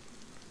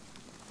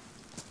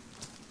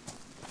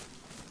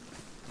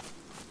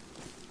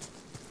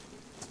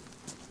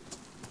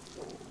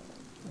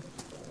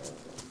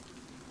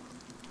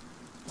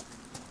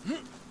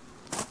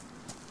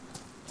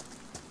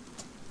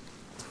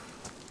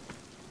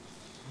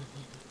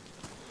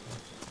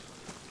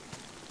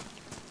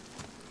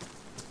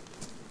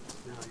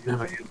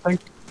 Now, you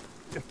think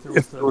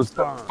if there was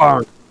that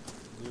barn,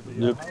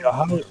 there'd be a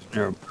house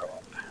nearby.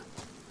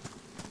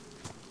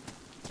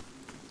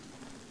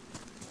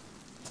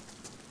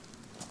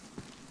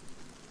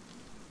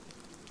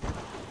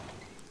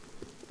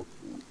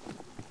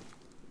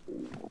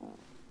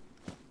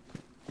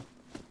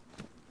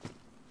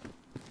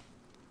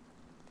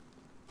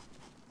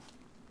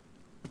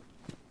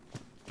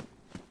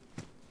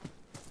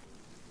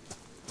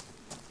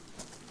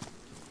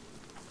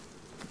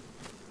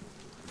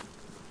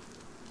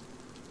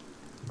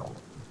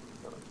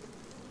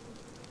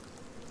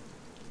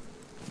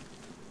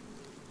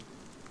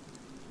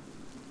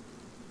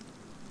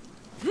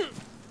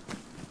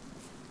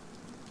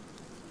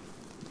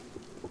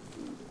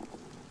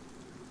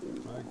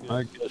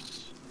 I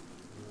guess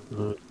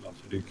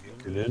after you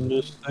can get in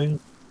this thing.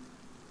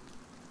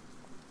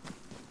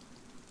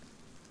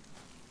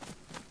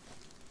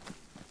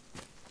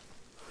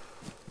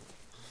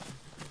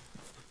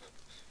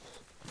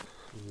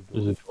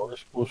 Is the door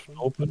supposed to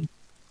open?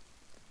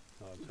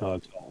 No,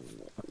 it's all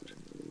fucked.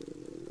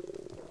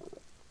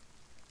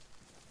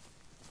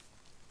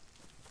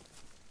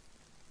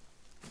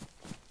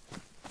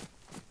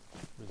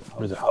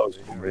 There's a house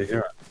over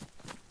here.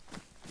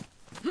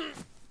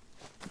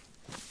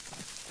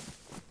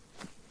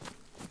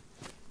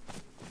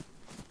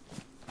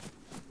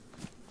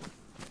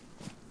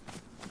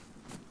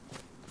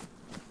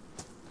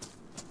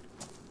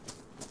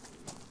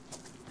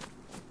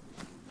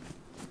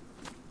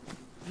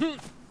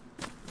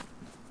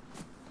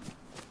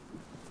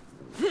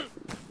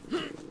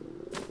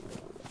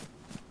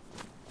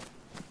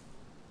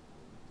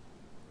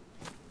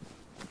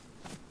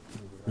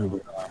 Here we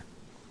are.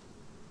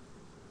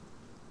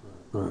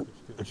 Alright,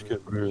 let's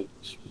get rid of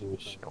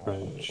this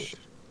wrench.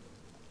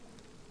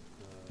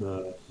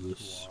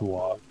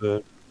 Swap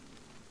it.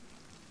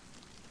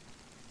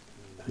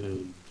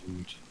 And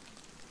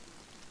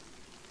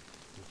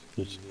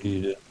just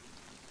eat it.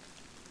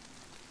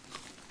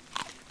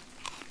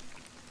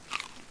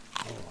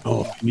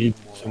 Oh, I need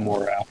some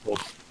more apples.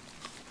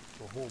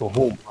 A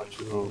whole bunch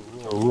of them.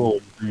 A row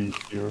of trees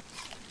here.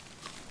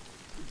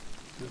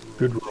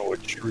 Good row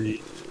of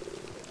trees.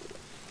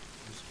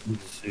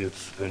 Let's see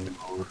if there's any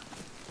more.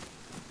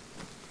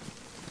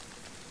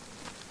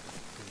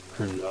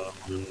 Another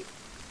one.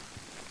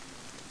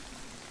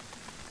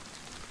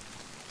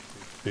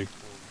 Big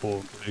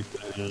full big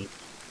man.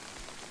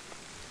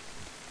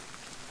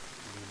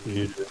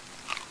 Eat it.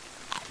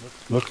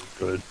 Looks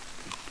good.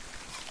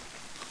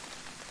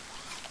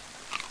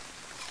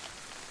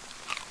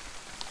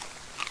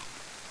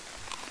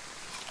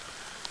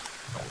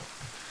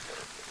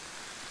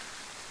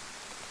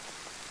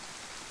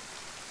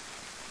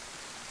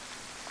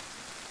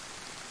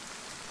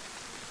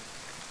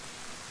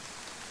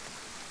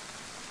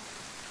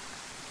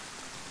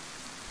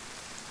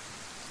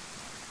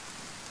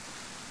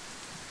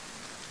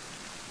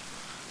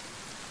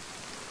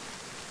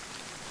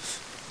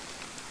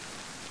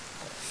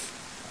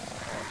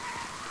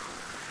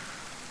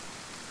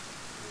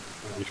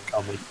 He's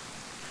coming.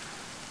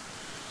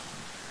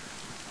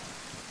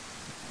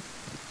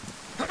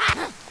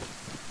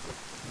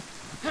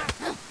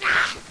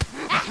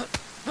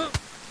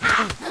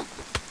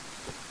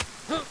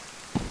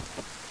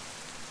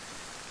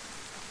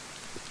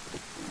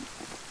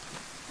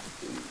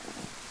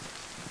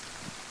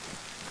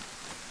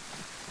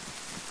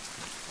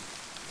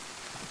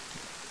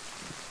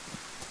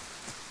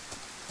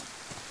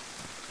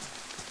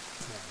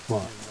 Come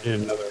on,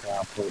 need another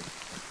apple.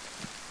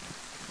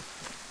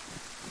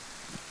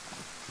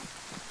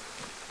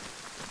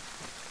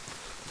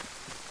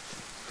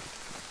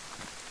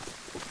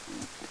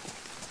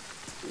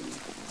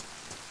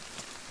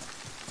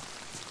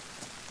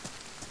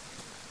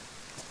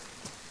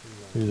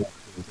 He's not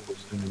going to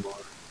post anymore.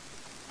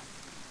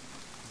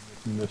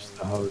 missed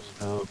the house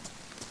now.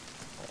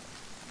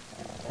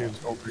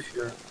 He's over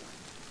here.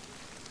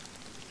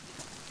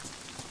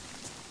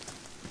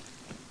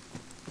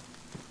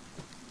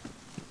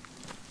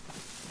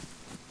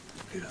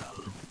 Yeah.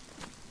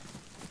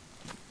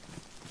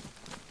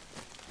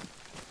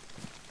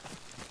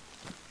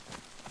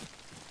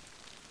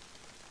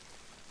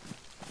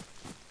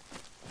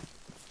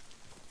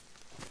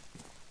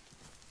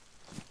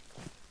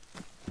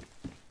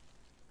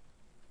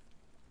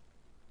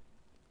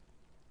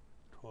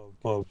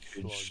 Well,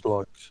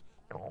 slugs.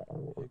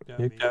 I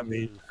think that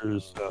means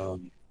there's a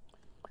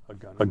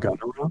gun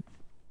around?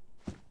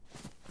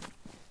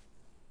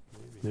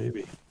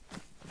 Maybe.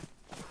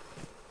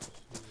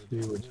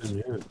 See what's in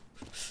here.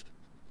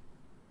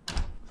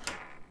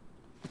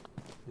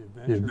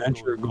 The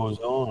adventure goes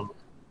on.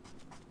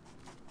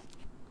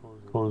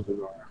 Close the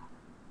door.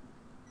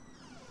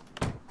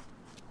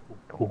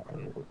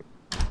 Open.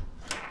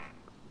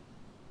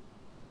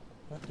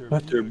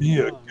 Let there be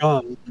a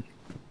gun.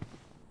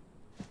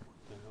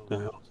 The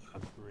hell's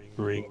that?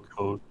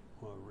 Raincoat.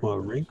 Well,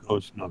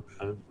 raincoat's not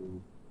bad.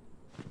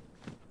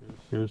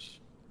 Here's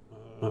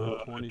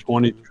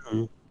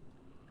 22.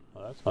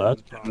 Well,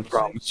 that's kind of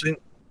promising.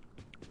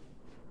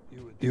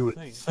 You would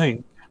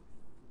think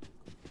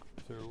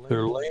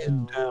they're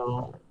laying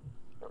down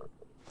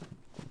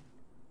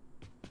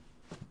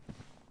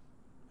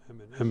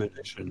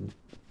ammunition.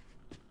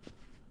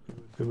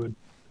 They would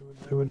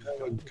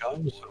have a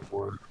gun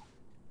somewhere.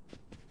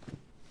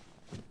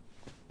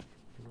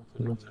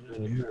 Nothing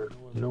in here.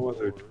 No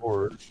other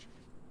doors.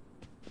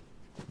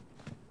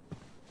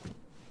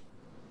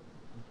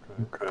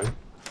 Okay.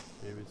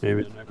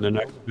 Maybe it's the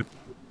next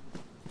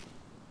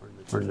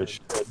or in the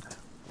shed.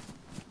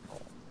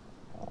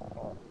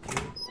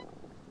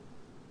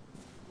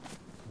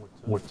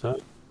 What's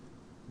that?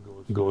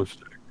 Ghost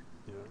stick.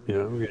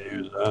 Yeah, we can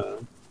use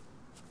that.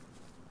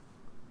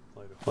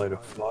 Light a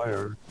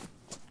fire.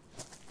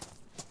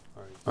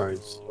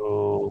 Alright,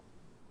 so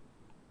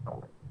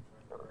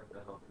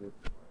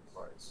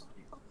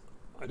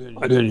I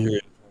didn't hear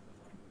it.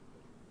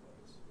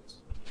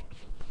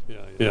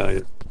 Yeah.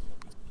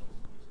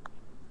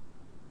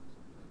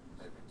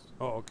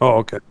 Oh,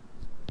 okay.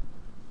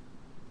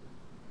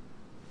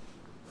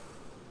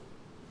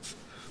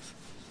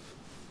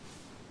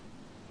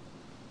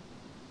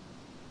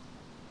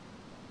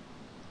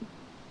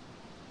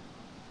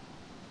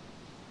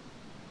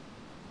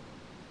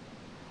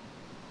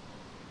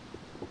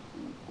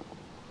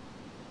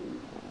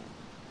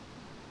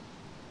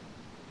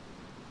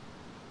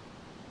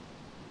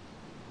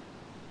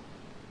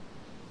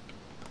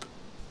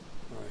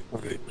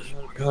 Okay,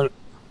 we got it.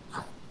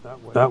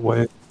 That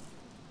way.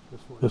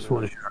 This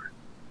one here.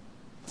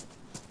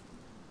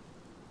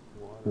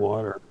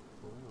 Water.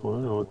 Well, I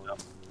don't know what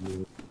that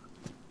means.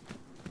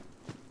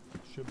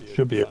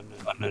 Should be a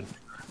gun in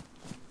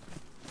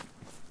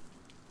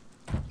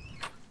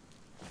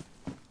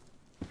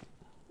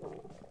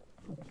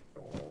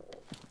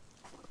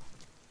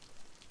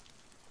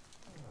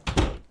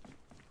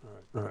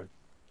Alright.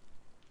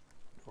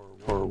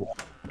 Or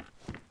water.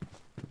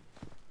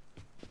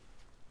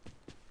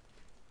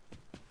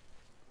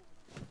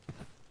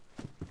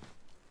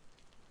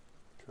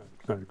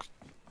 Thanks.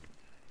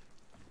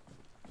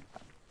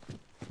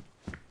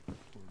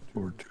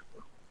 Or two.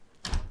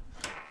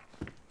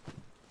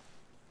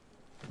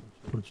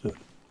 What's that?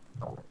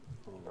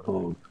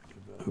 Oh,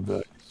 a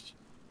vase.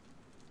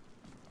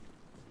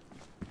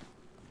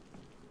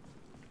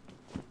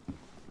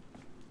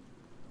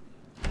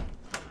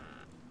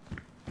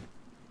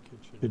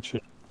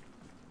 Kitchen.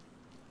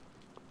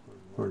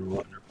 Or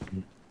water.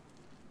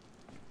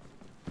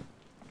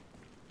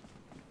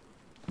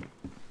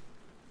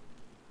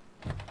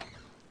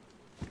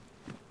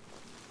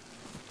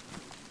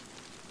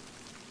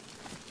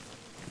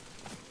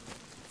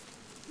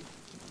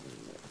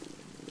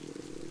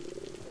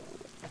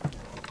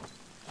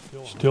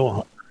 Still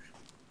hungry.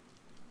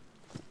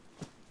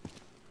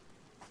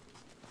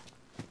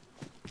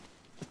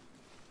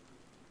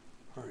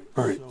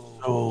 Alright,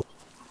 so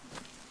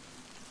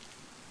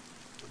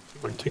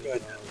I think I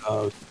did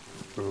over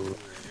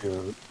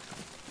here.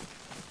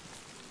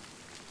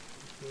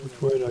 Which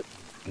way did I go?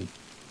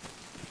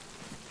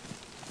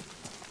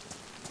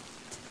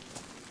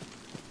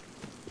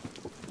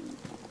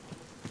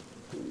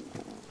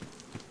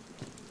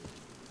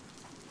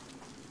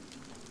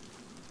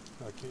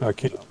 I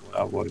can't go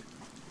that way.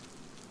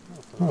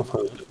 I don't know if I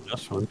was in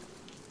this one.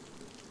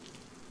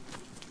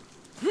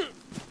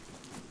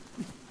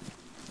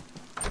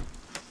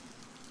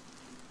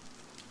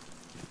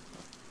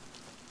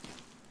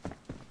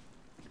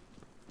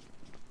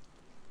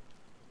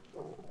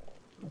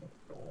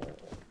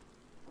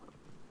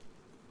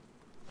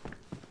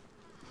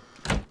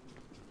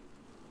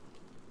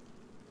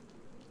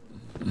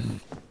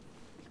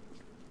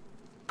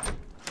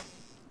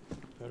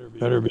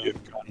 Better be a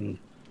gun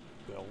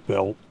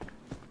belt.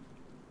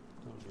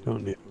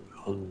 Don't need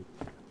a gun.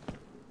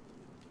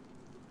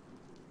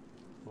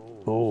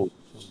 Oh,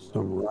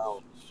 some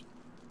rounds.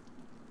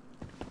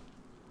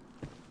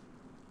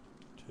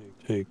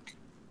 Take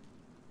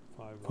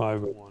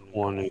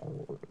 520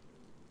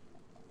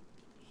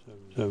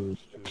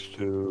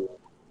 762.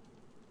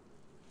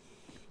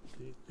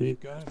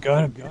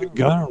 Gotta be a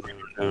gun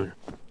around there.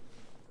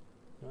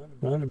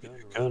 Gotta be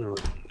a gun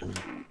around there.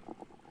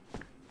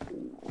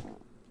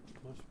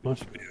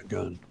 Must be a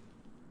gun.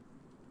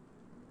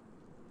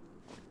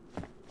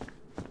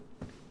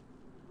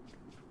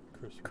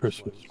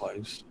 Christmas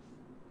lights.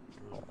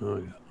 Oh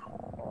yeah.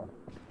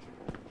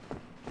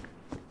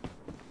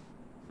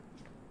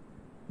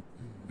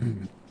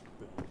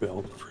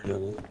 Belt for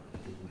it.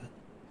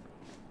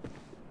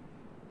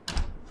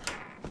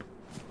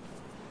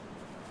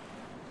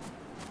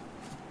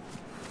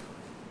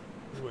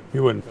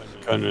 You wouldn't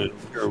gun it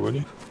here, would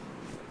you?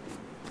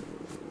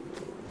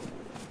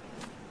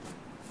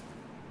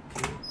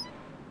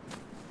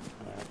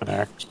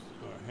 Axe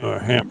or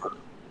hammer.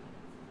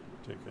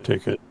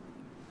 Take it.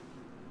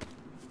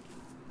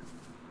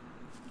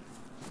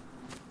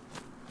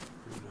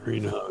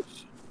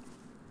 Greenhouse.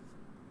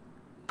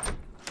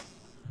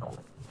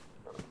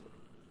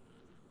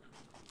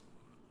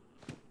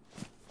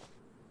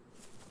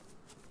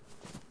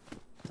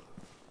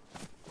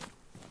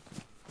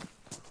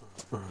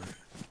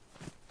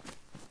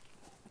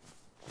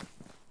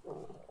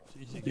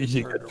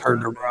 Easy to get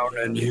turned around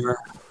in here.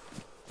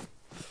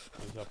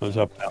 I was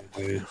up that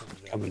way,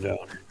 coming down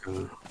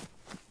here.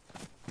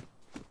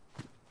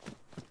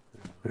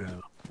 Yeah.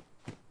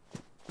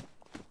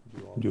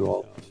 Do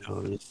all the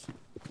sounds.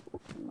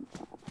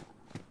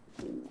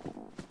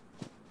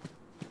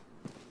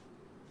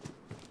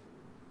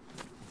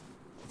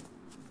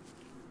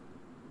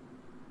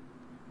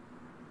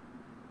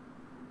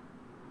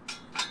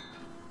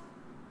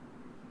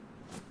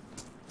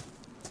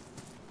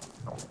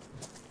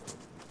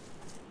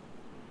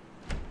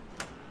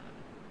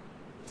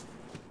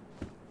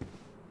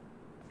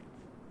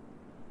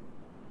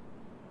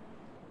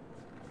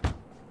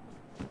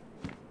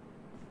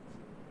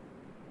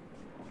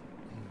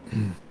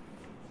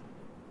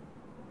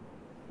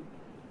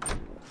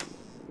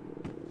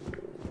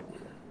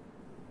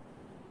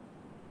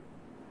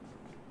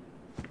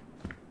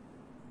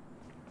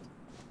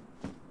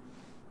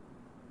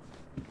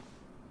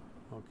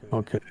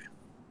 Okay.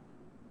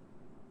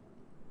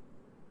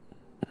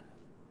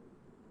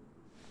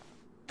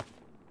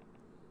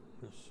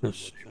 Let's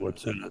see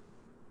what's in it.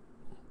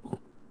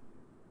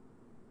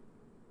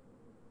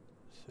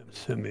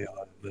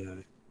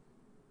 Semi-automatic.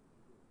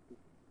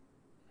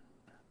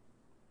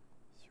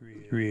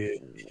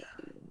 380.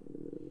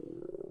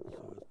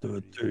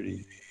 So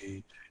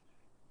 38.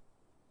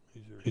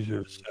 These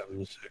are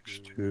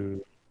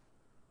 762.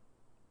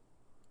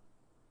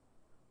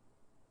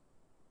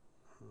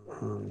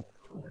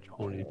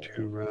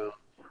 22 rounds.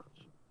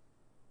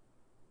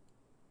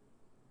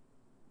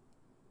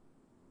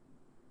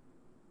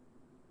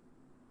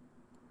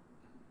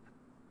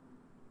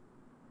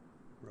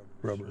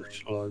 Rubber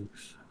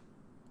slugs.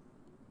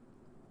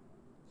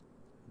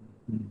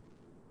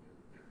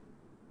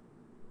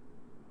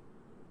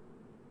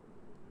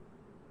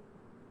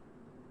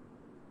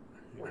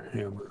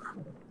 Hammer.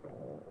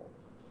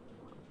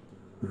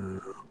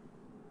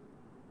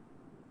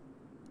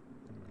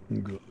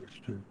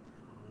 Ghosted.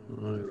 I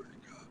already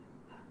got.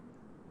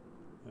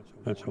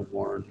 That's a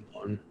worn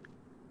one.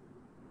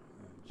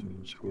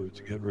 So let's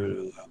get rid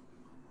of that.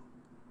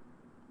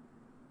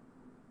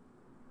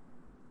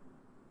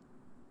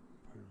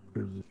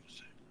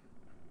 This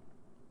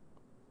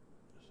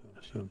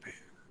up here.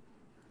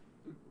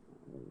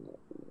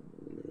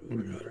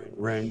 We got a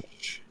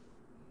wrench.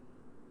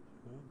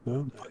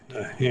 Well, put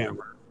the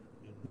hammer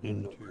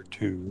in number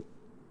 2.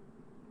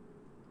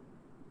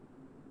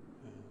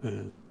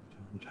 And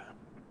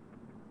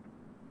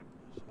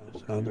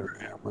this other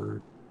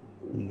hammer,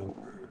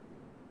 number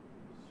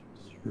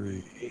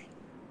 3.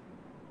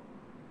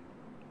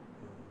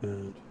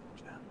 And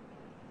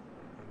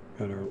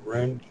got a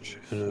wrench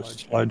and a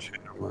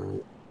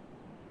sledgehammer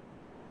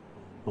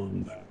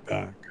on that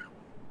back.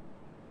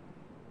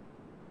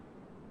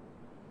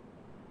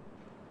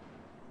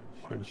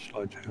 And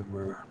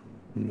sledgehammer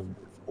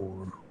number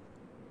 4.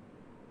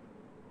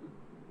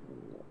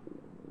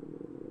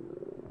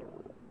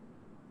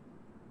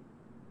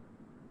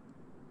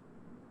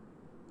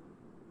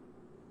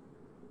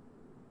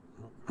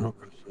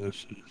 Okay, so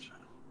this is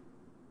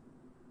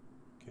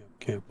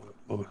can't put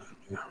both in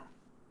here.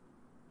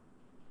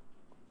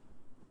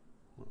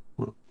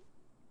 Well,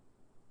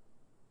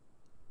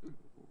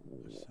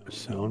 does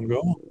sound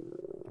go?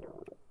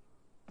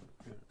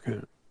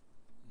 Okay.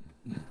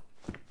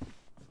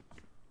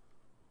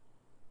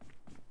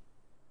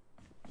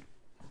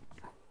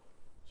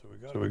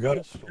 So we got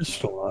a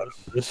pistol out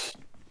of this,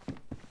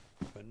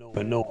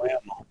 but no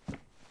ammo.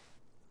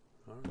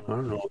 I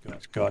don't know if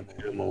it's got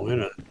ammo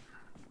in it.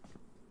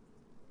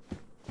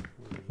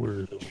 Where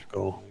does this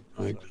go?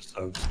 I think it's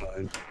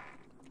outside.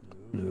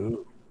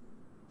 No.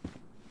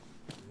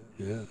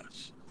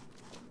 Yes.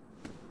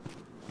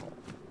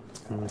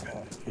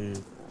 Okay.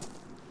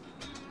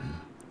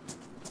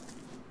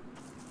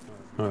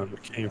 Alright, we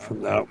came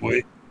from that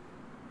way.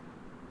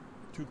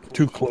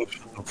 Too close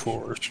to the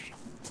forest.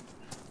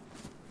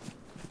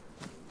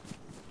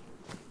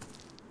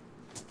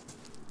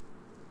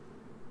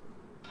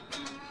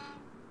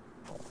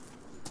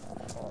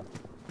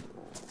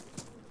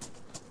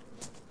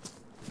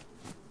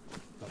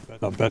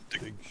 I'll bet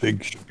the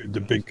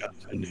big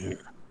guns in here.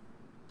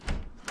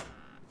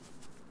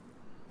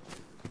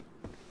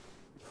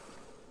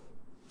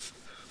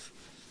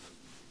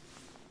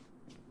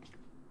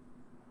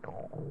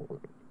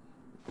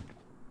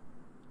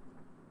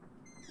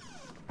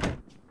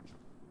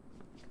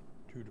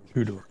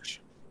 Two doors.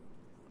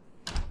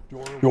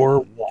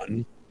 Door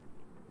one.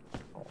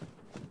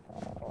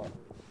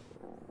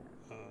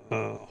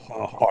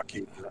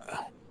 Hockey.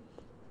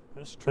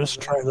 Let's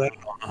try that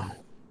on.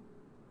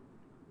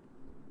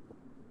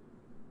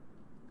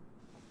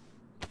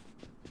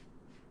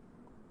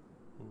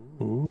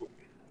 Ooh.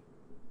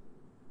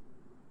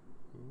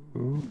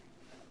 Ooh.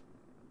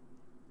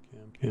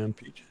 Canned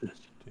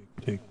peaches.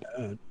 Take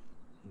that.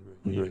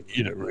 I'm gonna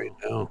eat it right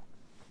now.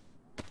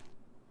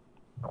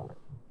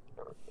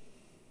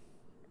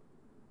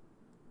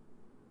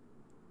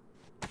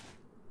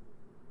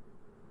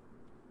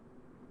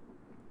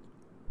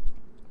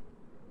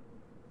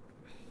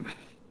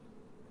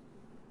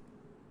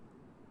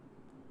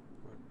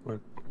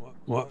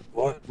 What?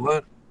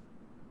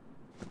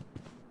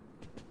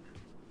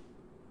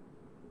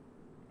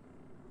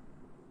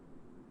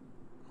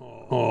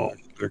 Oh,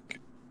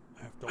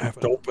 I have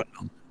to open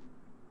them.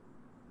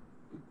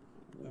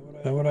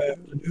 Is that what I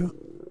have to do?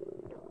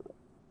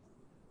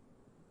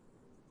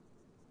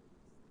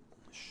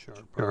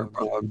 Sharp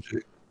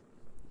object.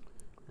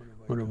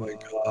 What have I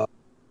got?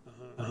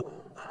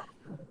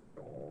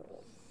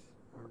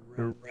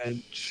 A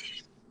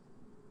wrench.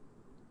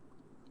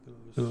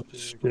 A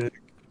stick.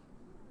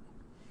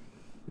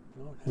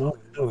 No,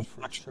 that was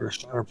much for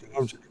sharp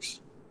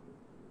objects.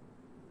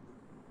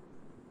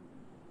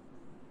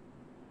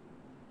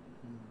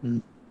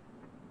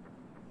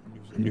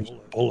 Use a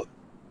bullet.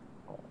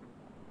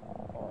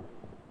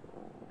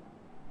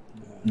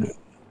 Yeah.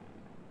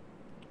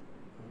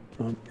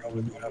 I'm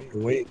probably gonna have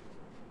to wait.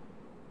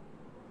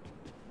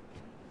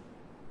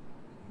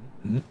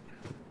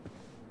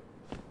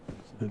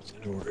 That's the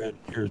door in.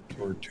 Here's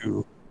door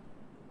two.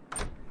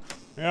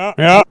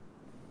 Yeah.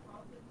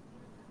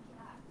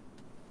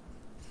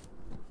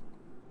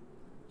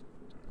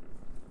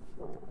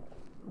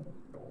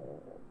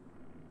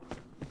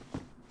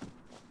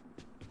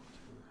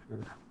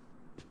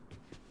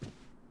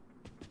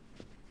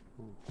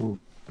 Ooh.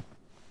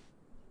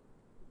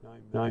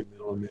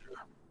 9mm.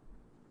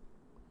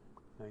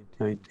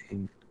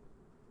 19.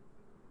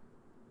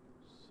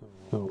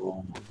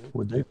 So,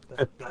 would they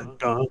fit that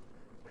gun?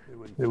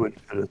 They would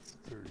fit a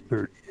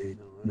 38.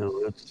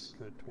 No, that's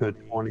good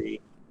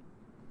 20.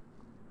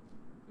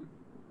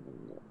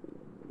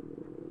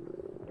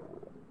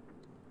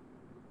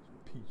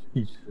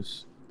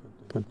 Pieces.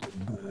 Put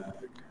them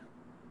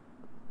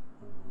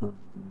back.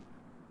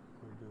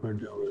 Where'd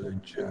the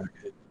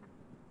jacket?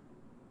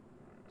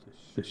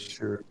 The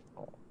shirt.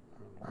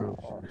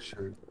 Oh, the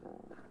shirt.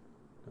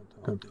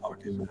 Got the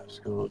hockey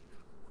mask on.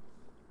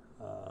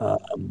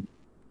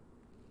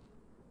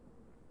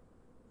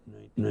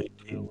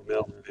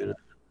 19mm.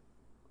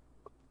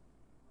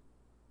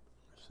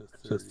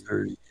 It's a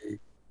 38.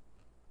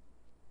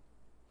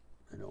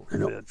 I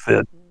don't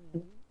fit.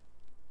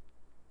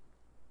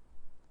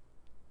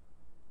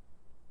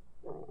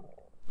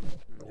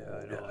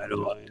 Yeah, I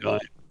don't have time.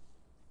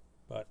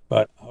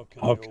 But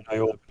how can I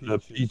open the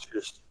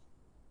peaches?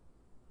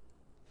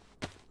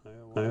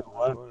 I'm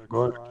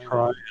going to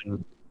try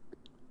and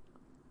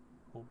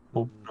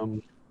open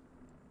them.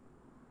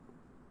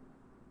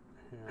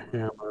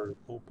 Hammer,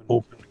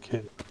 open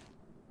can.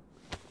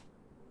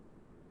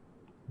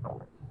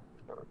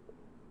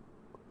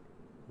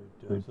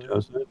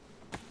 Does it?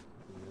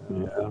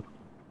 Yeah.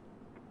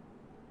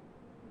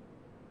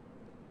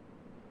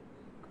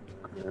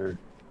 Okay.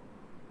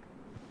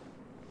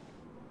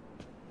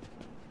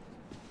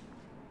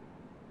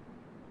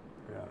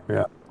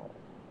 Yeah.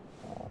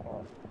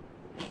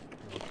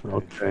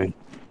 Okay.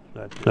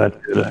 That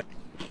did it.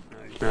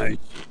 Nice.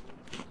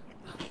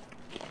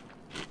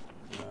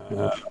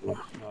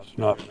 It's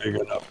not big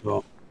enough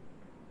though.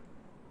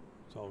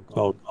 It's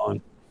all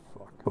gone.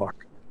 Fuck.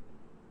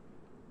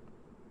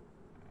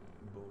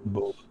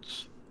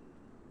 Bullets.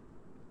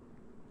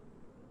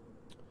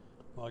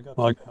 Well, I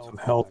got some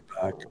health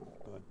back,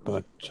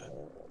 but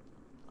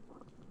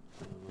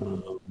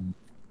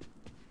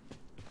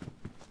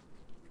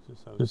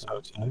this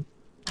outside.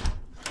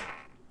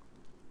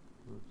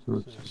 So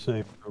it's the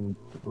same from.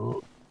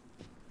 Oh.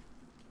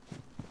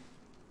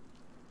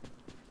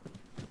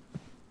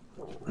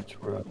 That's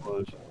where I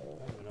was.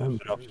 I haven't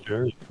been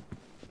upstairs.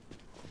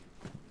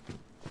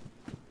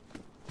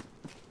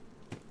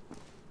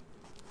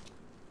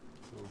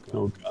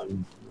 No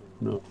gun.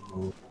 No.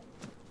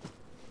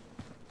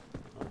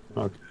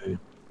 Okay.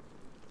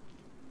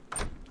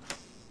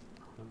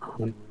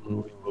 We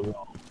will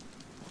go.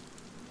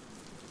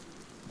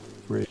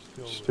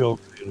 Still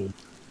cleaning.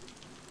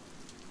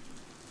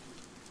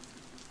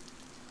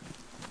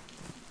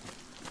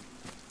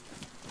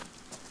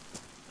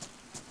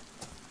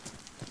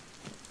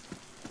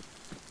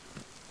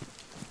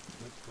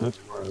 That's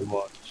where I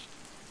was.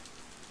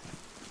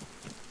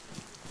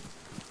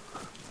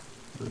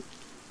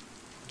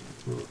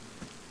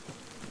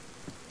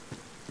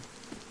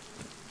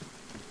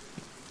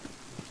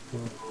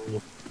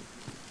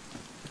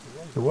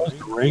 There was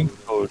a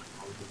raincoat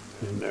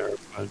in there,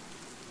 but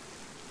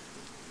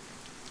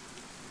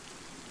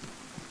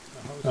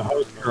the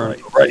house here on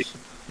the right.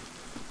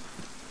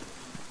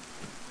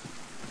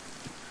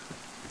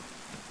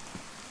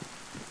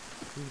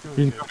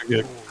 He's gonna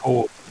get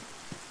cold.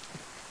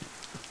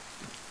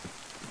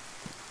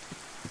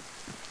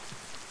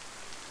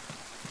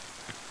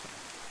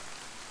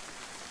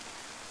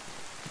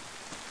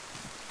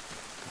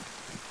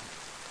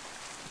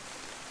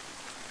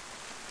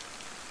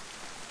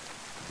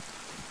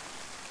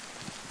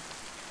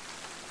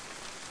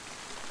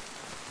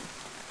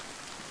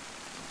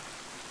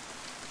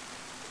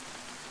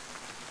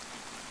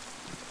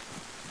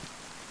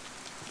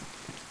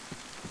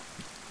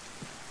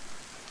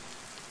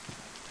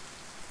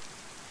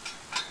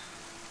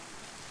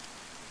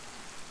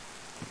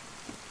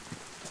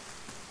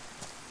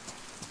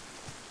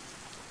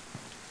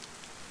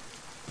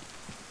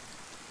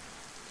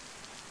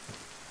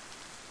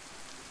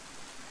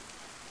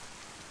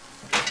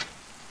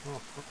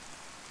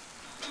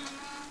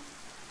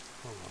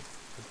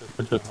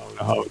 I just want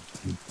a house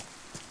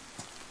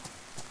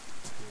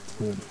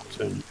and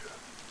send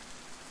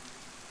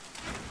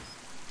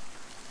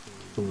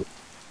you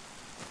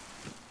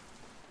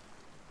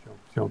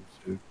a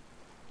jumpsuit.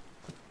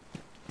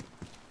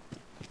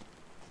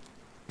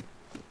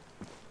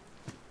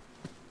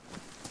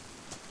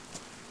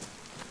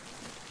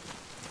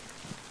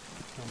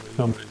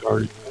 Somebody's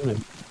already done it.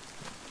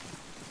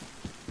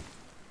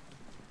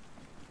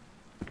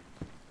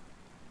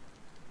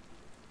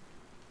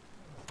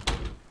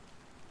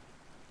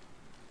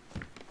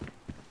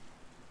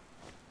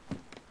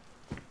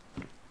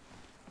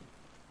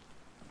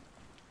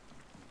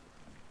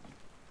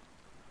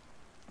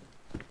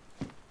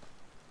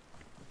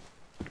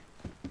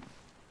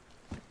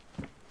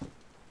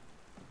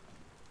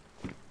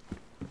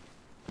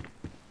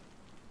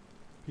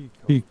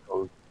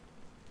 Peacoat.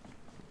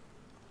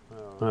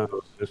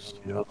 Oh,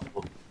 just the other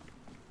one.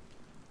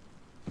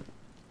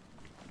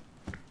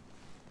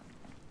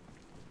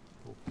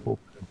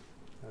 Open.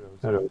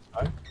 That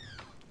outside?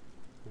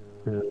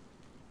 Yeah.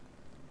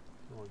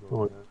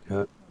 Oh,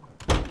 yeah.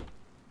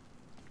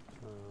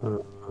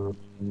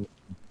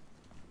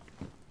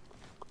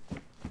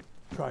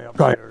 Try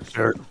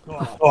upstairs.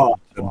 Oh,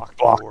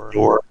 blocked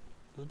door.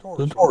 The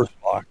door's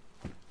locked.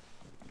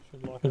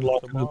 Should lock it at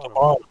the bottom.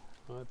 bottom.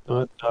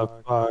 What the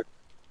fuck?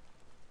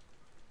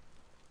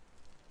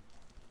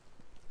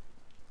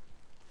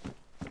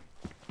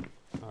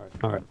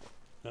 Alright.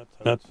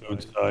 That's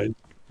outside.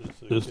 This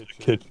is the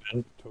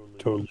kitchen.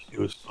 Totally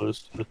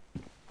useless. And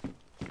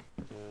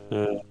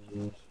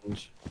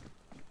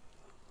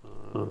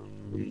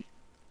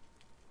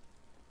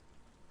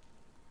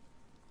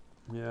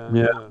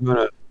yeah,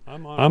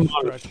 I'm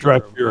on a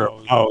stretch here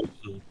of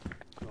houses.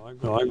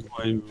 So I'm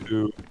going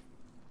to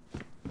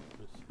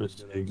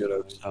just get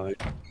outside.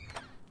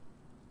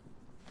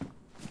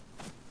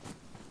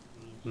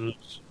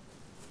 He's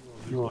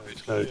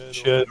got a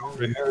shed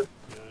over here.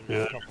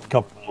 Yeah, a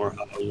couple more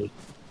houses.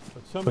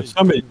 But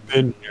somebody's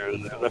been here.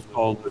 They left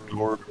all the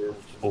doors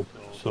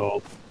open,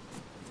 so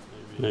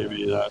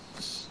maybe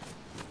that's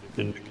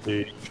an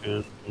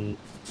indication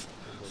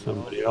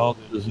somebody else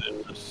is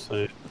in this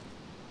thing.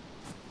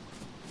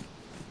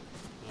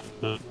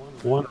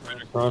 One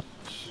right across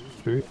the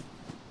street.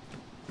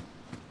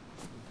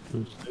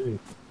 Let's see.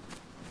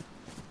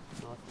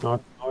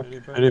 Knock.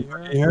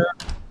 Anybody here?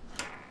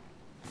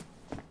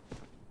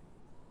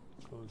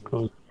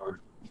 Close the door.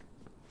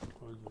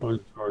 Close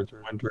the door. It's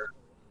winter.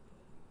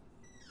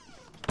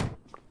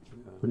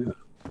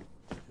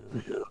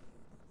 Yeah.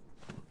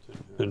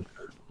 Then,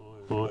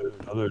 oh, there's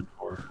another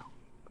door.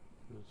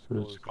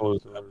 Let's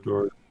close that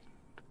door.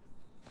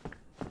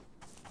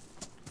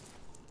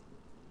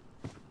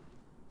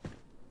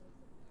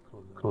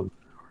 Close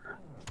the door.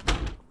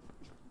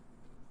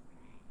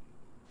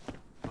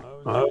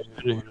 I was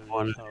in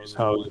one of these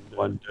houses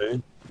one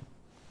day,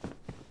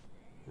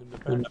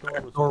 and the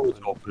back door was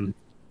open.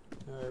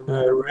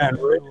 I ran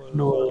right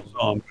into a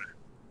zombie.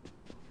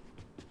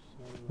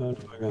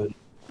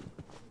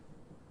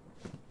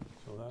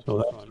 So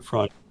that's the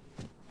front.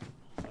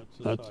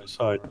 That's the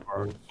side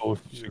door.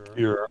 Both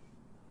secure.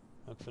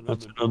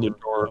 That's another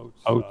door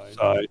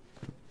outside.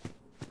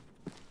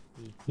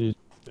 These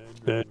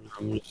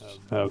bedrooms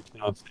have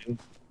nothing.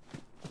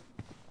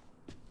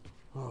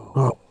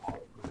 Oh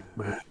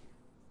man.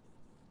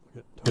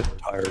 Get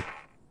tired.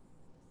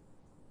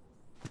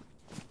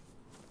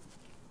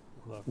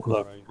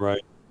 Left,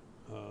 right.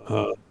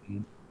 I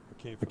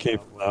came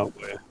from that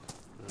way.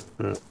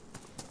 Yeah.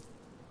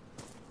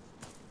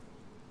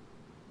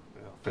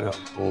 Yeah,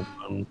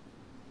 open.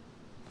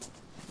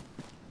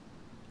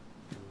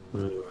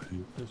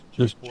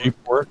 Does Jeep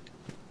work?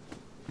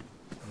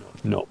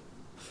 No.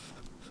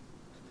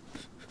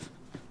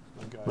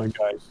 My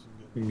guys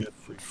can get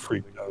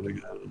freaked out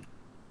again.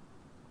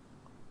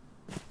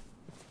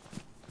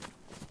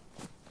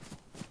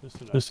 This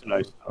is a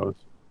nice house.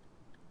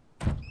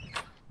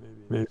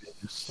 Maybe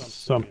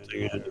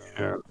something in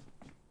here.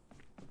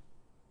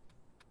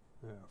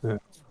 Yeah,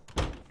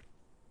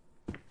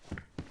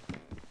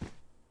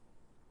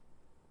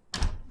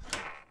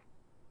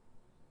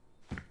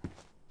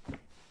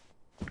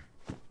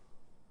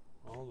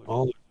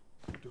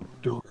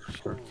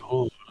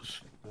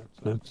 clothes.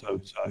 That's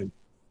outside.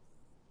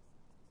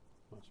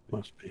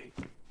 Must be.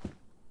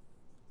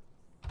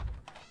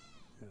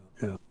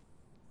 Yeah.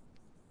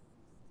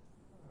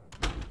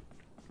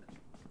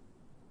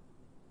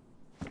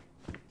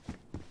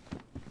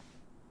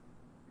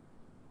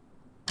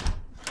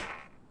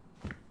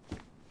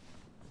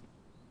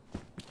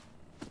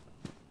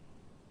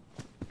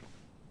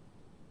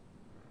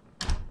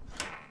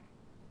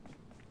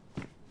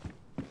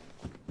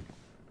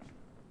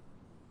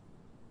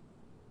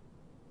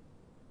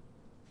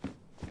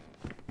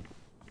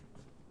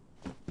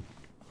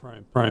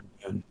 Prime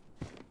pen.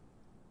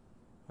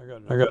 I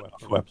got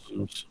enough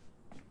weapons.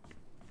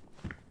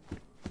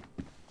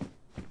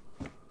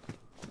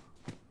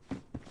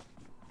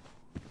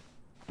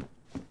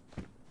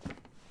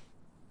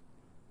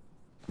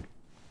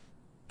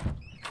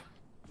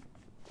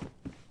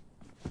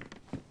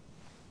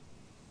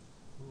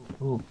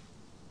 Oh.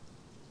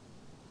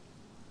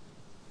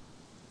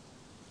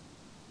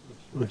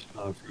 I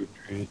saw a fruit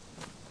tree.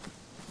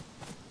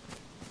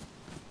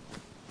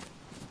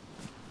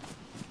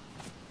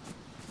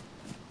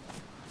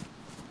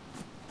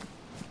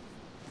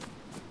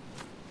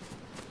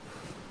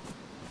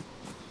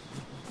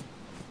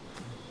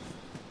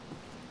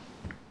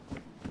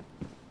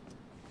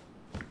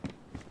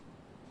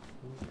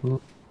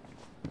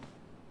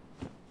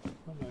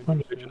 What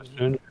did I just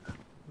end?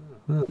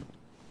 Huh.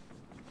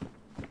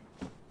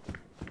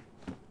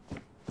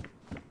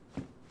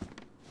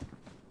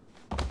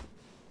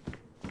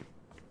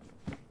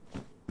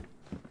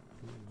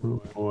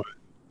 Oh boy.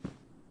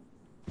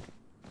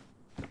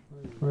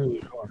 Where are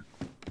you going?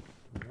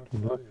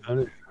 Look out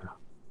of here.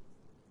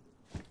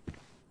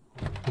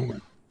 Oh,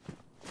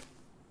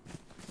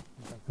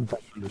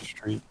 back to the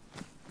street.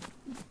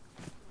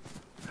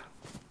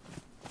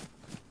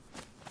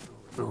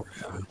 Oh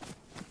yeah.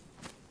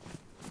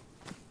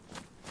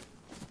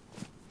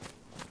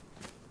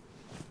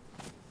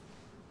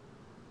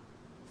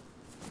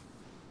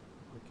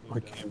 I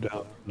came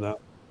down from that.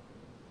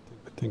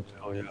 I think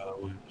so, yeah, I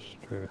went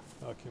straight.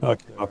 I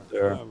came up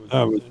there.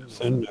 I was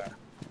just in there.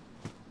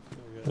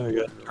 I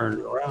got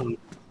turned around.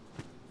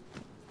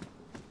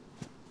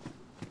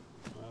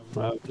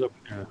 I was up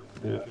here.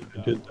 Yeah,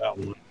 I did that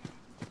one.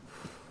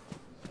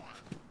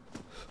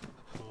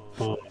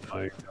 Oh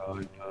my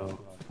god, no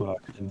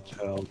fucking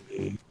tell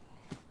me.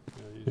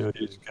 You know,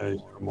 these guys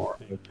are more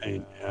of a pain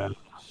in the ass.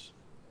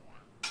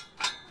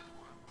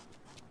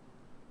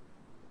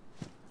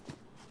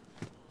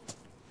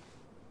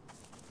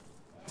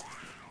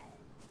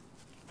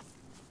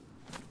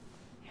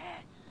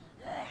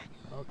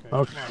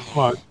 Okay, come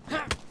on.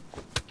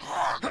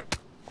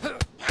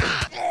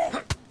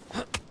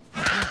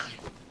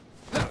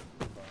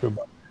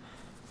 Goodbye.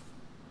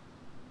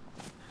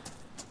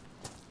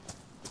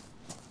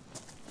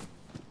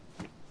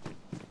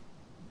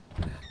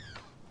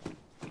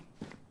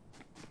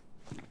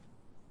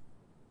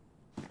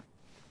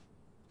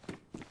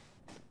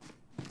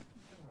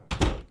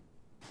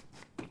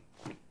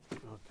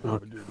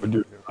 Okay, we're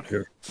doing out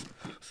here.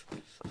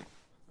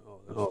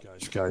 Oh,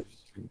 this guy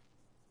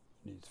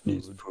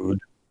needs food.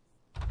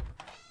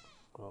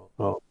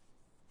 Oh.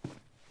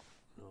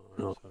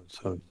 No,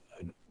 so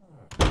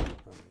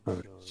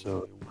alright,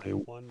 so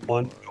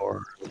one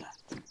door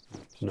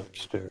and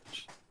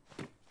upstairs.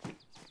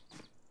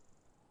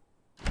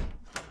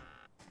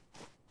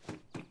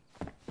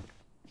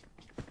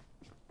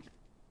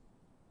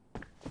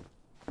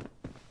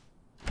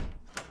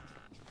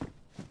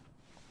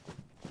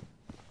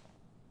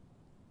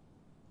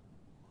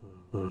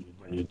 When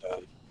you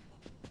die,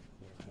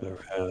 their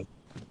head.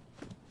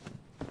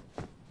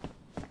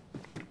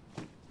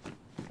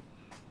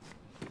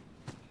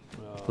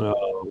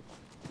 Oh.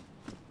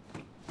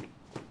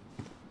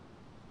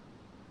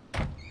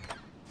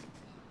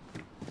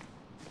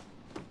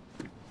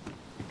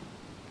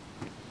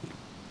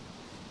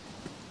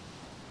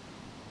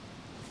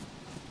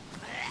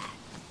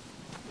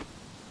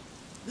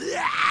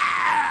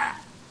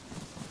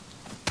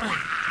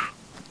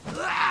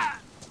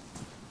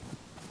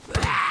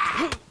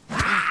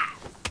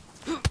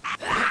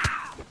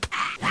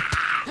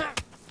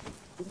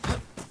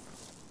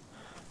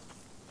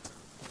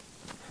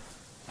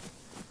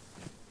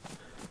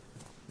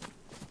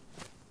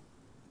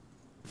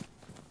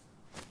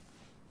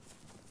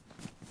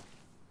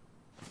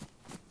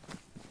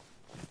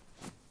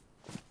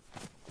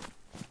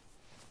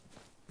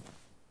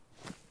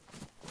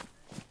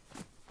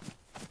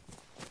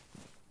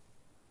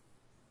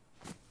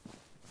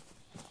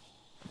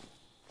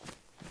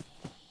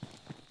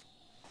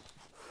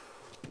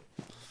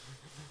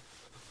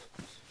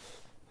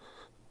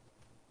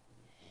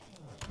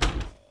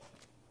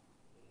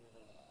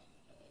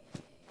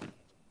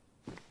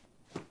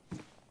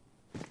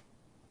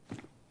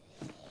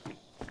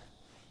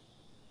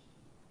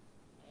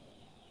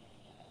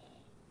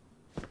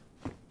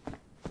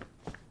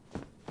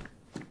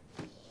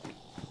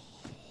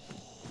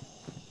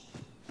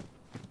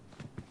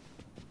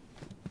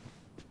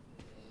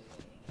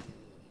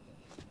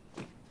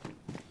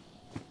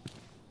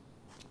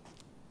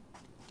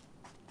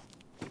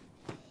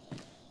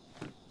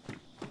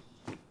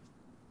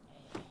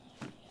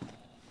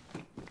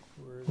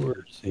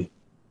 Where is he?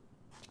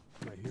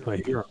 I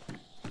hear him.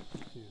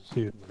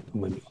 See it in the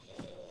window.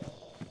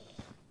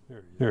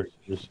 There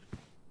he is.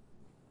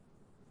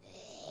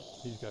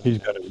 He's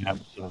got a map,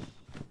 so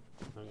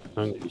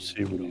I'm going to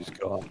see what he's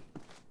got.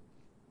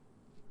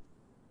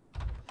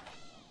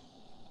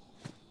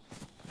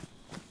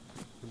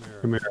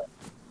 Come here.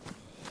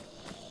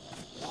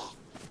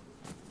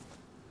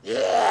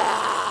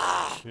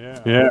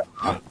 Yeah.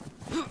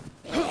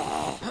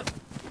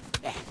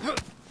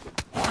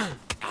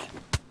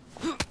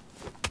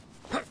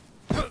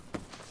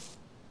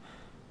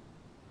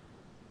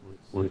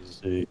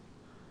 Let's see.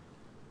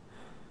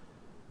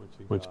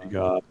 What you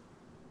got?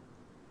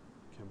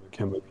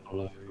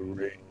 Chemical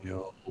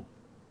radio.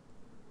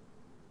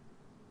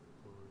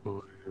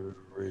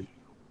 Radio.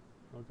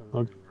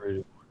 Okay,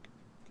 radio.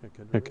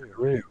 Can't get the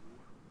radio.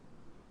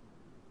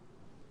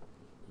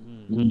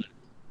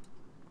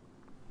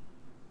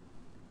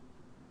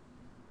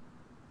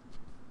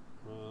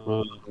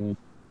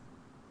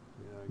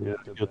 Yeah,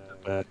 get the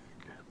bag.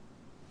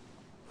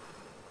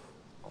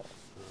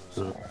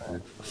 Not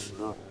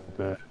the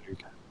bag.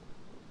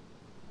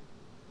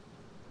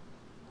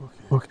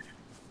 Okay.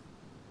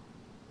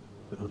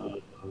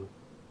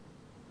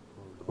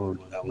 Or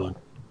that one.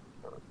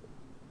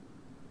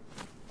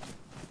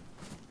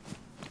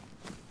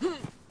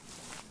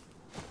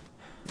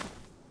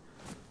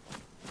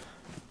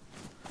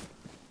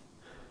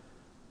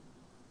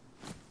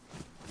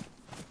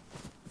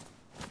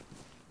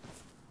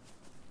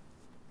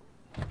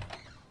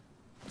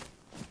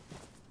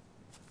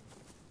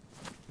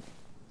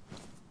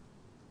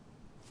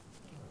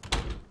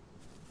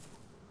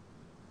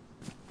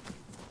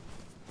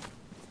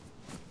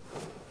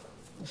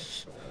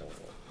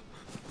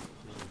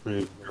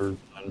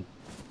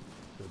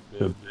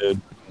 The bed.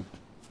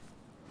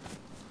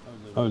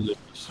 I was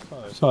just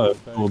saw it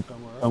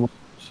somewhere else.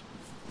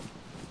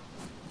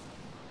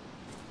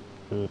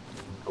 Go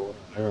up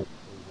there.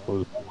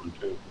 Close that one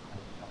too.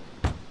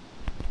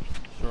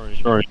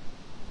 Sorry.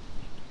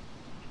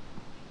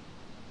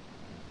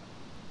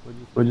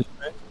 What'd you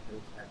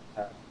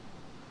say?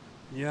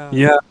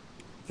 Yeah.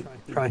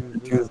 Trying to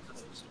do this.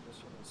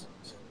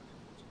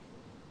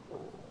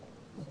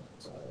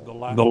 The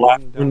last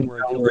one down where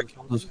it it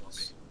kills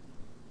us.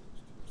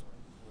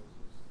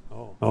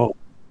 Oh.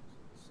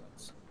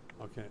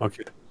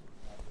 Okay.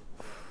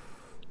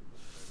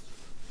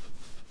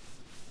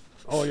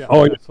 Oh yeah.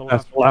 That's the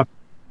left.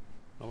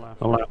 The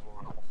last.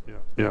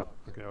 Yeah.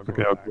 Okay, I'll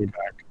go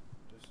back.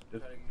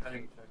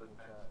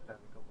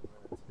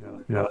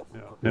 Yeah.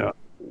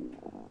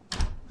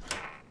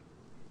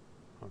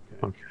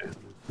 Okay.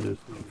 There's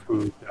some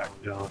food back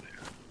down here.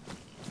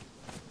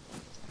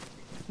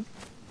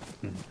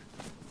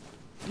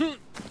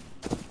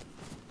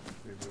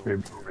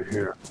 Maybe over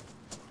here.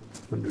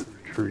 Under the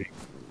tree.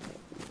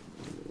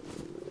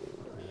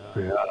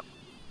 Yeah.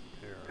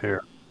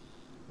 Here.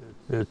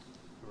 It's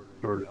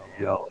sort of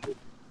yellow.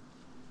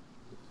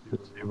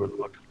 Let's see what it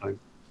looks like.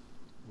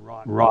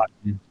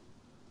 Rotten.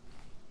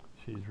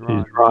 She's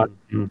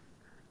rotten.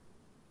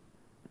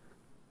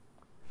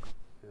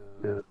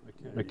 Yeah.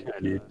 I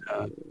can't eat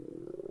that.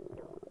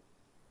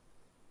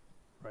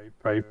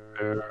 Right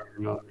there.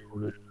 Not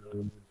really.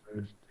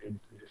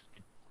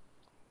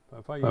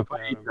 If I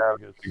eat that,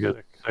 I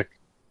get sick.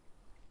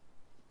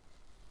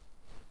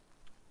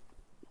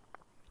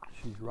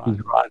 She's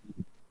rotten.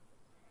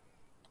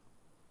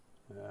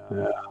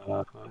 Yeah, I'm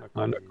not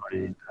going to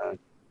eat that.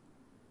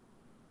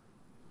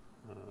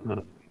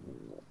 Are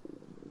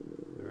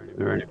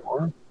there any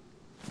more?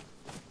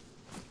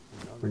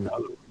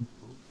 Another one.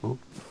 Oh.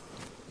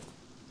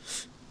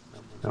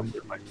 That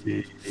one might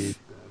be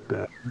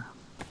better.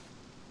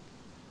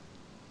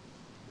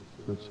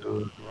 It's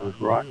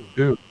rotten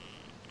too.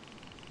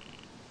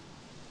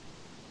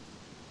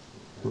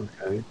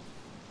 Okay.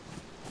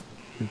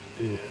 Let's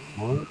see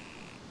more.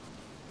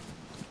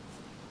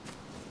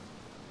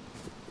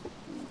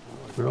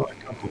 Well, a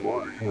couple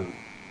more, yeah.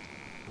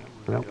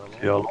 That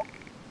was yellow.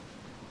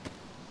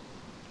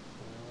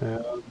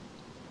 And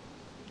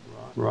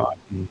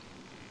rotten.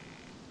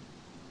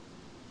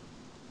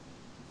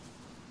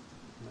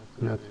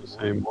 That's the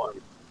same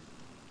one.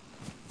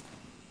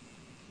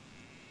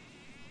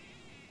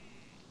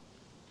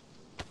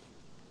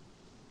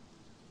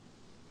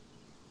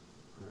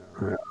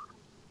 Yeah.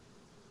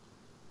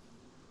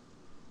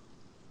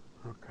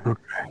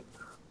 Okay.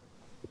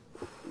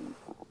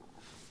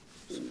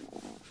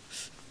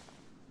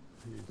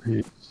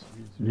 He's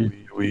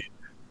weed.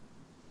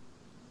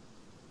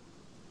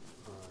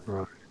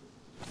 Right.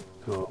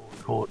 So,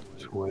 going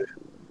this way.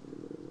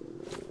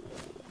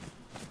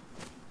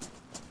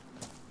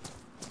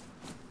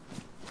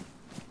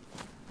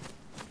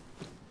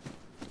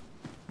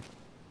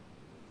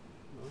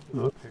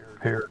 Those are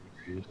pear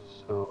trees,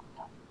 so...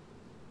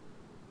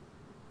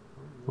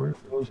 Where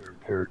those are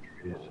pear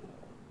trees?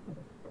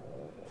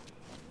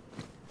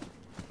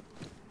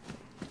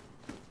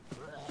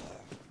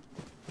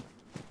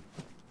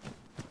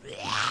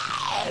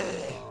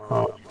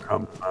 Oh,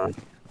 come on.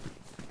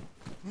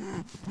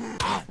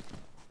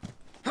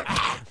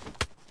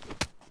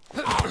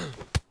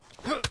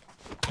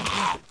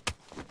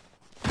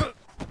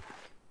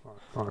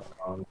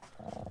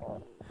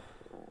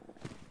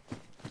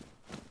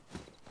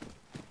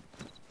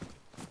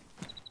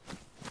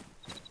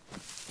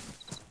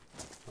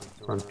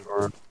 front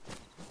door.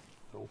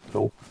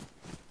 Nope.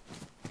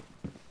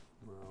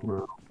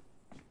 No.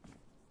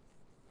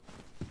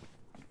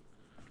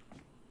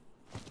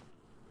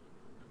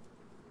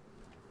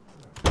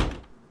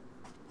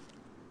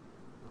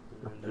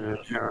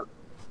 Here.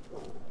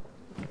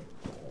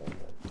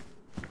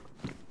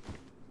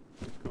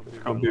 It's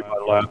gonna be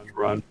my last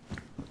run.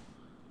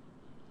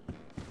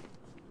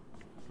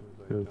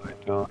 As I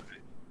die.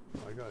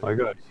 I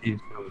gotta eat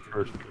some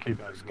first to keep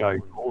this guy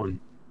going.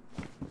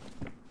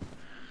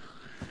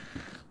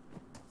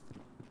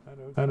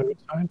 That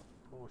outside?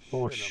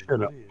 Oh shit,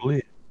 I'm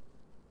bleeding.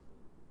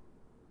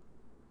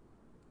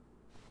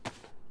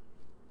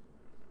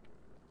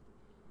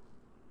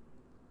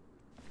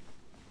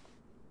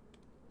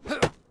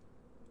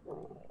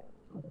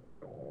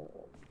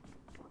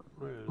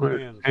 My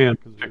hand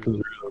sticking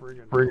through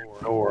the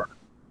friggin' door.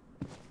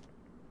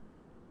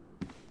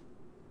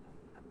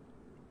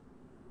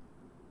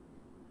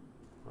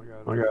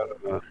 I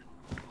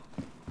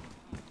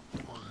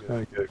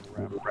gotta get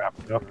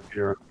wrapped up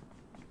here.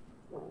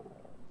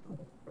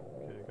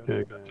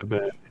 Okay, got the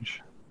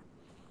bandage.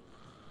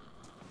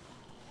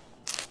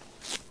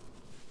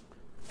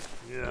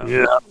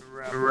 Yeah,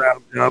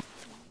 wrapped up.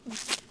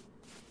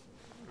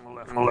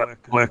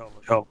 Left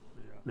help.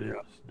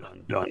 Yeah,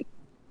 done.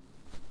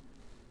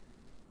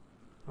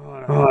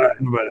 Alright,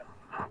 but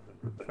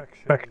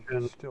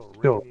infection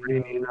still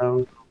raining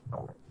out.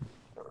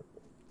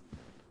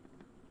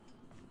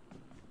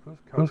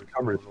 Those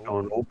cupboards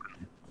don't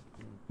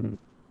open.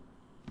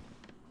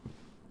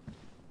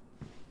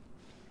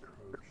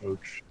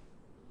 Coach.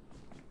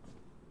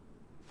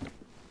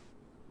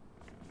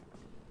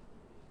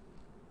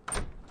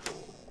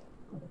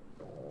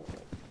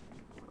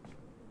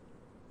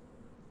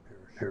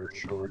 Pair of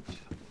shorts.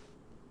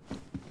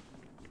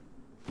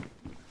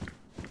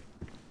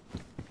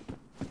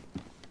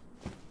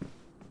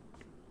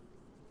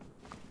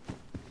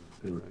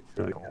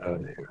 Get out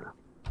of here.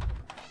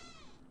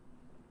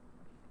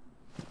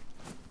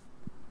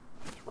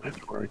 That's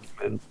where I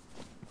came in.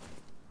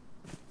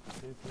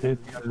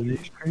 Anything out of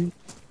these streets?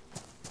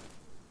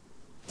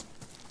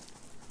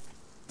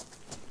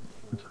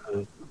 It's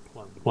a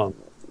plum.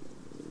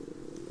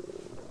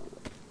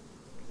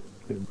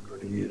 I'm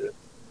going to eat it.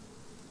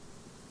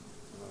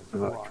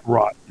 It's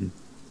rotten.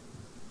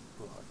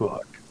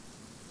 Fuck.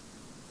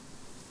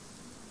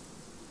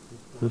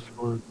 This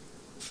one.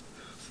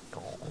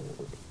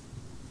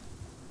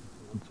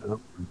 What's that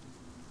one?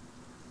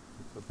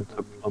 It's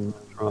a plum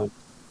that's rotten.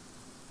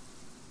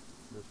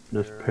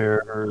 This pear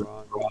is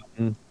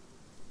rotten.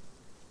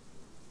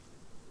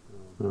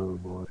 Oh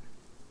boy.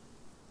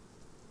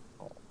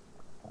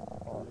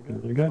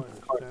 I got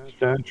quite a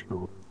stash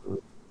going.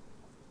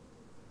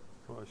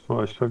 Oh,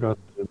 I still got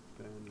the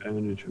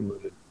bandage in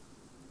with it.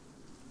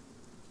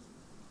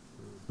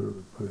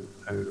 Put it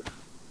there.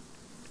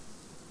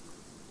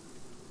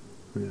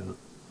 Yeah.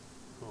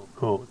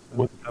 Oh,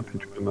 what's that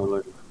between my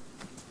legs?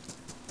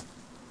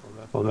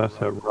 Oh, that's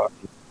that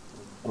rotten.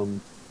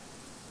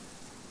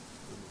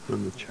 Let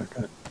me check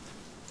it.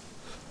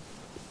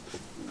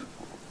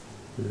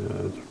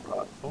 Yeah, it's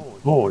rotten.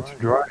 Oh, it's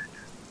dried.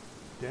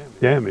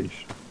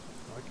 Damaged.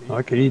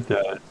 I can eat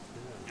that.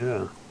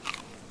 Yeah.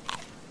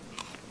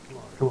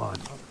 Come on.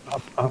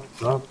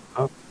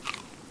 Up.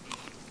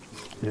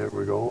 There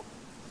we go.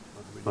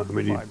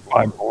 We need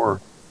 5 more.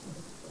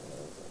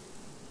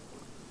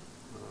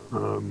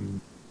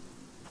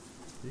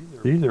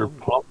 These are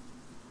plum.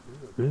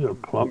 These are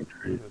plum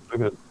trees.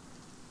 Look at.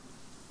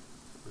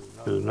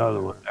 There's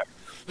another one there.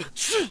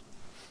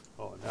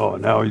 Oh,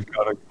 now he's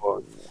got a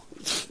bug.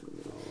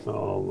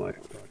 Oh my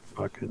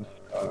fucking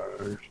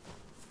stars.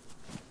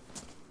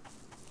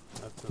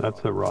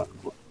 That's a rotten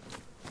one.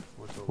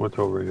 What's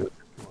over here?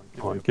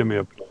 Come on, give me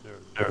a plate.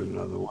 There's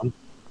another one.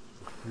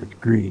 It's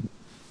green.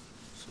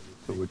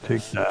 So we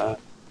take that.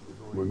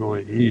 We're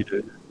going to eat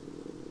it.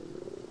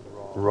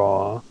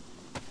 Raw.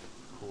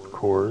 Of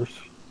course.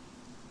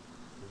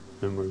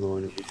 And we're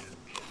going to eat it.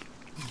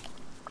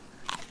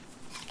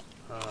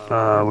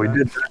 We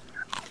did that.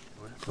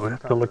 We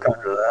have to look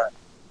under that.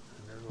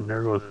 And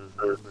there goes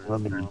the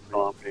lemon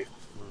zombie.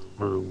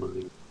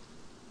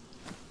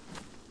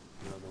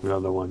 The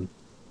other one.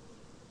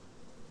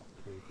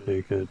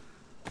 Take it.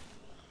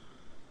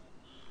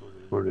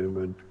 Put it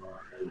in.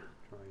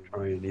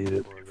 Try and eat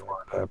it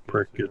before that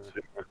prick gets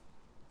here.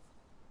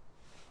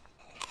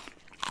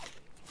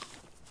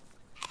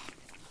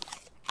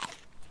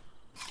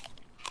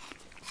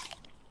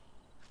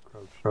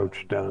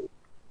 Crouch down.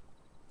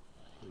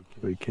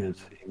 So he can't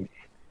see me.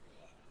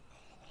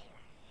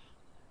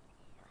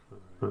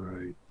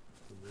 Alright.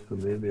 So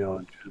maybe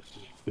I'll just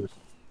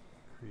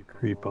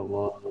creep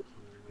along.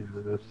 Yeah,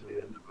 that's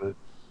the end of it.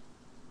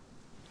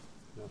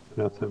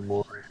 Nothing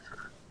more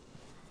here.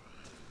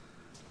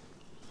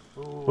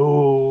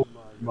 Oh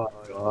my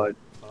god.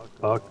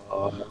 Fuck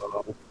off.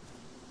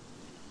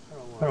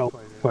 I don't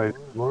fight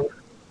anymore.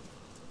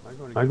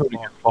 I'm going to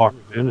get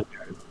locked in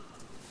again.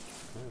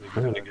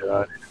 I'm going to get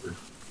out of here.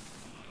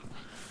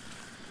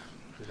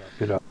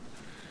 Get up.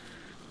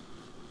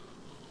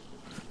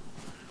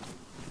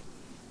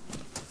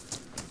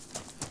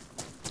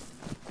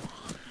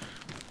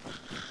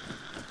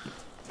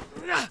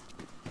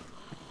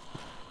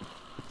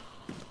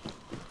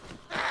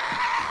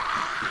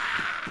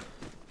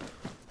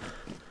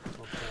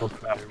 How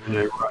fast can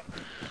they run?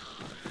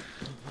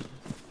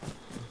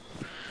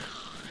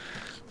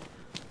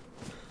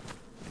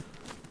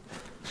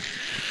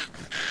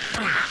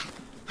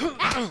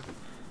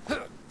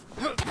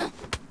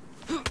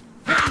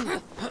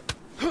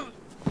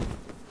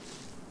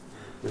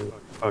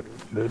 Fuck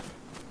it.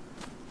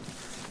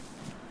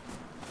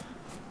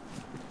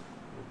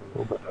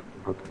 Open up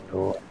the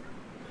door.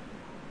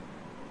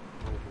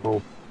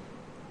 Oh,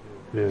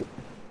 yeah.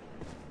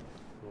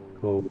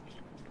 Close.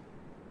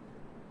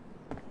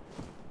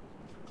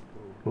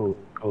 Close,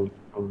 close,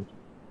 close.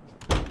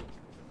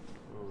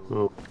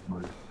 Oh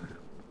my God.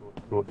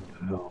 What the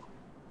hell?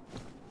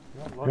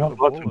 I got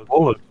lots of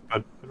bullets,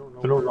 but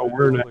I don't know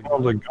where the hell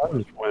the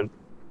guns went.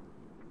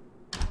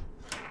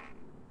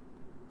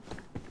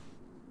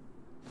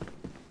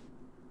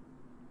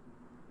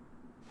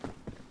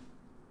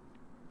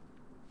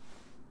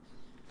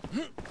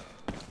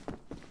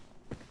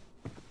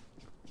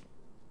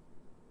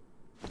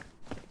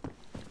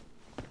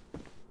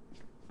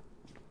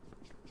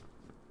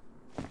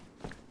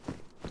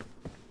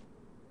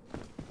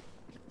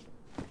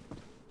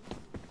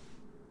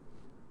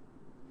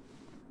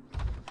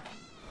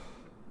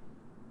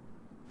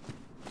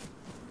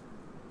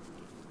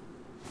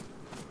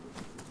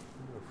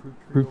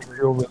 Fruit tree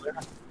over there.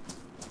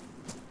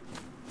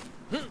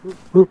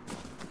 Oop.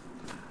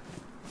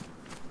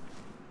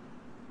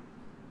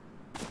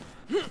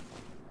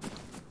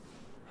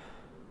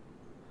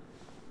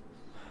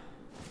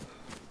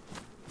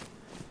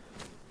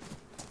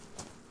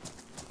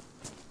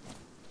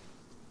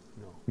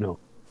 No.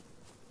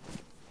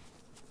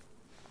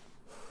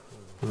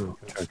 Oh,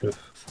 check it.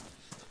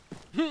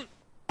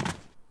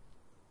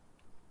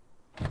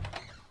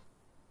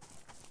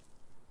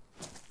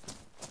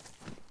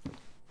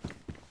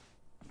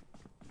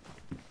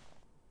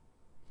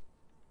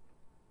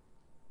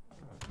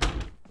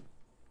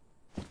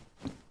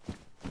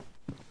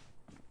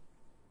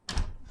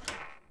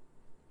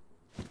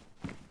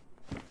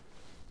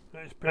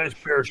 Nice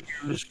pair of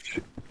shoes.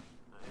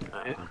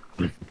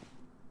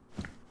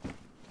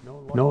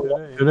 No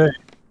luck today.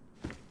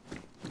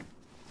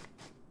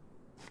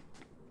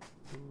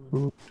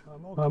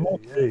 I'm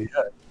okay,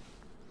 yeah.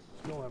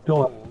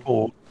 Still have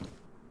cold.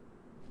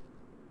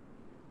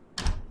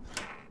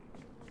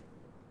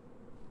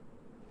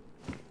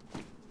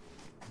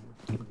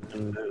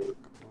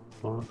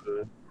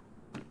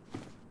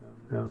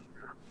 Yeah.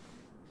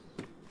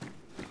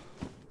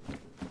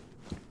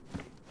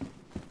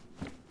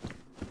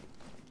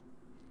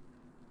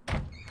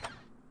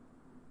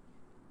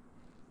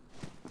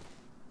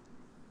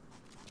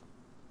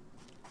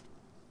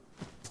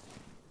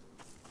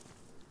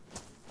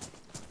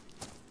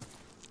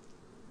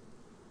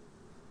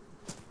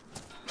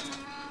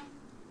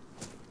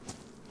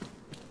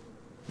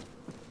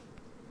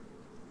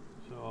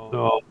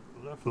 So,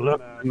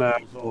 left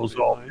map goes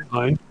all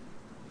behind.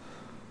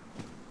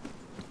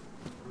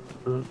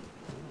 I don't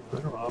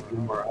know how many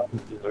more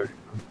houses there.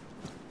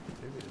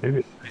 Maybe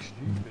it's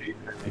Jeep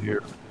right here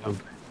or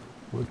something.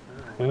 What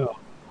the hell?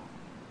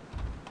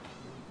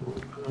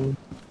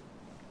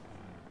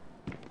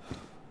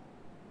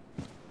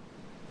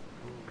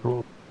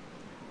 Cool.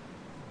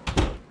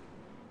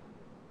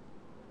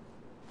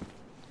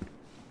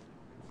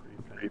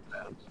 Pretty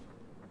fast.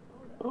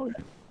 Oh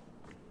yeah.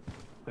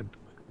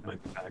 My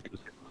back is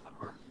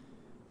flower.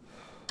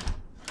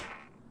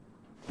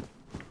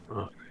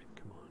 Okay,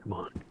 come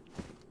on.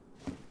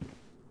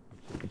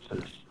 What's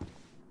this?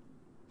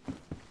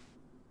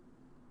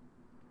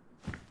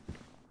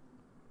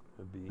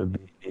 A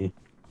bee.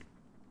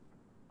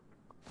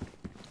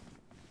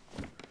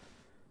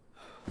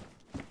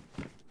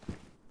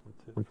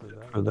 What's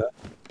it for that?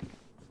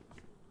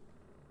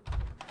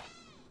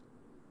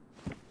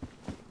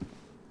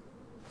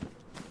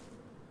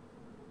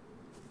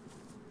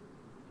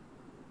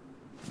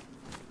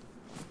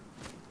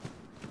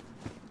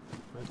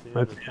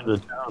 At the end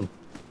of town.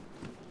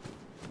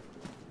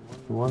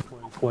 One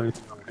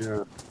place up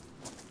here.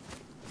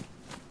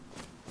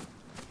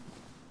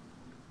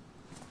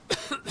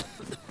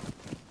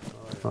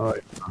 All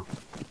right.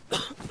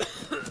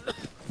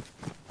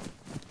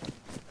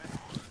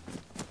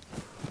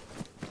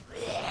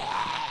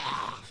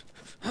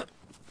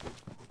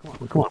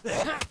 Come on.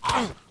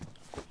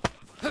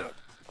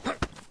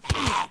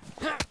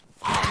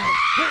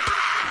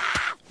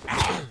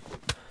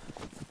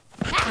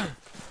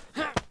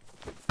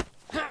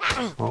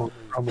 Oh,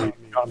 probably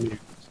got me.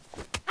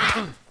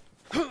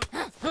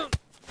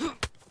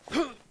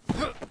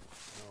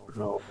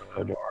 No,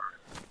 the door.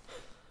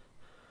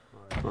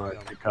 Alright, I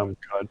think I'm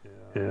cut.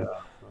 Yeah.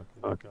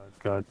 Okay,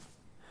 cut.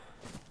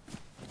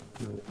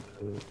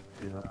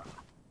 Yeah.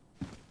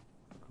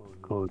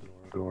 Close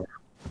the door.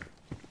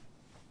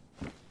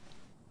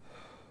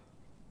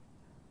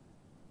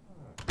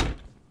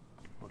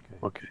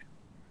 Okay.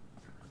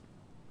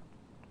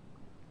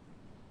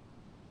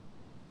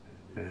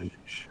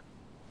 Vanish.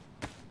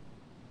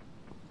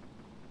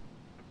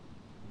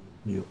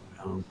 Kneel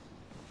down.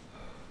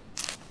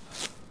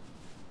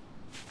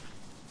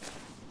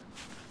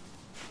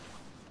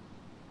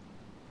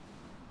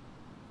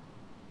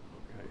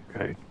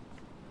 Okay.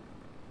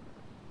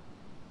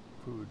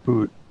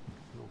 Food.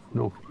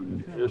 No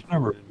food. There's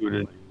never food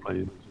in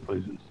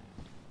places.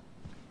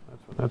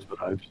 That's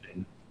what I've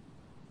seen.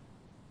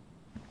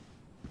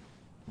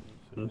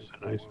 It's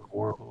a nice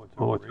warm.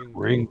 Oh, it's a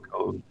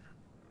raincoat.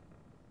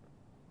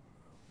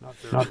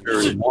 Not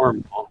very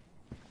warm.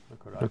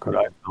 Look what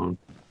I found.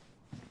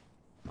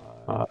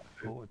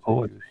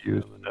 Oh, it's a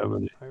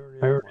U70. I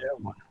already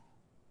have one.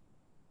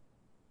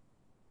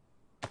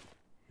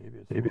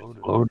 Maybe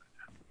it's loaded.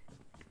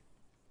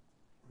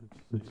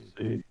 Let's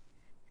see.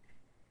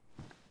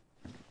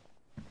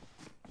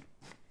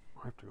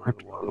 I have to go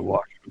to the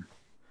washroom.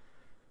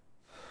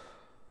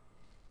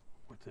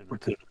 What's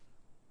in it?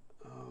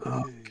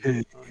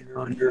 Okay,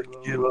 under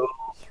kilo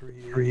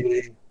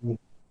 380.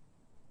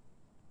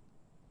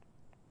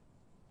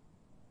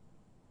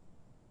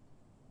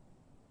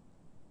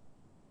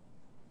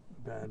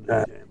 Bad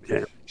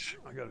damage.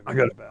 I gotta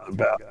go to the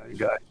bathroom,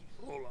 guys.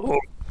 Hold on.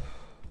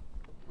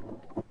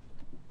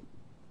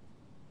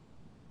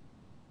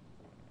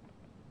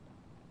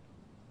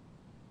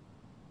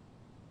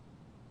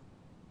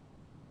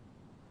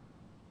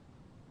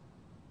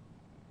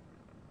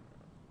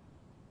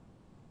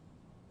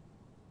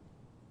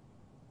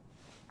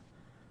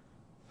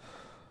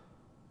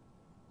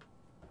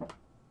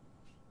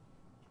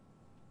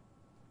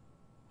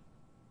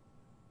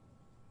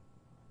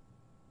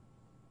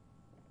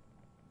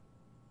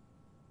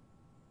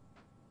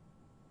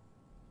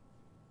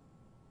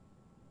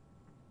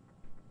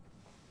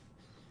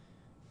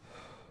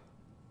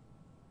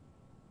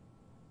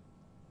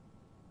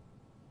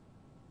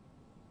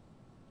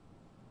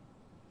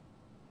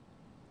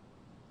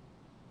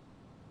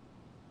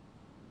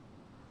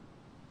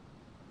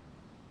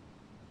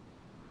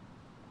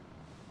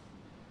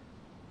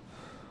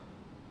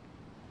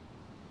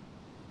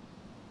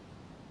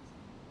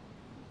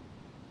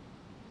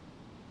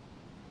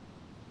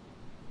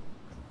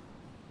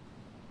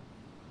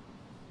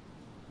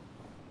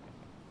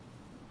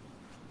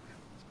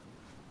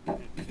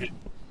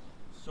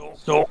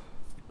 So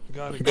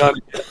gotta get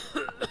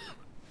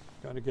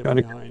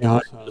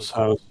behind this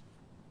house.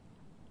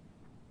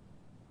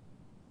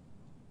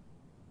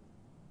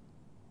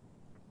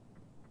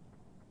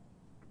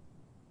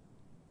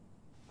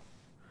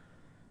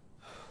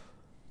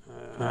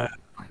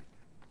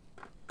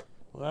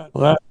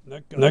 Well,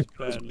 that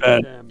goes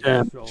bad.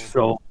 Damn.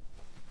 So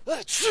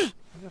I'm just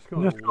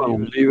I'm just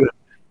going to leave it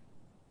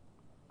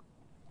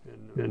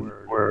in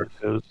where it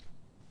is.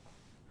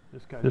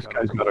 This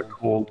guy's got a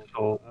cold,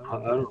 so I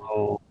don't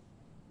know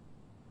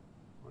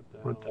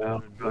what the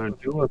hell I'm going to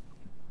do with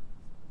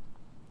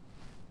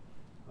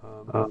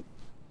him.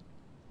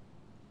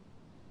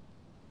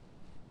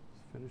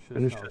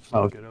 Finish this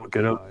house,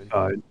 get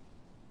outside.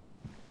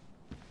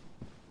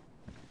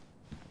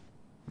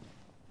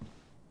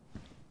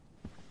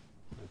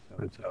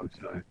 It's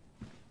outside.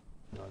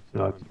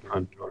 No, it's the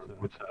front door.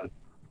 What's that?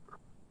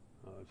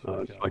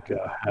 It's like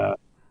a hat.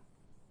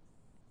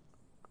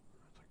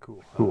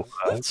 Cool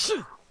hat.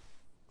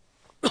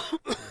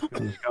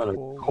 He's got a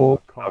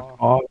cold, a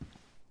cough.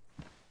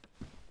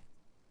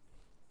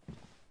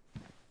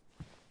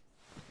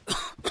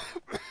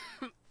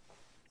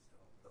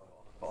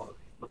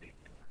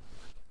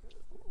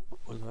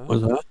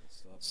 What's that?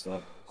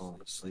 Stop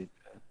falling asleep.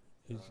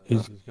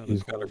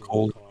 He's got a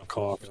cold, a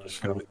cough.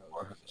 Just got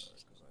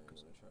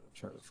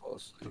Try to fall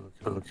asleep.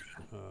 Okay.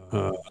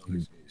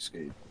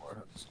 Escape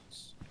more.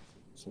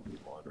 Simply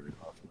wandering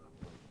off.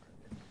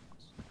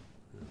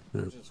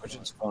 Which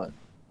is fun.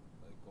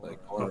 Like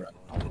going around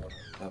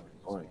having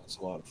going, it's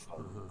a lot of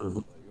fun.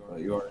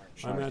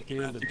 I'm at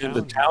the end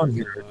of town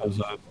here.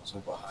 So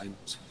behind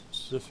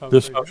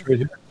this house right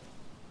here.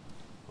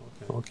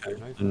 Okay.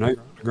 The knife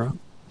on the ground.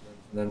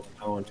 And then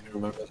I want you to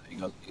remember that you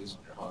got these in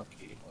your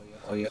hotkey.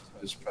 All you have to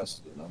do is press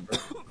the number.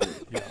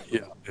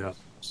 Yeah.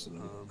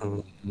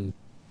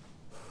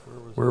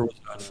 Where was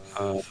that?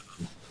 Let's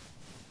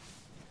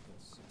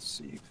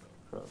see.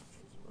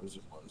 Was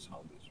it one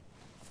zombies?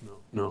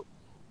 No.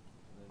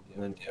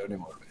 And then do you have any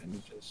more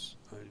bandages?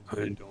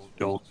 I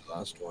don't. The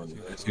last one.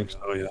 I think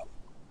so, yeah.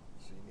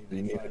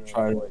 You need to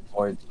try to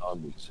avoid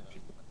zombies.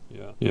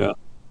 Yeah. You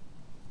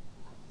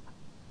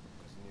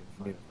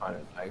need to find a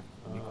knife.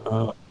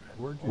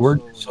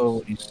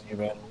 So you see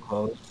random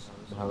clothes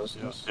in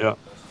houses? Yeah.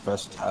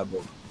 Press tab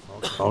over.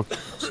 Okay.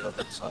 Stuff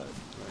inside.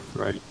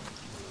 Right.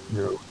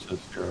 Here, what's this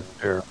here?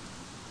 Here.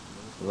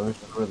 So let me show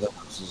you where the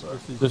houses are.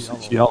 This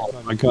is yellow.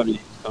 I gotta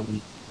eat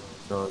something.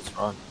 No, it's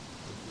wrong.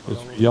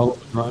 It's yellow,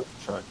 right?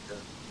 Check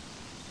here.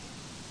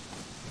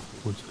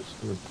 What's this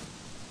here?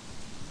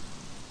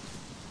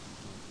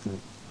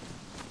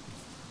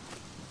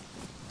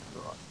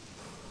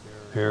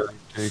 Here,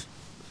 take.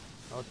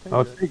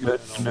 I'll take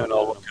it and then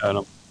I'll look at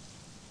them.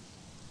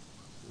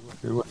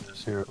 See what's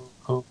this here?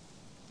 Oh.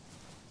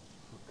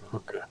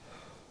 Okay.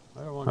 I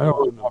don't want to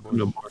walk in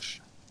the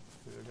bush.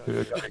 I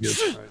gotta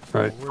get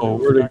right. Oh,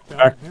 where they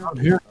back down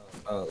here?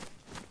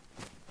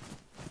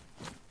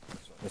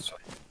 This way.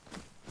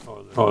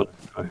 Oh,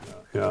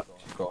 yeah.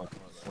 Keep going.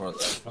 More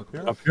left.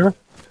 Up here?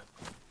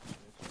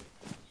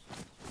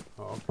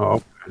 Oh,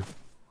 okay.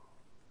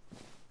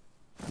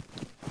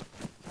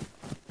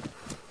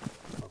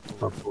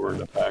 Up forward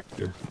and back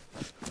there.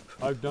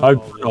 I've I've done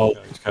done all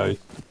these guys.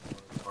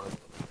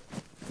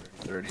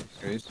 30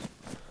 degrees.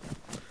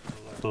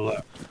 To the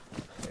left.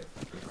 Okay,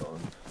 keep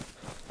going.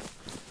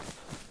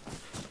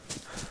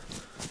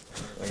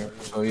 I'm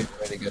gonna show you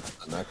where to get to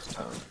the next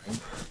town, right?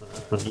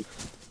 Right.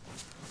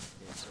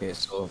 Okay,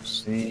 so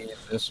see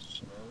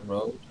this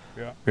road?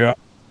 Yeah. Yeah.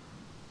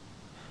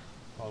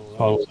 Follow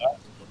Follow that. that.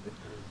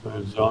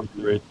 There's a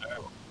zombie right there.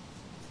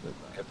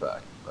 Get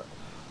back.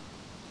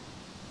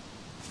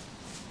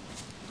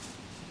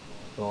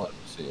 Don't let me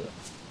see it.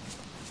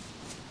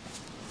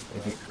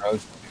 If you crouch,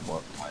 it'll be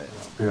more quiet.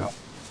 Yeah.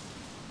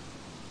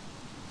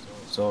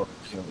 So,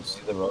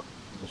 see the road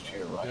just to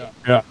your right? Yeah.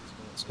 Yeah.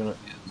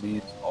 It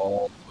leads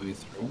all the way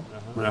through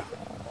Uh-huh.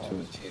 Yeah. to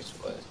a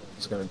T-split.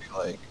 It's gonna be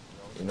like,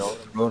 the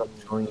road I'm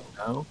showing you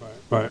now,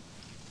 Right. Right.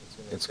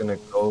 it's gonna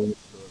go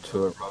to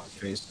a road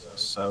facing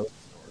south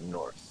and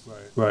north.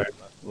 Right. Right.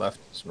 Left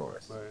is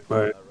north. Right.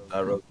 Right.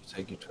 That road will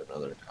take you to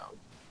another town.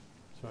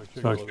 So I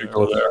should So I go should there.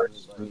 go there.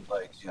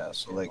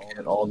 So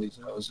hit all these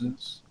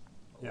houses.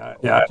 Yeah.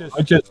 Yeah.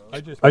 I just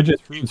been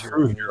been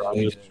through here on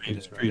this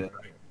main street.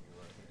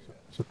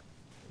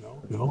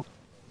 No. No.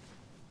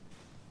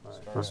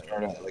 Right.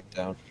 Start out like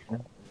down here.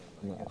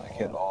 And then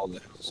hit all the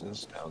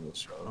houses down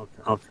this road.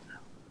 Okay.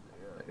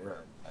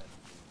 Okay.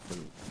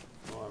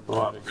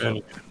 Well, I'm Oh, ready.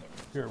 and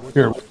Here, what's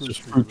here, this what's this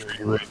fruit fruit tree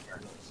tree right right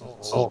here?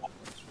 Oh.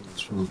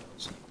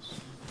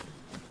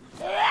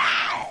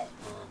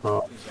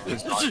 Oh.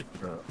 It's not,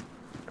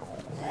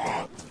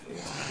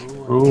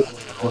 Ooh.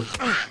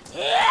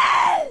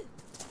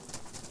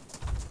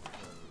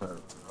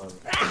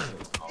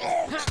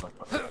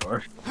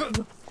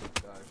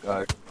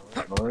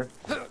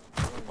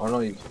 Oh no,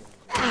 you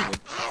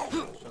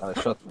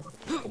shut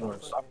the door.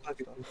 Stop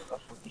clicking.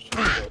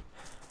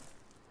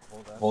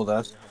 Hold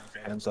that.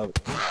 Hands up.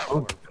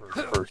 Oh.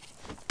 First.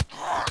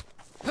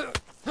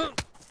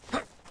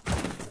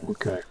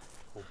 Okay.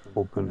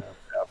 Open.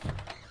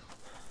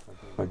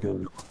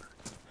 Again.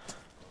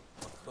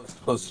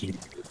 Close to you.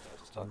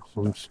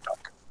 I'm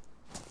stuck.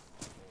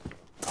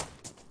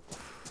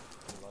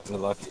 You're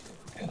lucky.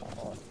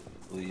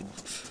 Bleed.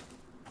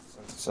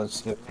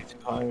 Sensitivity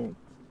time.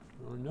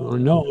 Oh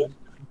no.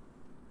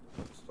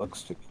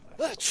 Looks to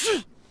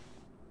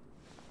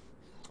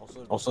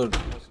also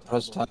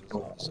press tab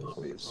on the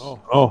zombies. Oh.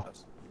 Oh.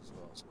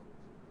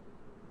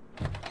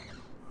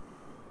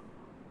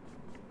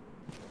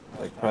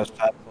 Like press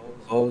tab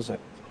close and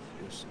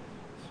use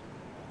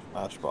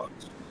matchbox.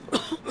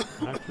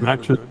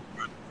 Matches.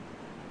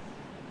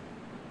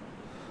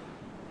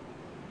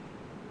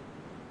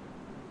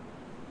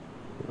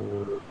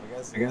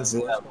 I guess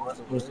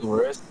what's the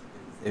worst?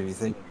 If you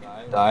think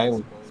you die when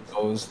it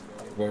goes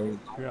very low,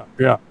 Yeah.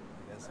 Yeah.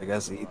 I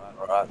guess eat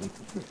rotten.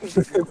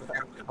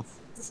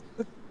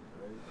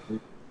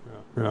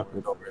 Yeah.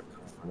 We don't rip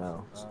it for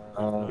now.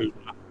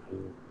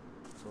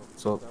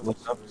 So look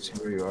up to see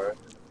where you are.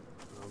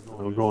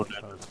 I'm going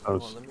to this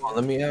house. Well,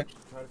 let me actually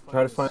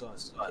try to find the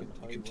sun.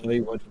 I can tell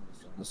you what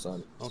the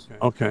sun is. Okay.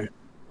 Okay.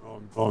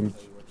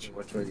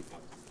 Which way you go.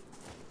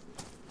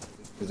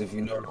 Because if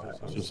you know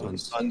the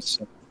sun's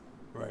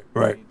Right.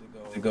 Right.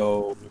 to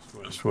go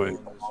This way.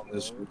 along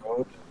this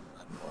road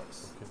and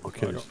north.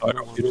 Okay. So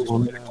you don't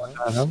want me to cut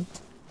that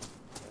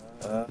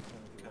out?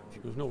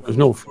 There's no There's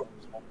no food.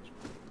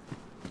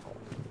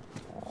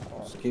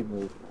 Just keep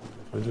moving.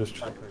 I just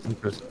checked.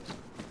 Interesting.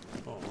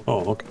 Oh.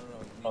 Oh, okay.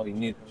 Oh, you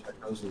need to check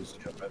houses.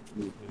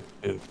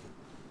 Yeah.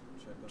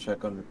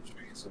 Check under the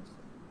trees.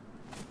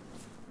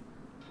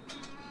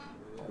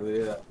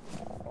 Yeah.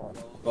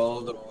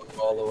 Follow the road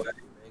all the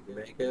way.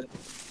 Make it.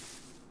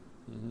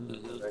 Mm-hmm.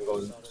 And then go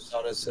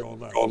down a Go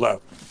left. Go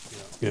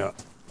left. Yeah.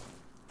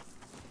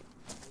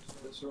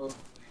 This road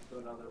to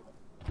another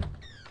one.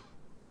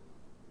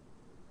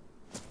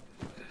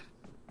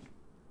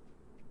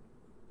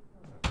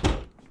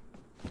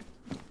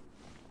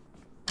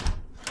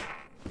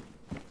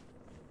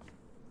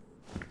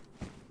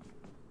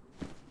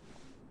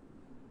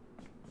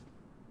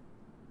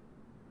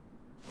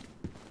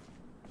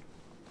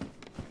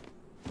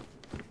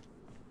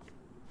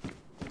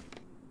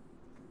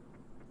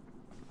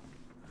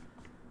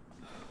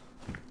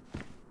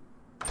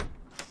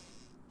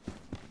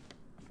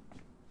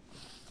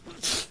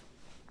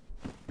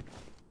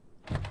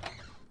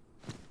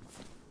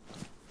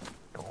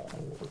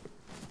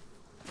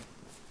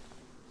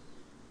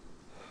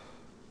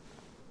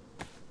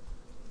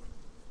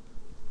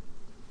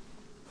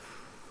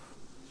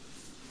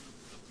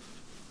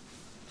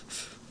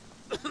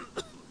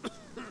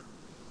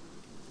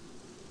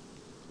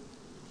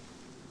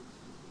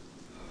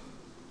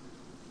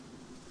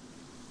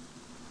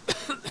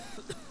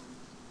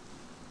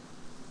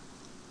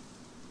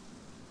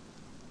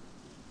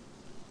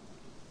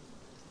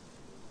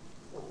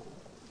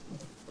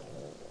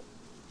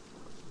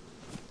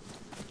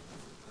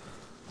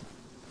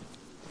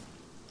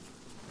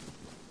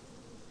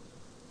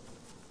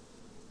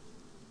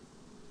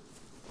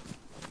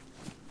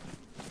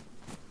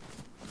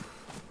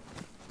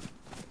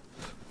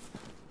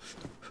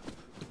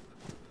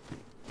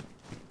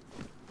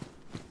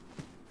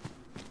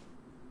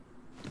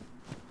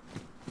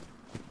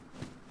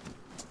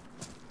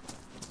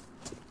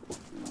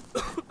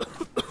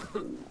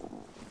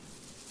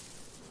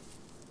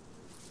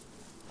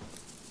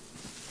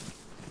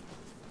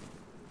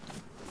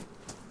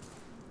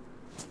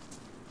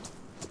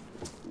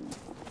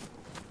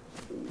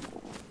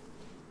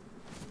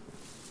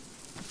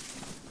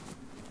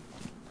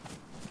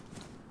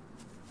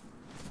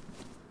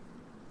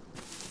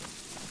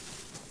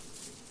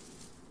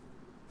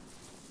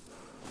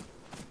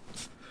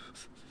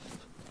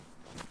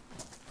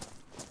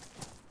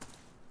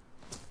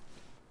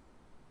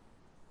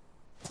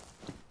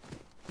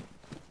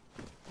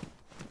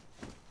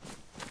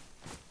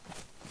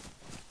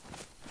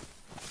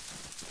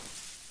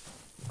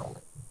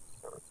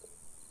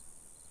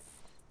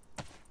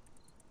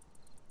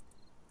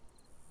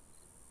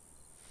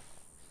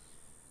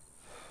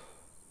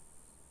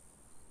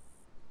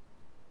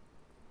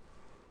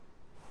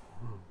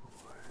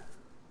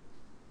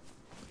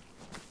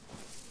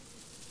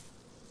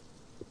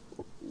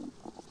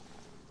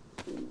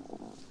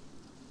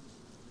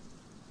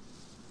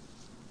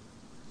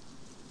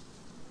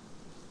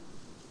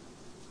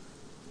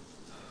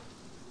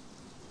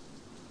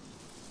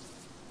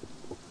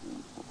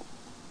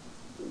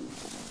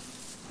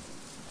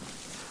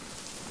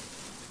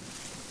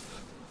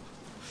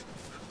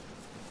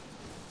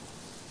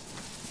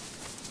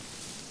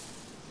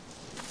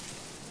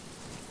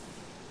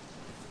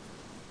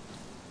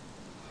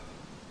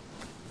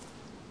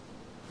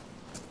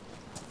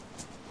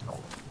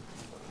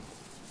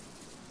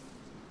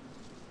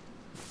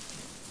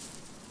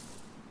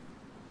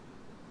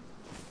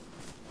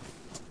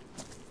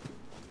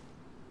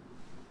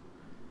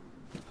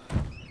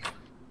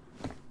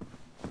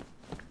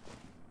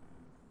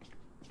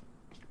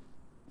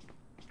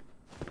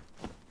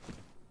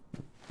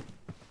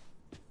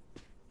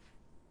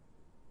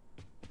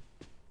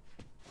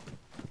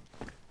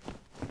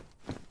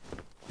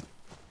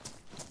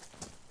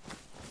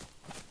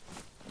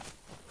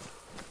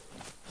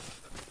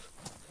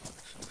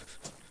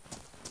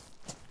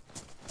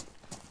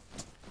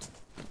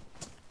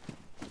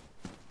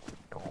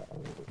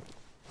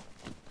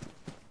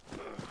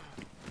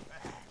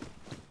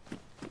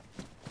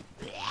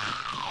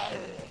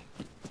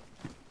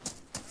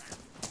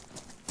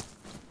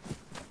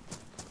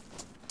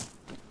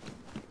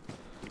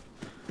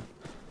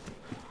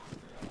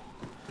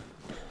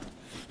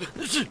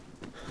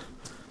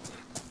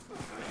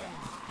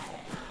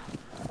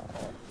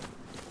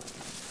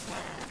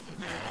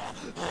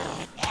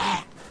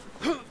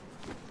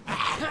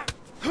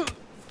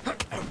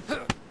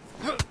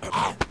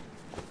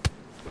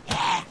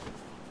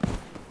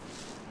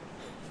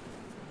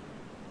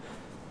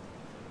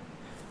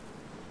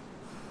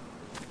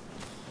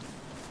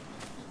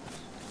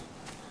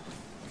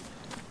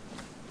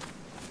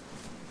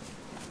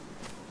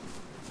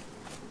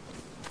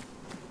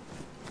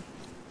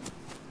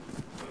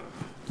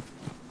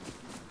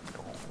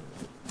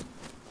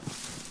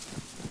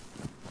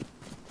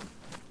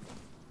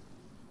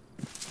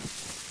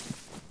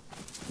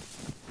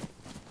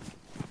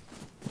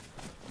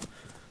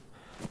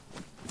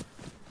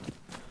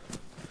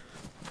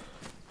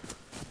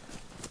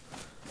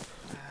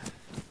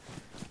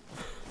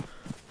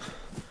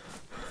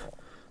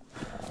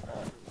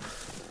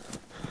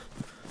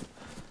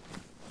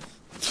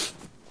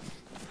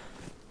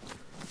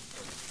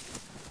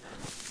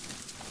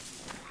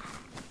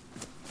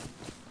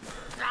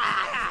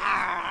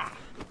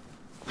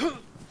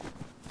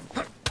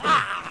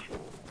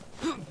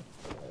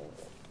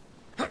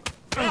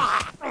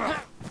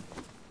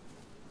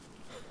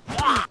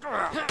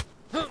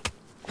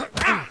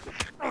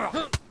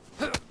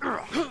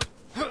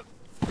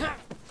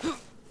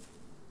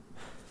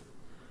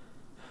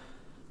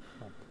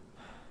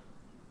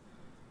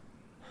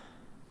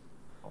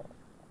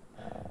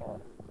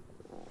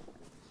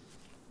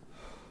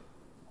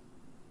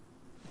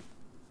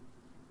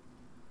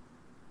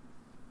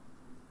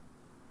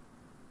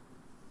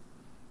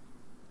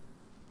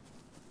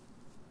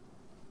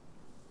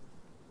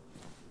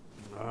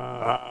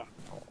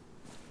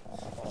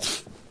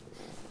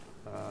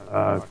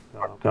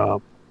 Fucked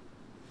up.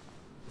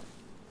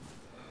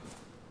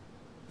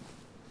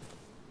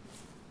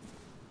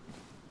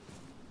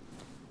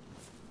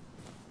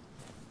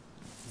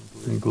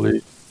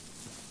 Bleed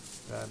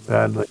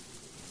badly.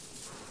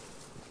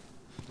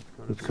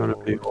 It's gonna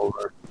be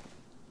over.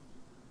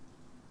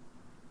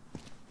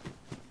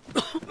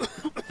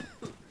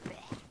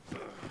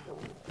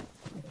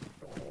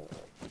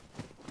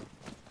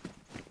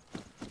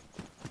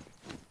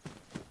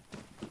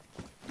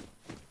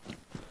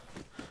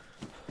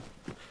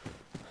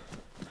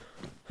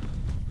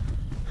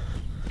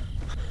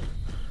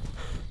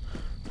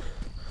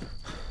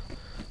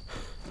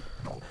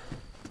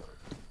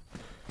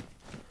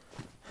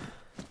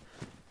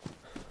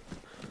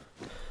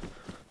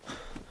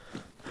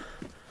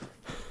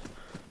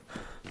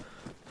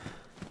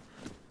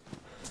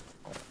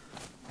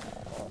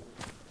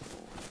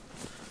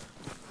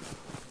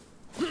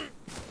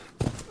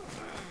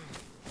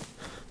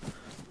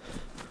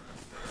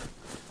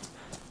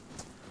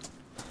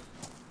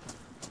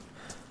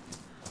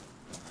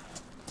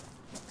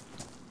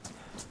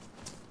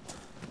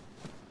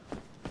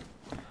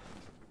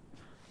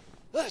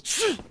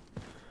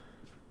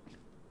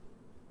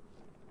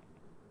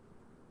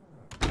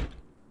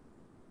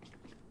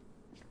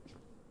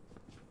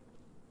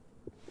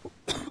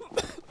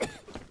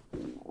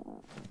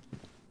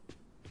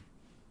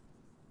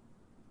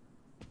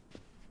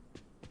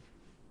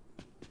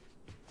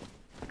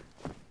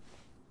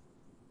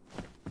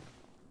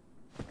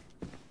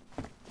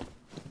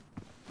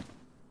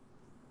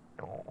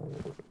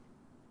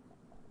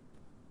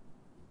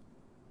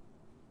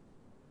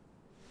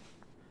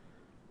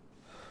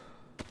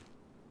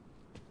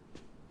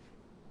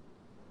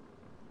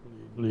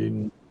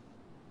 Bleeding.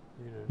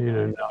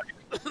 Now.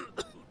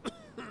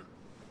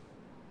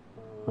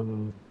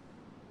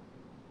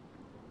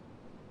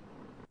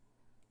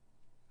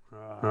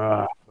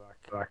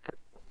 Fuck.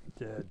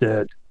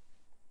 Dead.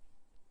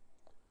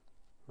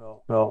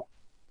 Well,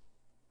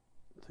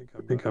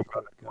 I think I've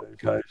got it,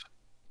 guys.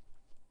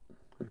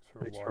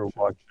 Thanks for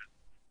watching.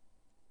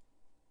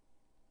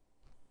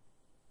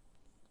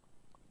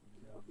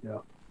 Yeah.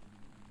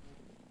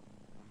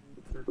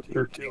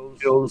 13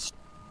 kills.